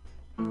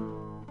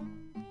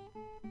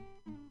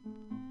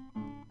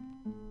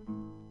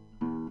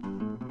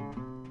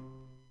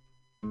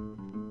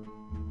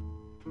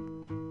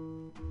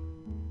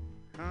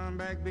 Come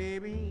back,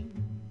 baby.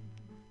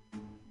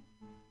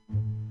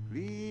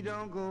 Please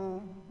don't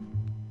go.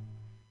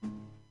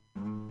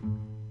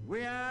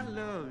 Where I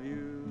love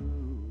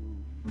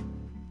you,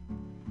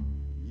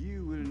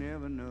 you will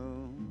never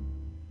know.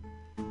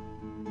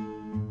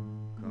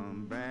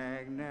 Come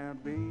back now,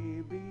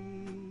 baby.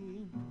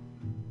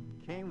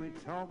 Can we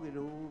talk it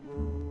over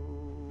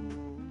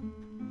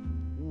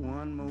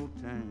one more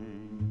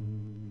time?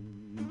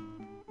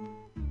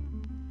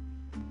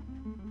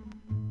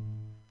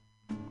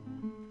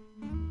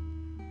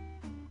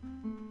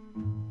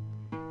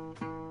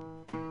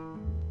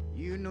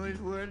 You know this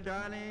world,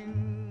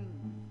 darling,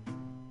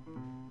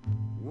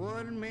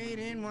 wasn't made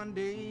in one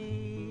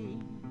day.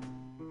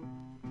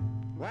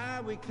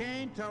 Why we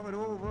can't talk it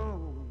over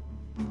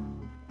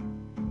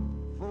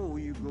before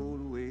you go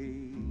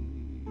away?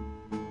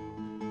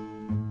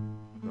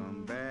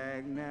 Come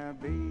back now,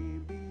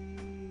 baby.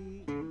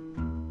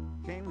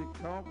 Can we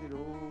talk it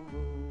over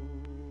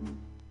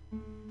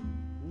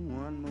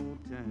one more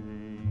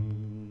time?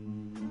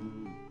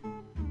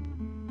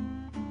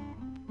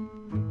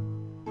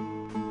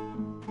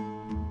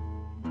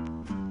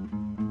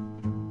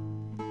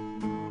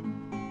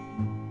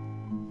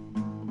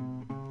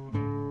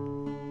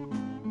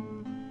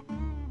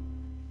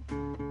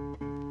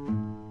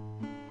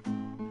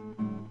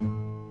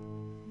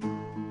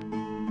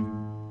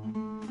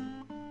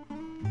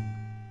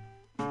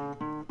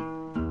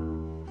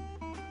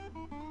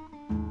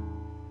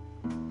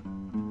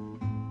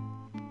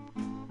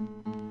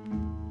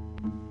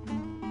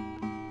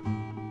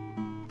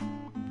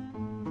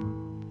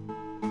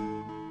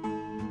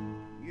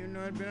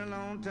 It's been a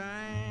long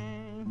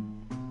time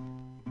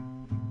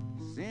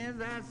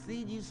since I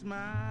see you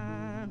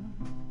smile.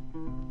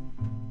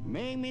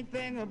 Make me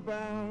think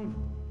about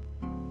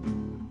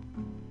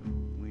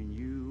when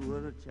you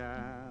was a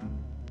child.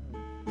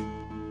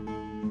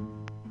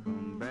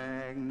 Come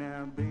back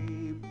now,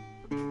 babe.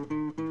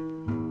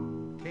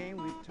 Can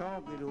we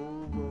talk it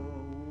over?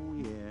 Oh,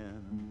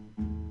 yeah,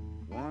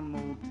 one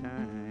more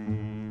time.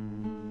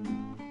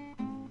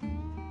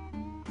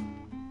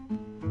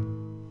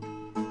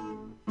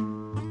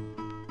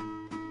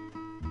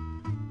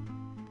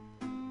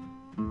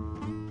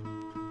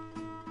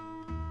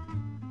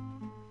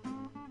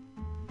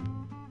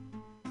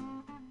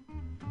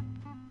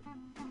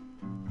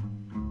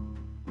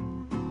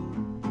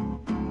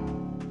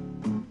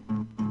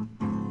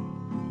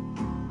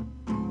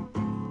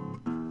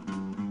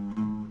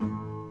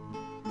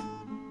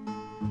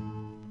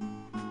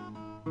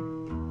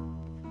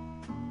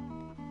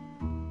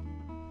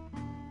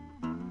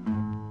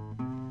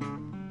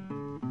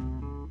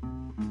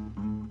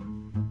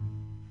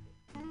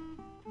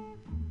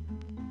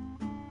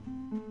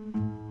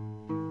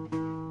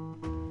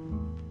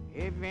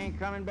 If you ain't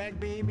coming back,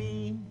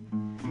 baby,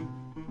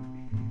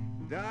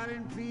 darling,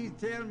 darling, please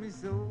tell me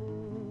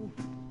so.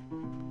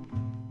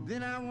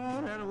 Then I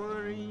won't have to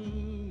worry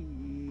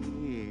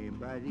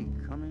about you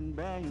coming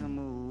back no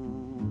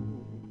more.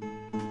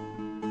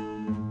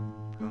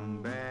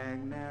 Come back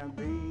now,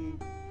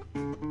 babe.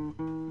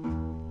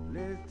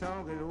 Let's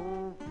talk it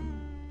over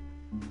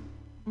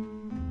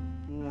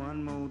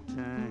one more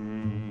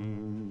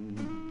time.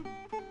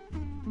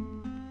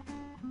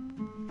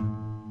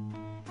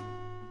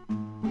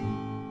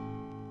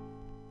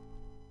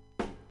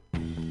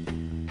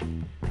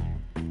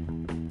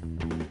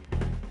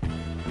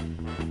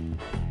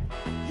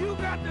 You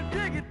got to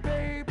dig it,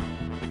 babe.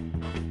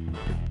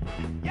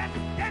 Yes,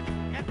 yes, you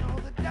know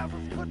the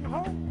devils couldn't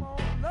hold more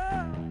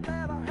love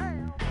that I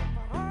have in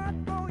my heart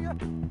for you.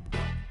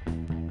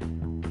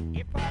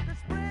 If I could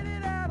spread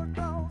it out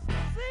across the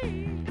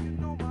sea, you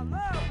know my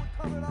love would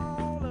cover it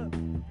all up.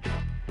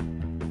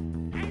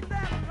 Ain't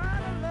that a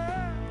lot of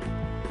love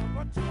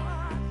for two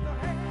hearts to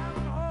have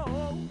and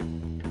hold?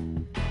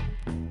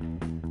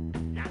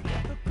 Now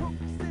if the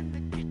cooks in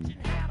the kitchen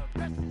had a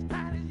dress as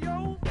tight as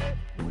yours, they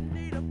wouldn't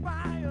need a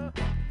fire.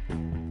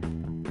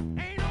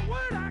 Ain't a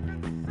word I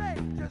can say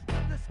just to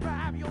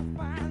describe your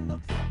fine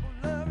looks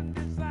for love and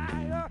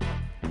desire.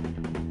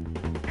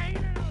 Ain't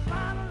it a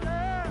lot of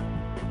love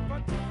for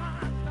two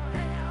hearts to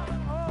have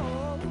and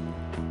hold?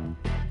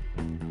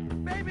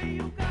 Baby,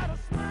 you got a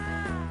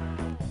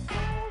smile so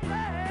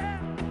rare,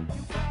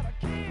 you got a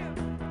kiss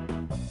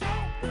so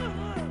good,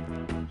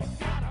 you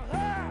got a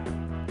hug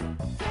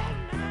so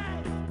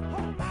nice,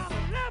 whole lot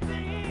of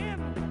loving.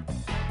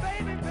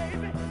 Baby,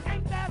 baby,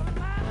 ain't that a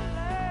lot of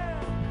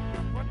love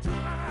for two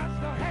hearts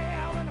to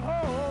have and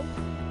hold?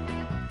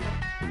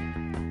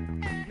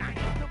 Now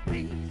if the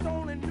bees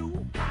only knew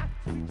how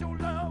sweet your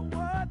love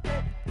was,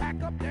 they'd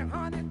pack up their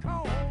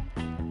honeycomb.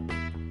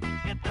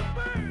 If the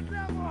birds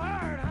ever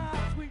heard how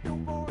sweet your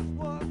voice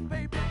was,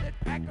 baby, they'd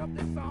pack up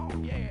their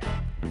song, yeah.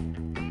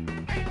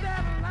 Ain't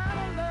that a lot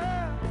of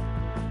love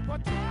for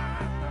two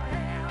hearts to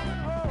have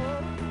and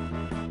hold?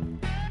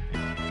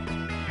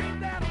 Ain't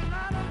that a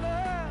lot of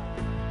love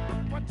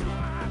for two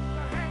hearts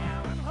to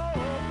have and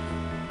hold?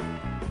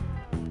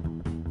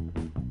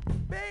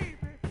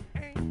 Baby,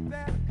 ain't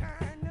that a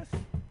kindness?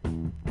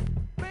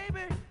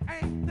 Baby,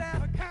 ain't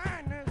that a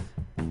kindness?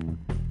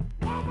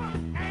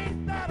 Woman,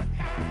 ain't that a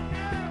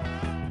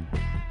kindness?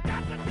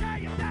 Got to tell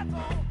you, that's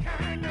all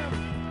kindness.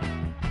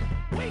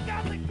 We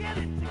got to get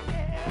it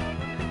together.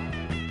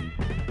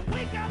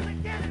 We got to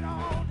get it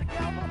all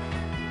together.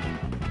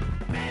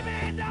 Baby,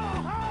 ain't that a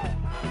whole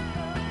lot of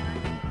love?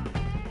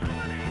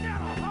 Woman, ain't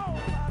that a whole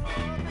lot of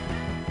love?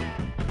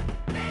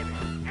 Baby,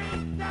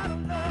 ain't that a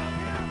love?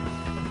 Yeah.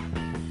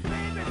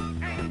 Baby,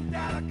 ain't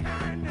that a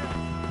kindness?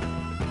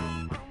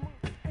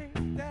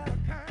 Ain't that a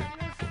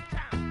kindness?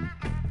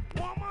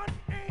 Woman,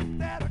 ain't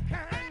that a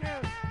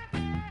kindness?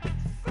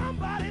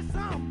 Somebody,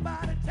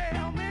 somebody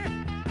tell me.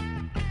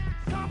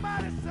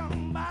 Somebody,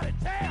 somebody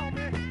tell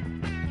me.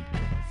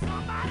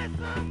 Somebody,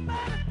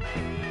 somebody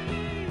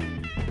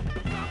please.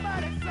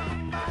 Somebody,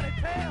 somebody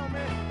tell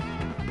me.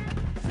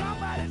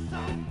 Somebody,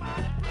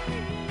 somebody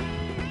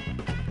please.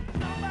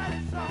 Somebody,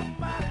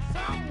 somebody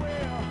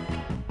somewhere.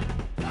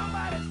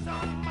 Somebody,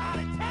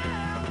 somebody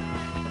tell me.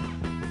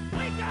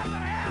 We got to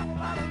have a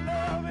lot of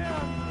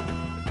loving.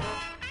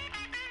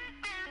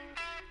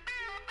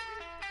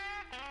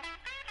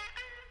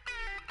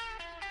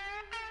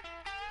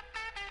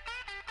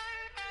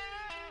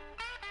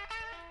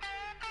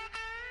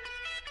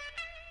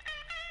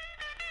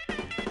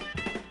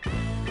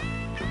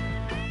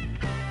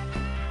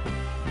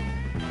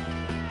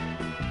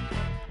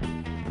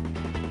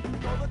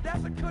 So the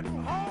desert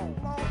couldn't hold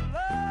all the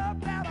love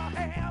that I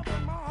have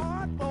in my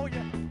heart for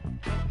you.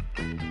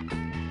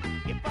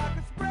 If I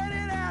could spread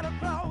it out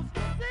across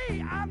the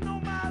sea, I know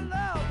my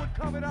love would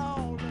cover it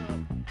all up.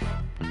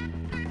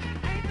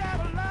 Ain't that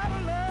a lot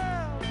of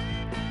love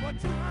for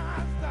two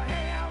hearts to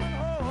have and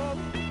hold?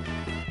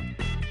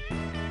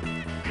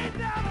 Ain't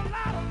that a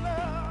lot of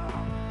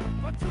love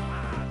for two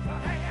hearts to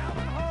have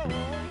and hold?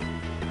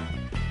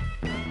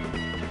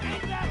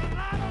 Ain't that a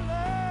lot of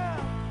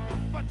love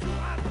for two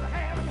hearts to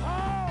have and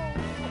hold?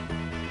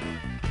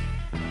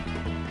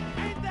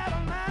 Ain't that a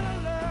lot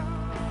of love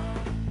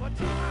for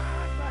two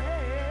hearts to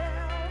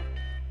have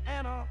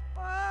and a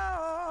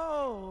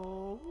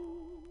hold?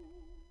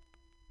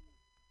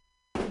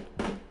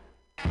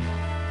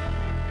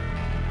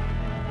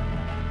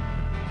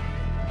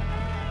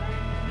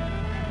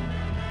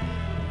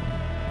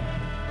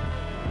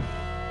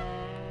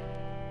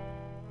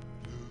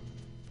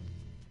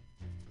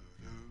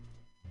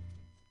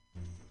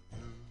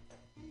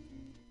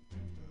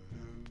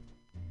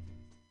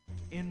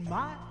 In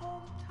my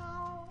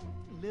hometown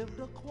lived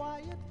a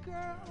quiet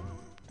girl.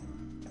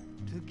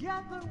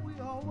 Together we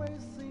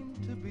always seemed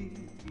to be.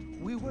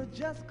 We were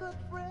just good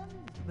friends,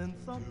 then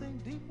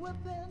something deep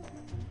within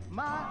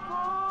my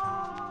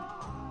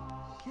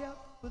heart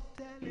kept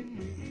telling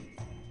me,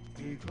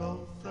 be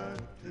closer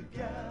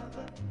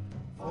together,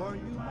 for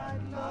you might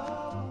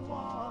love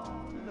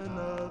one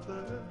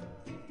another.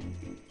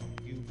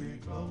 You be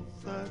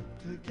closer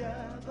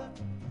together,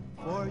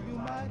 for you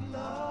might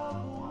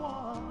love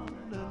one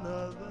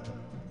another.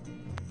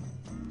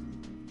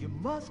 You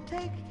must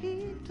take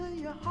heed to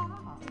your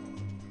heart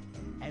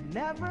and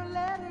never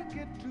let her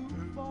get too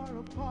far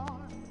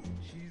apart.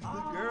 She's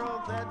the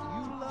girl that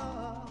you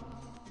love.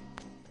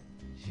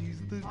 She's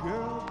the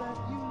girl that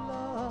you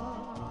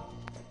love.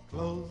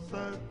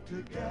 Closer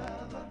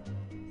together,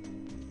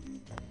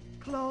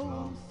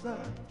 closer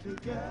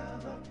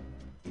together.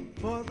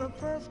 For the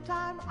first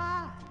time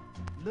I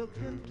looked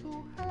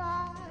into her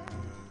eyes,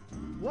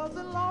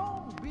 wasn't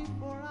long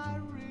before I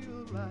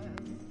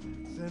realized,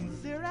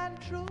 sincere and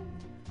true,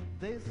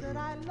 they said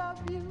I love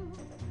you,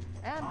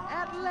 and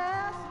at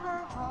last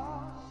her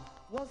heart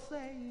was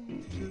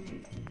saying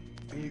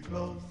to be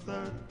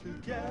closer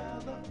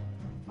together,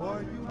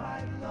 for you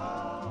might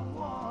love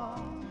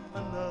one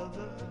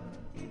another.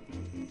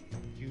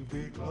 You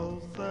be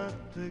closer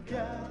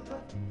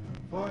together,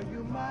 for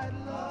you might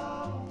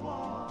love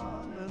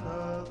one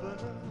another.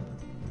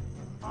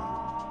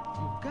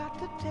 You've got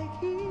to take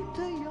heed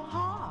to your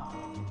heart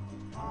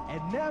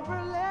and never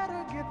let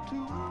her get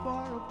too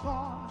far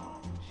apart.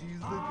 She's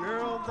the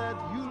girl that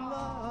you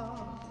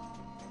love.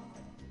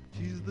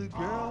 She's the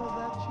girl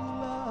that you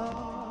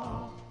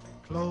love.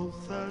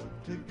 Closer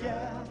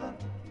together,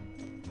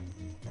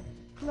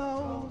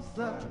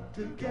 closer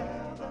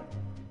together.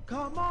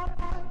 Come on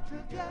back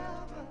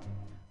together.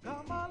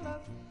 Come on,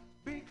 let's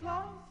be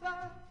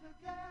closer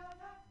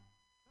together.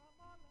 Come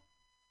on,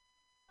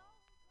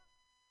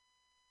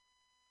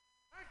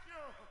 Thank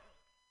you.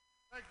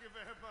 Thank you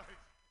very much.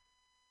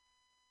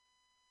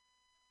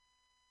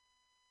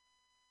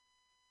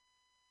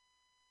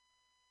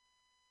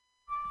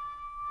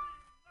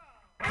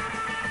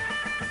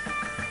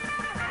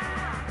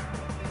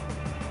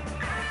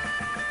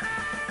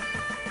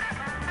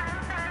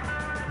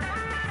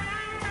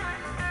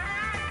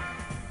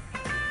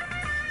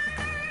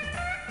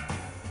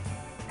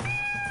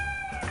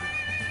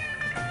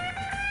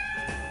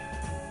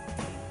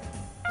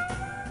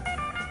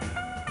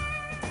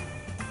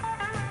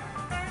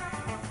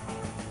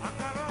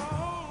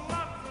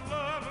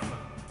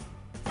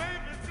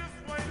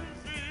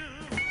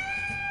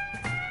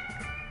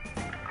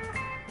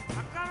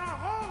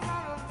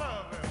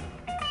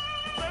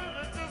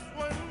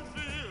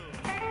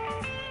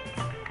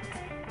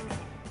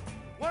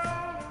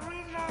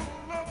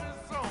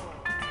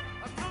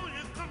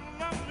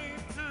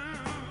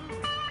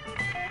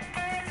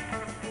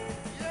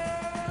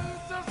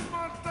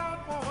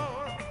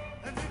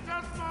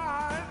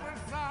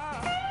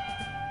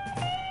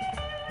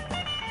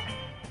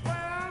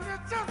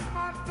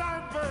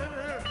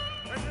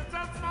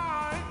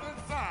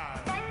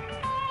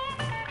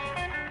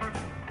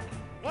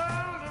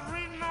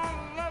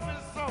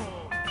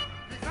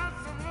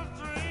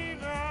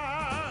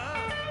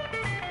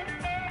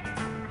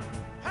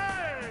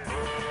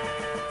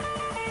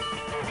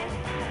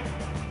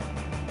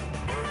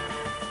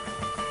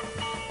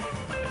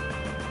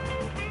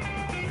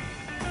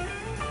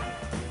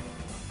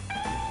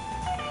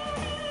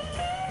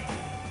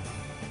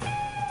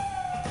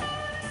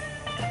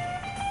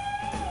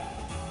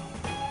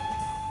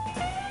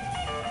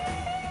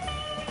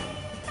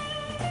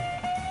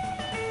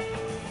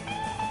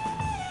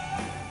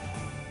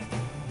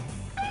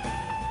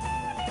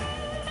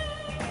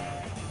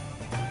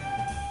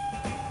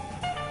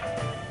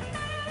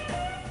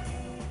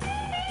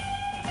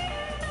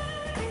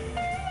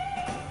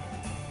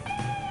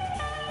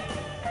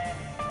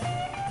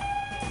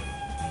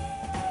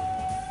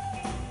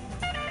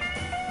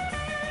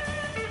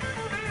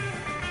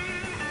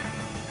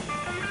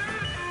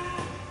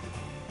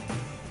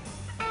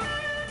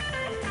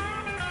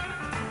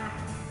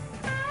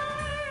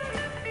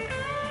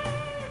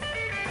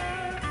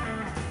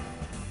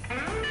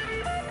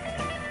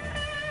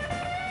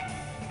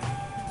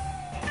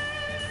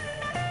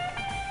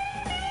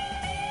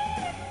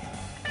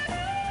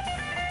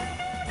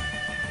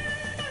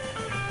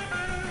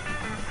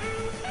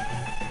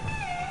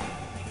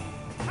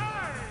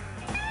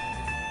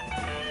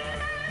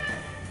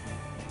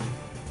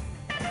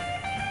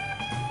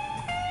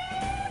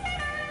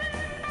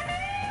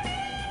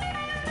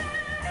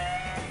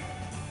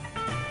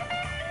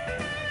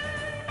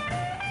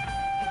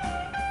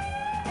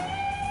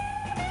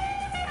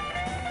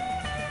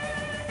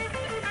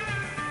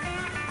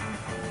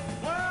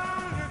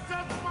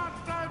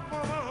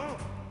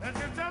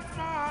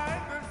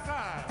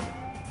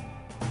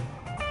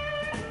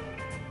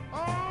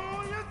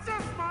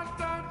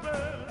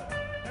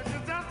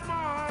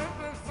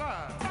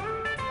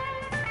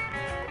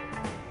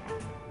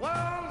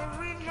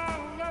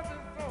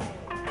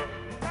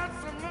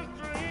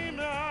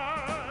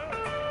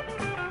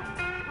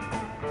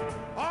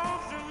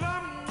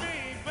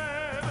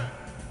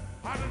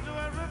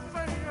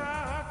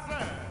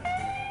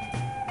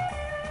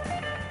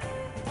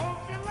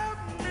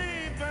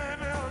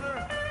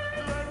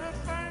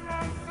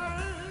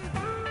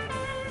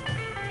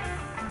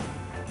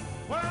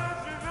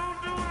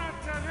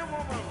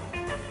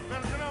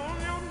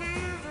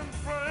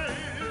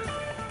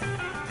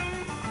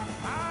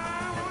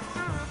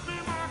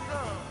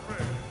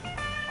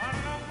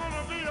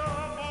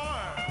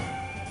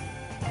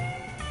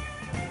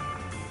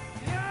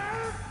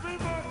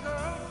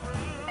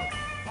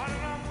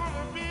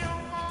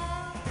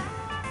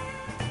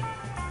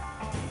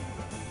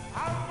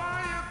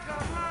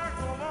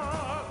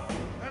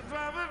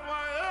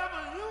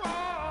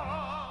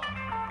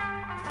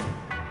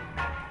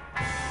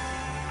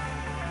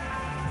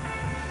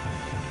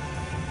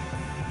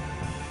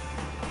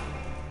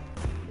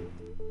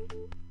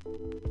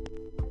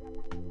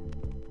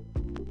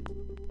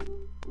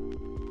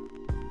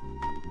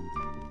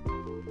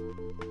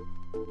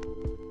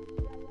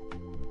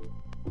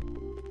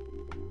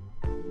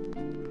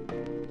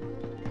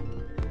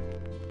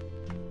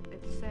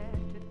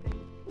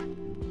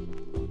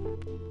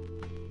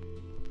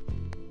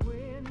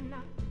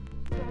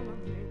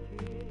 make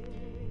it.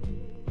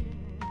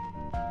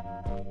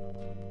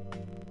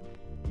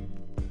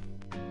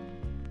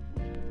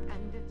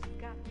 And it's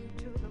gotten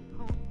to the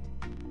point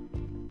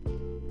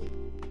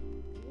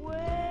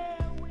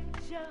where we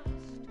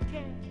just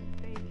can't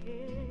fake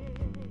it.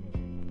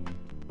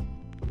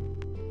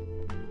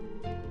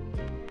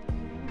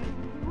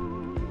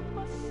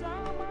 For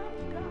some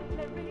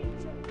ungodly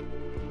reason,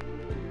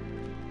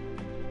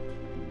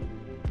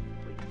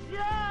 we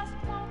just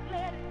won't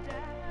let it die.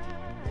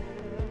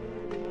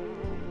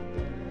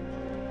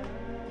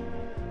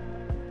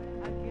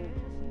 I guess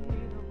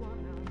neither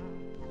one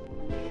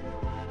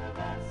of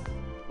us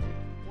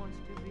wants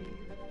to be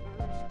the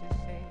first to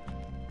say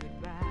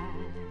goodbye.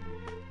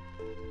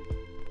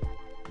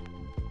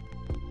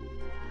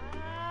 I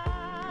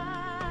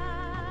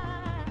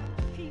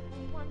keep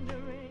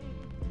wondering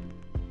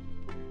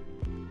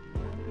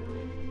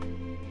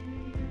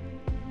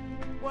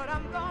what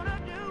I'm gonna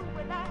do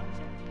without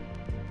you.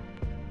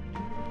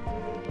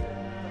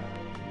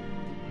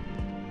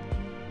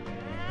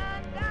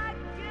 And I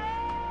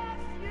guess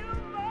you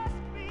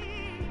must be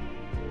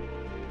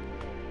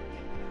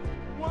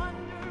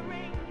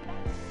wondering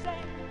that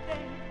same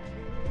thing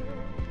too.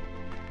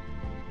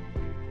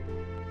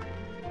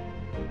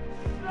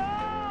 So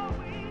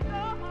we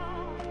go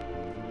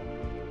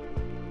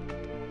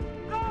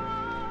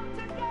on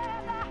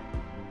together,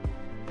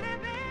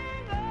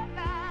 living a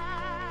lie.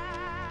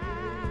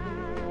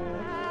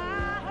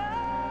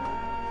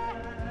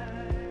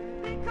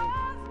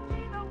 Because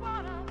neither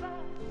one of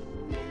us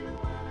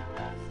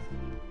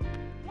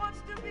wants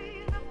to be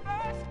the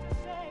first to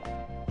say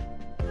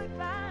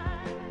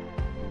goodbye.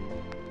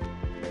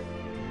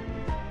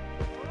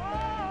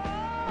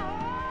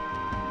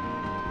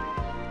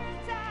 Every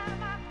time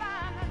I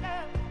find the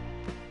nerve,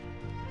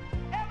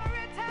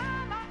 every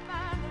time I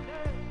find the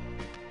nerve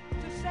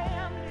to say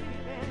I'm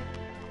leaving,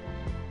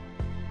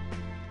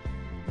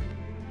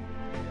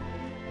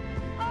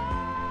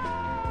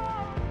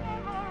 oh,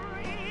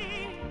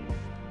 memories,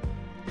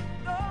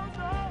 those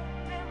old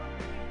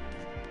memories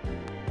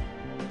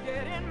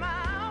get in my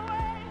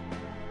way.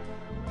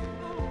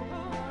 Ooh,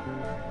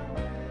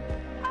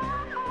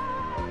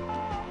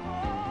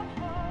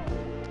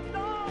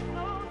 Lord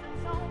knows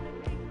it's only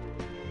me.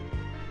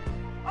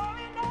 Oh,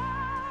 he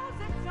knows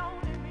it's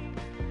only me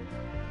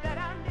that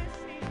I'm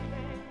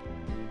deceiving.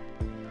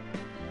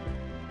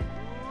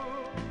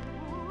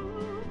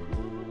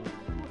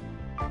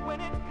 When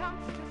it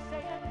comes to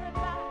saying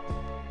goodbye,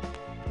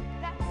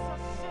 that's a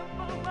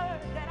simple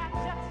word that I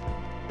just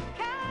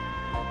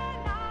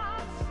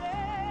cannot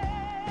say.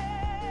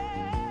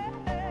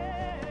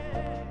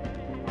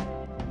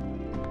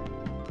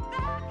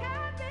 There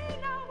can be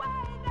no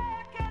way,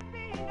 there can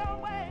be no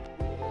way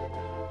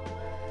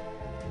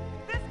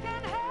this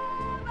can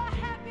have a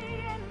happy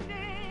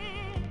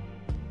ending.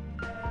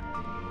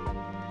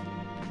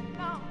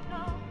 No,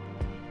 no.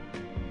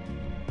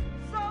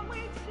 So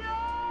we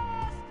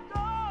just go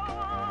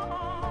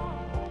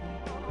on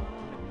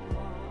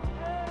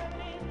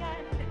hurting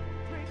and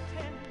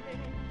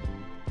pretending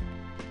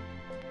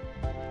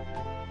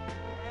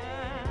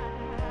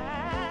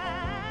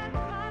and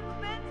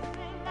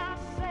convincing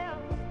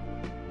ourselves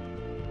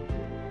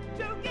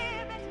to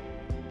give it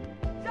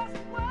just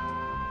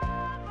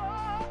one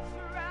more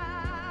try.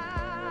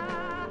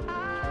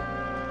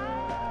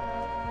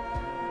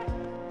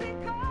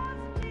 Because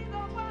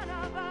neither one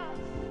of us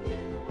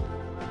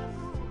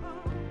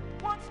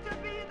wants to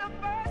be the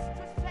first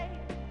to say.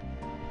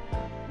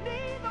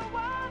 Neither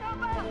one of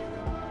us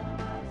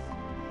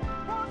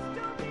wants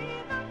to be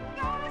the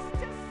first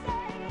to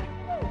say.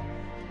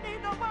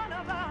 Neither one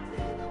of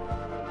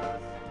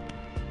us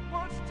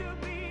wants to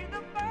be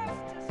the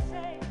first to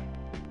say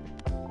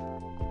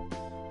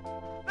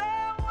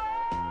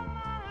farewell,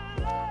 my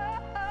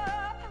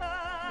love,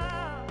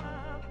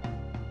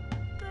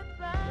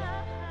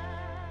 goodbye.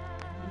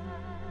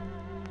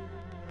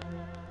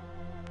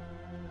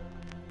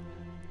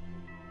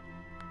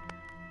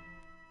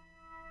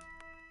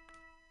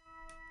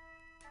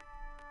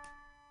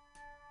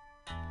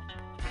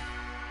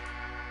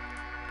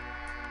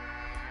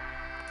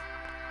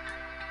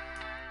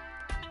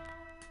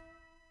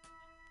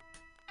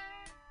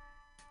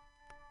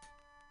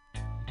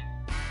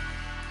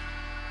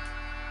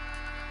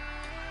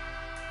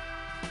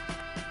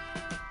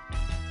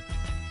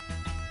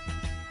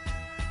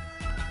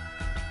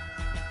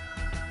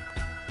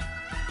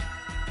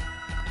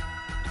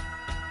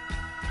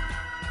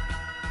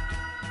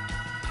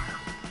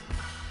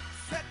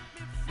 Set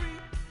me free,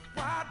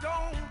 why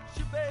don't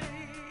you,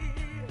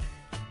 babe?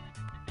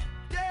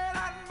 Get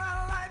out of my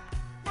life,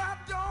 why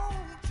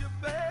don't you,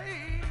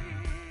 baby?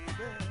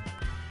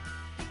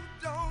 You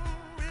don't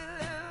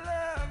really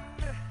love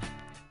me,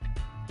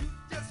 you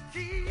just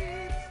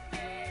keep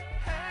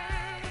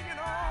hanging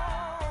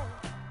on.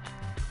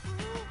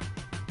 Ooh.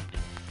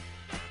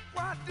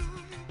 Why do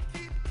you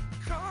keep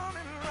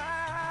coming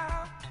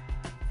around,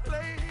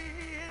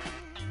 playing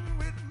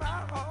with my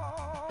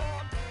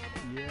heart?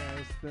 Yeah,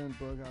 it's been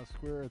Bughouse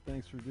Square.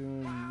 Thanks for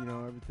doing,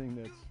 everything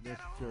that's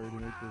necessary to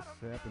make this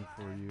happen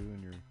for you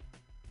and your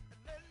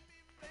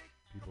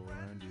people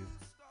around you.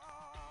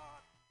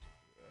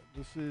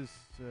 This is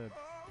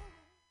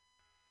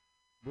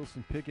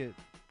Wilson Pickett.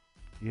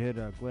 You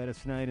had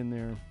Gladys Knight in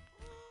there.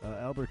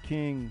 Albert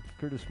King,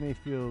 Curtis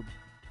Mayfield,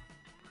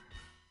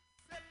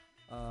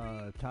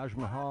 Taj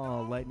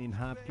Mahal, Lightning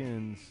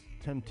Hopkins,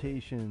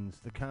 Temptations,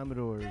 the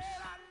Commodores,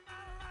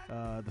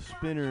 the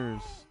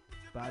Spinners,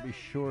 Bobby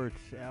Short,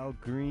 Al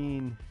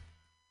Green,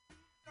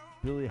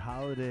 Billie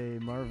Holiday,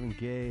 Marvin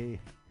Gaye,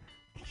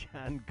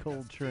 John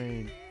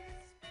Coltrane.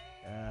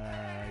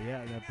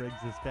 Yeah, that brings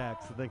us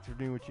back. So thanks for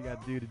doing what you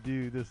got to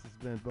do. This has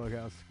been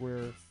Bughouse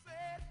Square.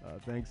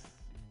 Thanks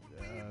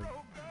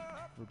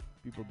for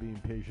people being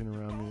patient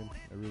around me.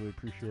 I really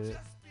appreciate it.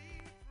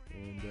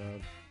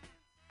 And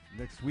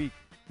next week,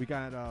 we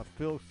got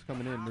Phil's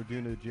coming in. We're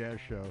doing a jazz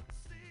show.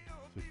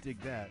 So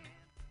dig that.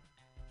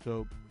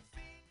 So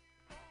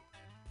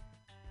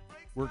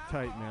work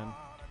tight, man.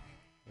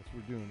 That's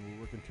what we're doing.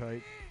 We're working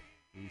tight.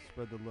 We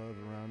spread the love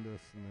around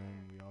us, and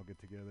then we all get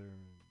together.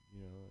 And,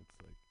 you know, it's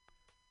like,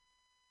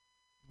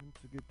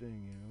 it's a good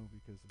thing, you know,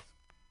 because it's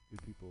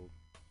good people.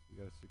 We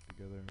got to stick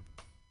together.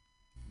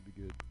 It'll be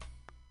good.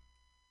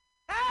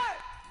 Hey!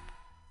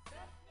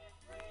 Set me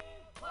free,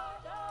 why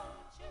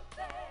don't you,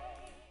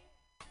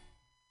 babe?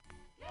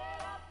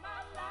 Get out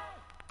my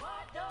life,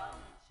 why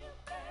don't you,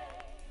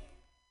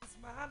 babe? It's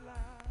my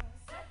life.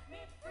 Set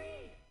me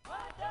free,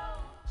 why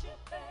don't you,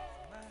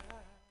 babe? My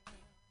life.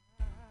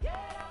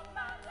 Get out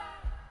my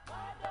life,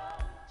 why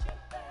don't you,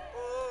 babe?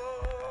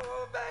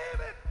 Ooh,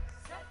 baby.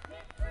 Set me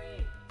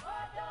free,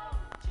 why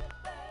don't you,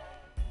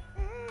 babe?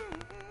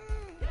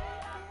 Get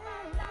out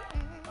my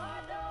life, why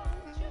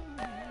don't you,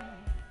 babe?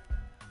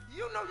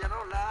 You know you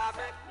don't love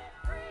me. Set me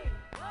free,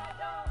 why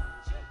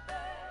don't you,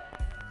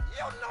 babe?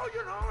 You know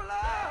you don't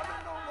love me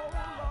no more.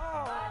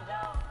 Why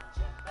don't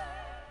you,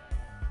 babe?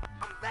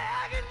 I'm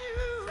begging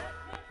you. Set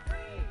me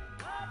free,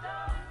 why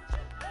don't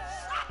you, babe?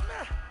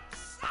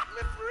 Set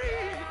me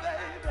free,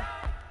 baby.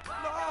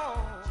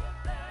 Lord.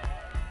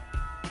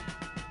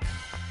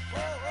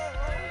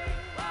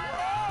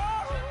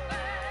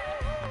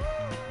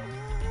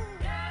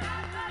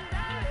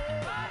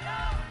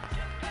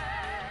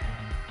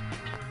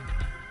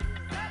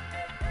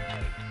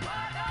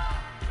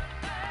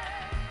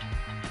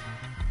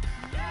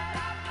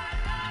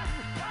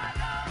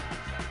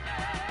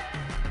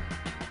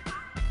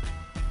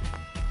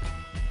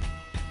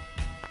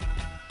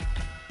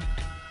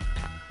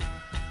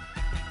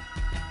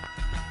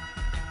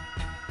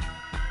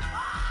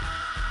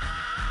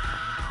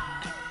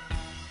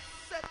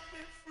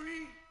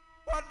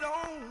 Why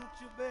don't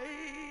you,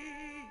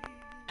 babe?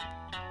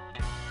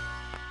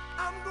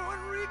 I'm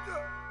going Rica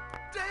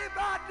day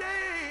by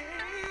day.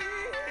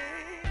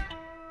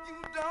 You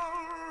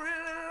don't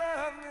really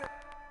love me.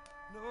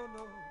 No,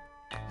 no.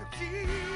 You keep